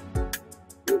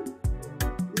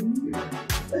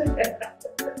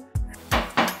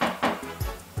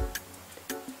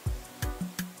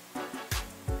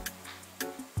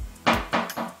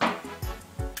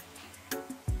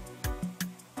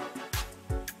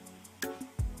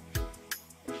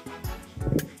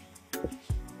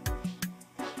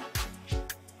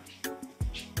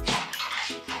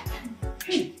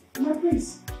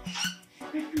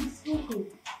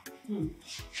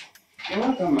 You're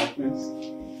welcome, my friends.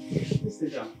 Please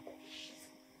sit down.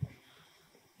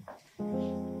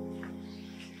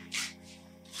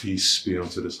 Peace be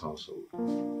unto this household.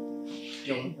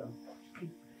 You're welcome.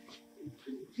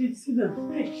 Please sit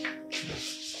down. Hey.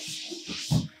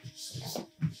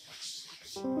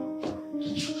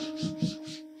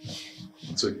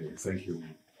 It's okay. Thank you.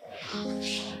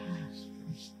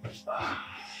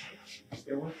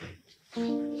 You're welcome.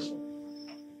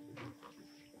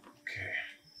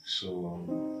 So,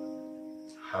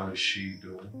 how is she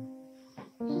doing?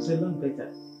 She's a lot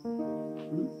better.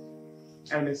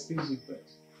 I'll excuse you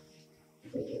first.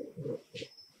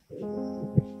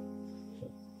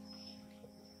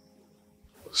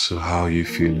 So, how are you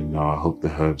feeling now? I hope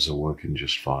the herbs are working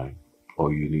just fine.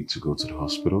 Or you need to go to the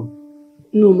hospital?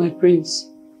 No, my prince.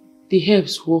 The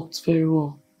herbs worked very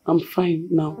well. I'm fine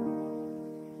now.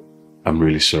 I'm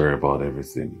really sorry about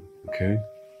everything, okay?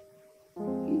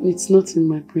 It's nothing,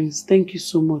 my prince. Thank you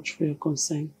so much for your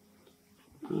concern.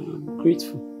 I'm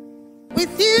grateful.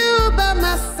 With you by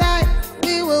my side,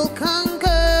 we will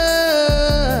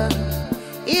conquer.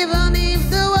 Even if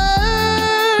the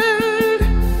world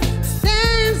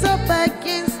stands up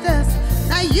against us,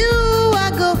 now you are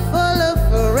gonna follow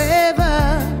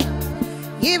forever.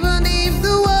 Even if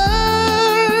the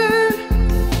world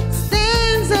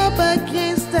stands up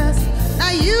against us,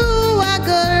 now you are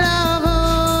gonna love.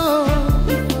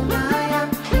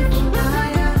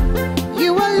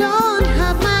 You alone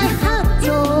have my heart,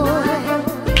 oh.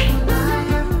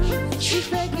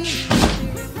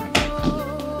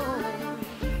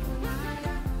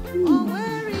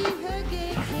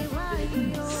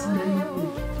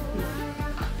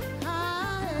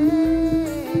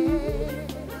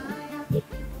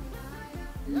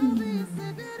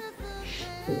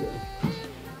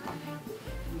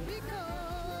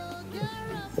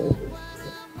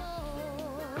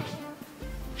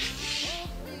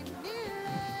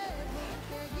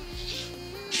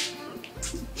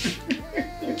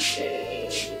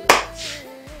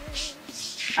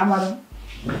 Amado,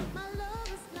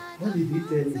 what did he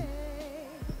tell you?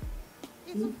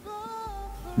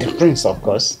 The prince, of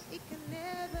course.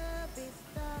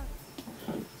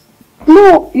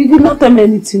 No, he did not tell me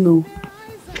anything, no.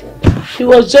 He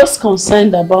was just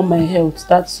concerned about my health,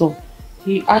 that's all.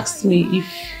 He asked me if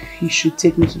he should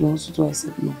take me to the hospital. I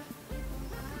said no.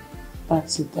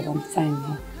 That's it, that I'm fine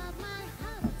now.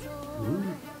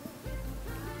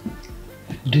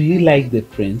 Do you like the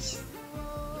prince?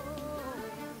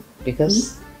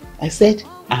 Because I said,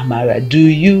 Amara, do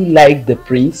you like the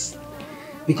prince?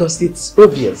 Because it's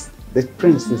obvious the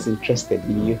prince is interested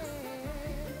in you.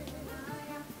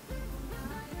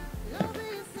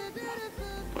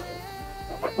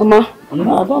 Mama,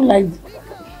 no, I don't like.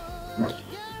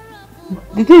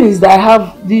 The thing is that I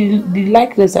have the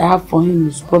likeness I have for him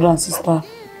is brother and sister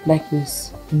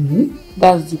likeness.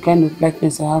 That's the kind of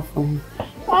likeness I have for him.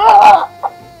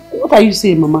 What are you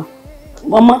saying, Mama?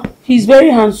 Mama, he's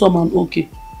very handsome and okay.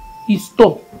 He's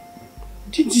tall.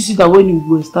 Didn't you see that when we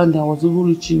were standing, I was even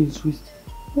reaching his waist?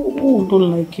 Oh, don't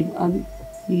like him. And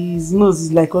his nose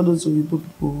is like all those Oyibo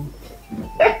people.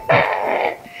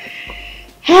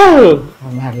 Oh,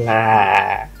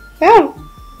 Amala. Oh,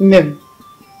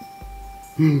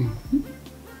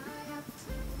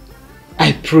 I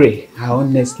pray, I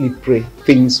honestly pray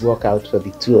things work out for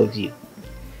the two of you.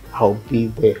 I'll be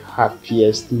the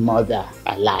happiest mother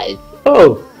alive.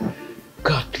 Oh,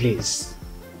 God please.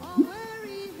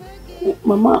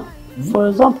 Mama, for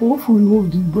example, if we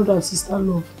remove the brother and sister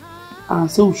love and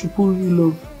say we should put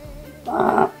real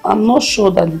love, I'm not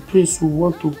sure that the prince will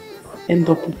want to end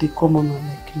up with a commoner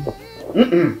like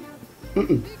you.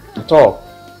 At all.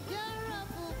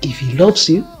 If he loves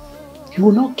you, he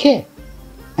will not care.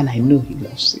 And I know he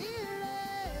loves you.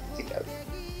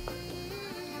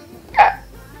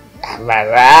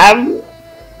 Amaram.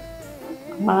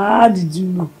 How did you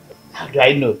know? How do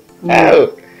I know?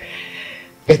 Oh.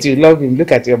 But you love him.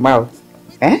 Look at your mouth.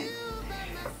 Eh?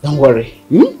 Don't worry.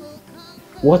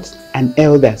 What an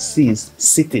elder sees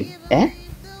sitting, eh?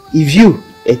 If you,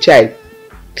 a child,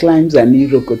 climbs an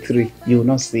iroko tree, you will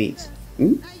not see it.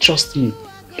 Trust me,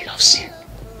 he loves you.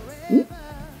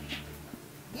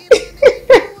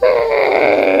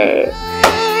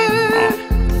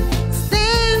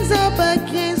 Stands up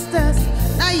against us.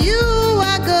 Now you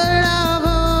are good love.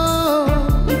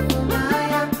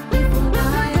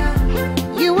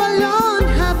 You alone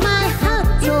have my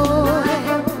heart,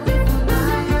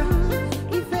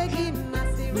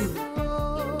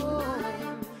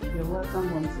 You're welcome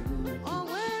once again.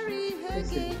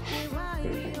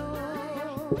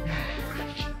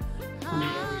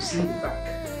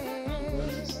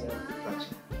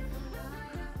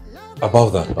 About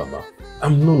that, Mama,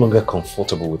 I'm no longer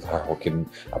comfortable with her hawking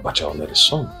abacha under the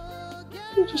sun.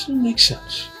 It doesn't make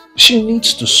sense. She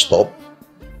needs to stop,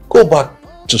 go back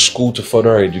to school to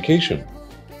further her education.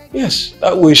 Yes,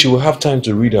 that way she will have time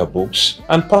to read her books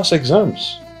and pass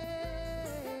exams.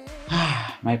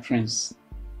 My prince,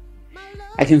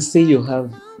 I can see you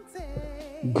have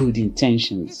good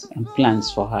intentions and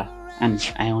plans for her, and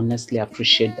I honestly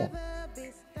appreciate that.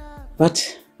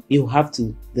 But you have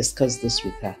to discuss this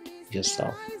with her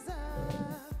yourself.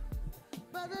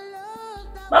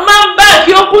 Mama, I'm back!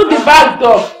 You open the back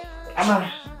door!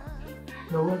 Amara,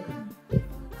 you're welcome.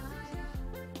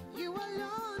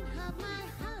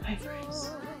 My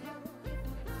friends.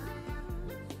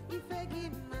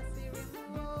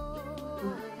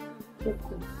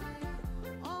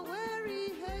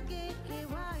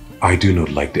 I do not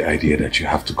like the idea that you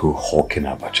have to go hawking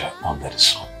abacha under the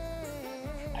sun.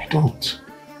 I don't.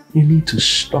 You need to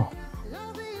stop.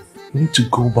 You need to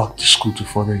go back to school to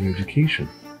further your education.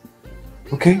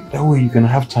 Okay? That way you can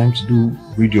have time to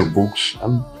read your books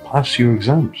and pass your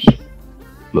exams.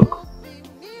 Look,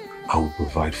 I will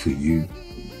provide for you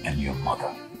and your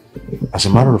mother. As a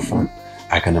matter of fact,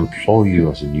 I can employ you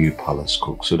as a new palace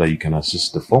cook so that you can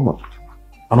assist the former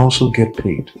and also get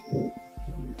paid.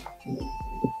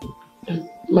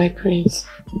 My prince,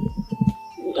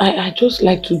 I just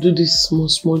like to do these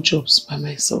small jobs by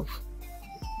myself.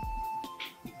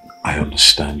 I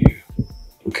understand you,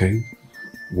 okay?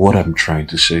 What I'm trying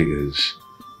to say is,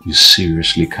 you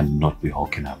seriously cannot be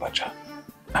hawking abacha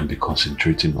and be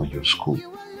concentrating on your school.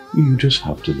 You just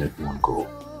have to let one go,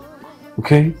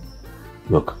 okay?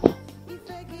 Look,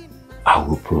 I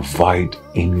will provide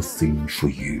anything for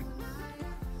you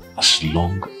as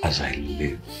long as I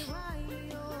live.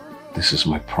 This is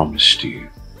my promise to you.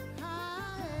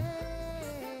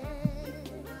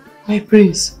 My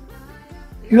prince,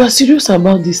 you are serious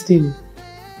about this thing?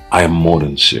 I am more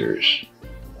than serious.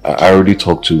 I already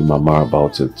talked to Mama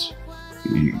about it.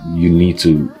 You need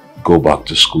to go back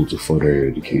to school to further your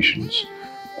educations.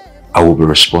 I will be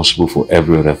responsible for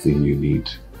every other thing you need.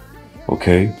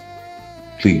 Okay?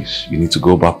 Please, you need to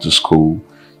go back to school.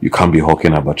 You can't be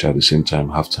hawking abacha at the same time.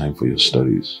 Have time for your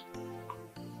studies.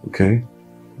 Okay?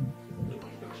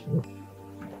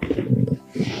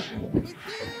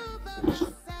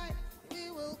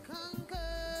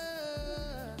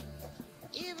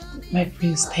 My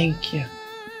prince, thank you.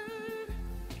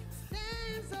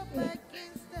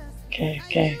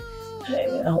 Okay.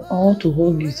 I want to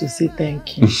hold you to say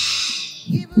thank you.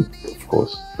 Of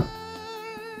course.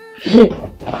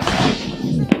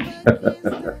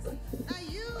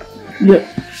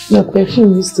 Your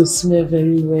perfume used to smell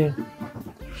very well.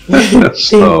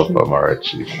 Stop,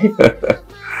 Amarachi.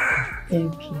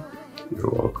 Thank you. You're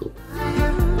welcome.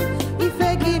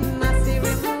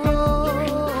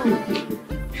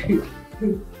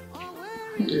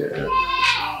 Yeah.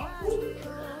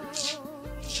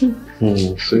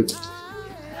 Sit.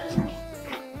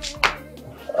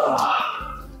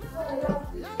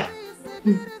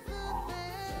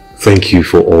 Thank you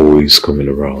for always coming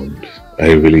around.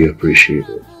 I really appreciate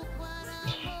it.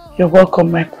 You're welcome,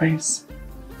 my prince.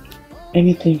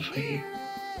 Anything for you.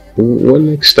 When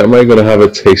next time am I going to have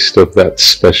a taste of that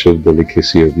special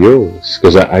delicacy of yours?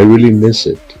 Because I really miss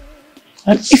it.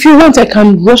 And if you want, I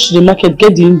can rush to the market,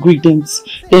 get the ingredients,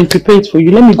 then prepare it for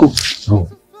you. Let me go. Oh.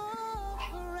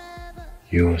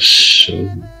 You're so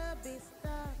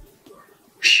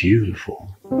beautiful.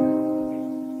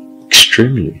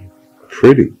 Extremely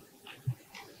pretty.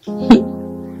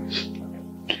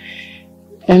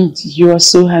 And you are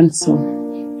so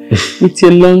handsome with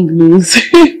your long nose.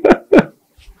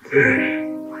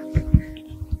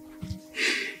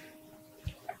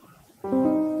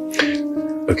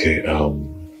 Okay,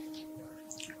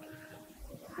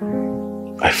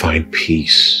 I find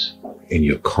peace in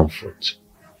your comfort.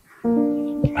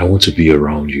 I want to be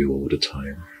around you all the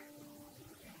time.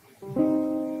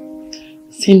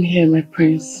 Same here, my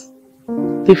prince.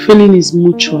 The feeling is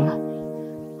mutual.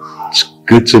 It's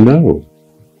good to know.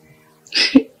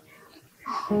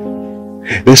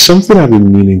 There's something I've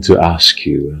been meaning to ask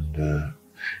you, and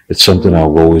it's something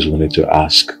I've always wanted to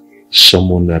ask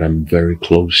someone that I'm very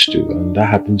close to, and that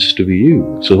happens to be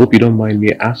you. So I hope you don't mind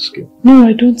me asking. No,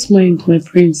 I don't mind, my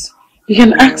prince. You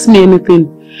can ask me anything.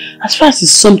 As far as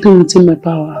it's something within my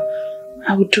power,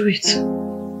 I will do it.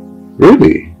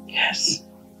 Really? Yes.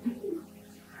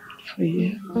 For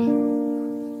you.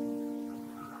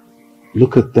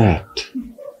 Look at that.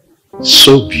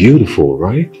 So beautiful,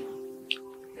 right?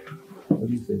 What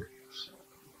do you think?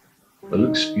 It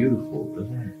looks beautiful,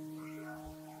 doesn't it?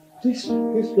 This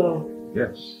flower.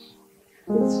 Yes.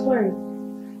 It's fine.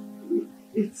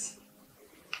 It's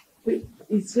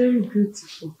very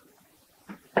beautiful.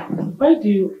 Why do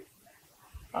you...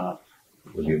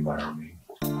 Will you marry me?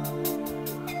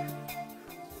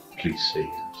 Please say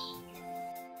yes.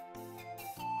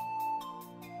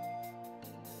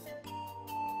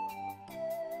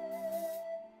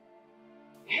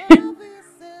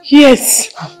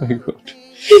 Yes. Oh my God.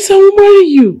 Yes, I will marry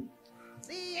you.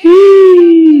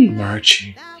 Hey.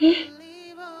 Marchi, I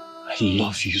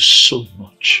love you so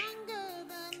much. I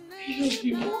love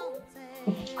you more.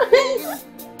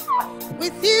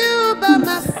 With you by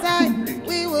my side,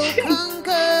 we will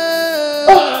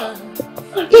conquer.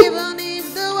 Even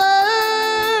if the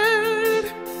world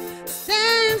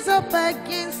stands up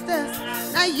against us,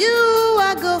 now you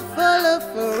are gonna follow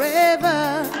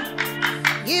forever.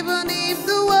 Even if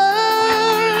the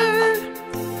world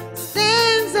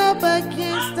stands up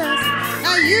against us,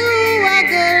 now you are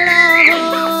gonna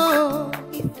love.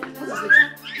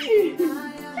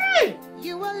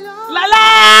 Lala!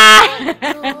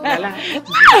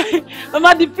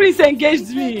 Mama, the prince engaged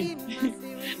me.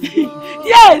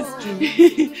 Yes!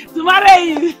 To marry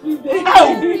him.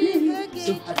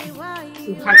 So happy.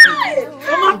 So happy.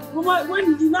 Mama, when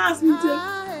he did not ask me to,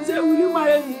 he said, will you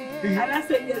marry me? And I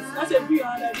said yes. I said, be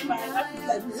honest, my life is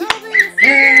like this.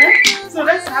 So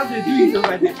let's have the do it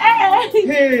over there. Hey!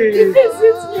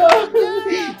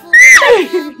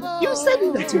 You said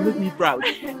it that you make me proud.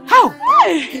 How?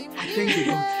 I thank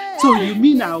you. So you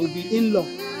mean I will be in-law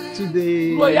to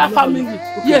the royal family?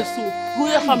 Okay. Yes, so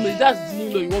royal family, that's the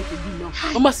in-law you want to be now.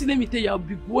 Mama, see, let me tell you, I'll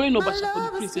be going Obasha for the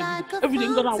prince every day. Every day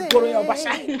I'm gonna go royal Obasha.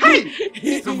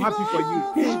 Hey! I'm happy for you.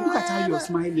 Look at how you're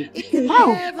smiling.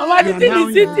 How? Mama, the thing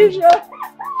is sitting.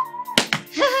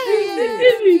 The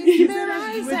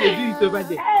way they do it over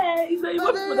there. It's like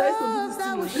people that used to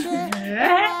do this thing.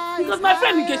 Because my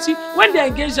friend Nkechi, when they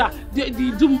engage her, they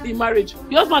do a marriage.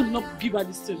 The husband did not give her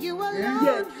this thing.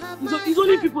 Yeah. So it's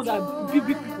only people that big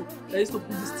people that used to put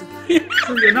this thing.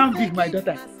 So you're now big, my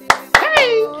daughter.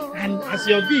 Hey! And as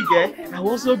you're big, I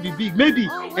will also be big. Maybe,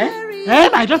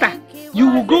 my daughter, you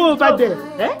will go over there.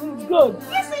 Good.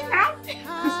 Listen now.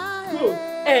 Good.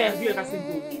 Have you ever seen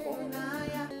good before?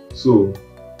 So,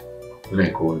 when I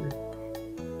called him,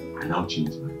 I now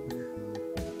changed my name.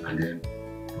 And then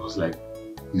it was like,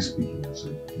 he's speaking, I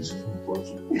said, he's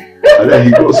important. And then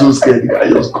he got so scared, I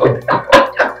just called him. Mom!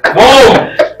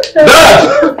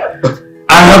 Dad!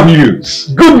 I have news.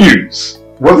 Good news.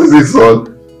 What is it,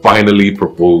 son? Finally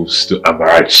proposed to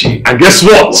Amarachi. And guess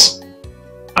what?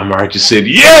 Amarachi said,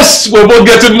 yes, we're both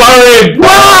getting married.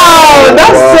 Wow,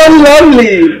 that's so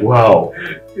lovely. Wow.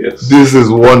 Yes. This is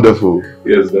wonderful.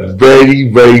 Yes, Dad. Very,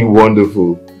 very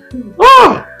wonderful.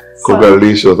 Oh,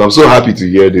 congratulations. I'm so happy to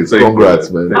hear this. Congrats,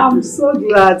 man. I'm so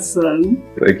glad, son.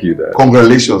 Thank you, Dad.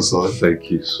 Congratulations, son. Thank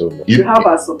you so much. You have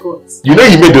our support. You know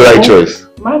you made the right choice.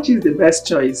 Marchi is the best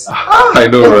choice. I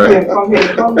know, right? Come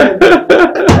here, come here.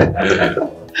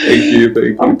 Thank you, thank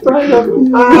you. I'm proud of you.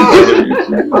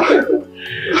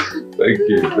 Thank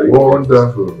you.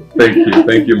 Wonderful.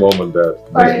 Thank you, Mom and Dad.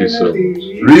 Thank you so much.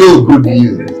 Real good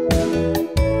news.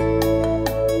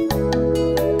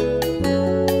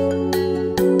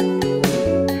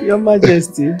 Your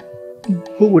Majesty,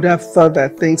 who would have thought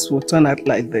that things would turn out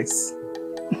like this?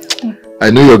 I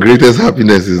know your greatest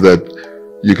happiness is that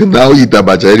You can now eat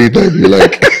abacha anytime you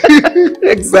like.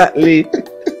 Exactly.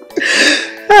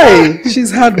 Hey,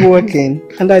 she's hardworking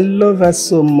and I love her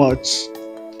so much.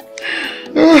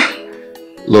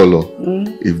 Lolo,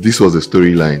 if this was a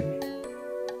storyline,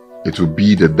 it would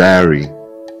be the diary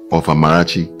of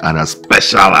Amarachi and a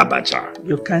special abacha.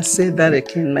 You can't say that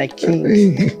again, my king.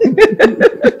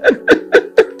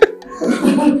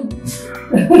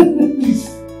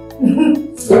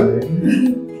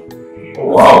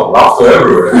 Wow, laughter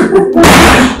everywhere.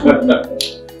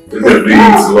 Look at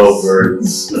these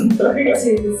lovebirds.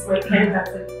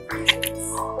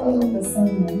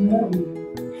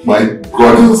 My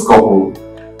gorgeous couple,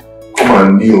 come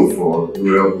and kneel for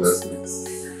royal blessings.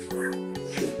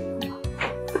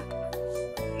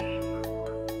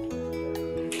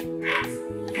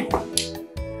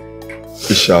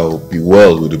 It shall be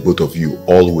well with the both of you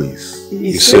always.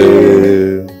 Yes.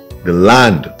 The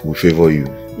land will favor you.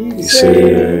 Yes.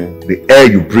 The air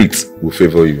you breathe will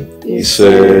favor you. Yes.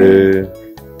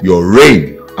 Your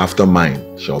reign after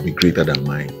mine shall be greater than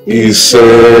mine. Yes.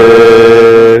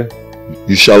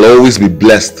 You shall always be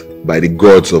blessed by the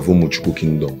gods of Umuchukwu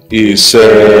kingdom. Yes.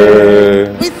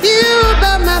 With you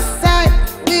by my side,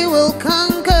 we will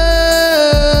conquer.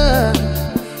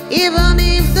 Even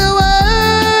if the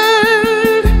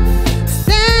world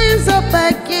stands up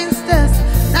against us,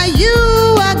 now you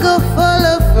are gonna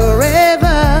follow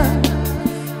forever.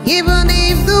 Even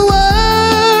if the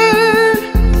world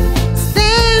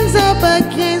stands up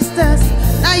against us,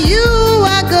 now you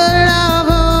are gonna love.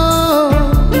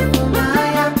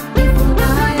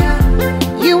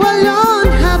 You alone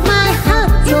have my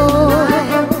heart, oh.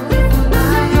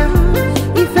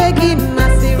 If I give my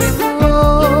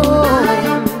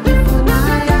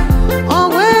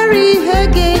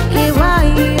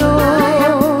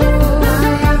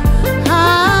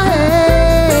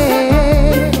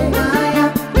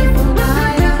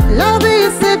love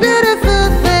is a beautiful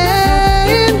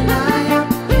thing,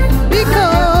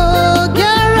 because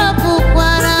you're a book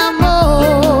what I'm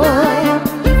open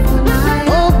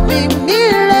mile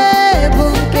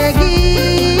bunkegi.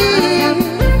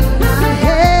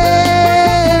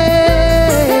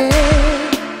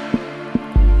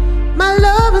 My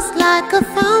love is like a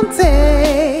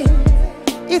fountain,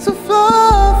 it will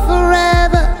flow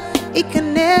forever, it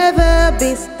can never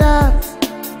be stopped.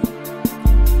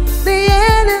 The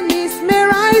enemies may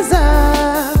rise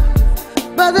up,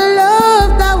 but the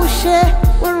love that we share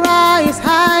will rise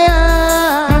higher.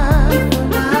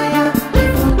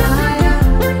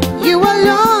 You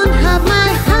alone have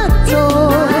my heart,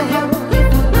 oh.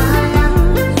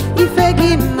 If I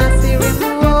give my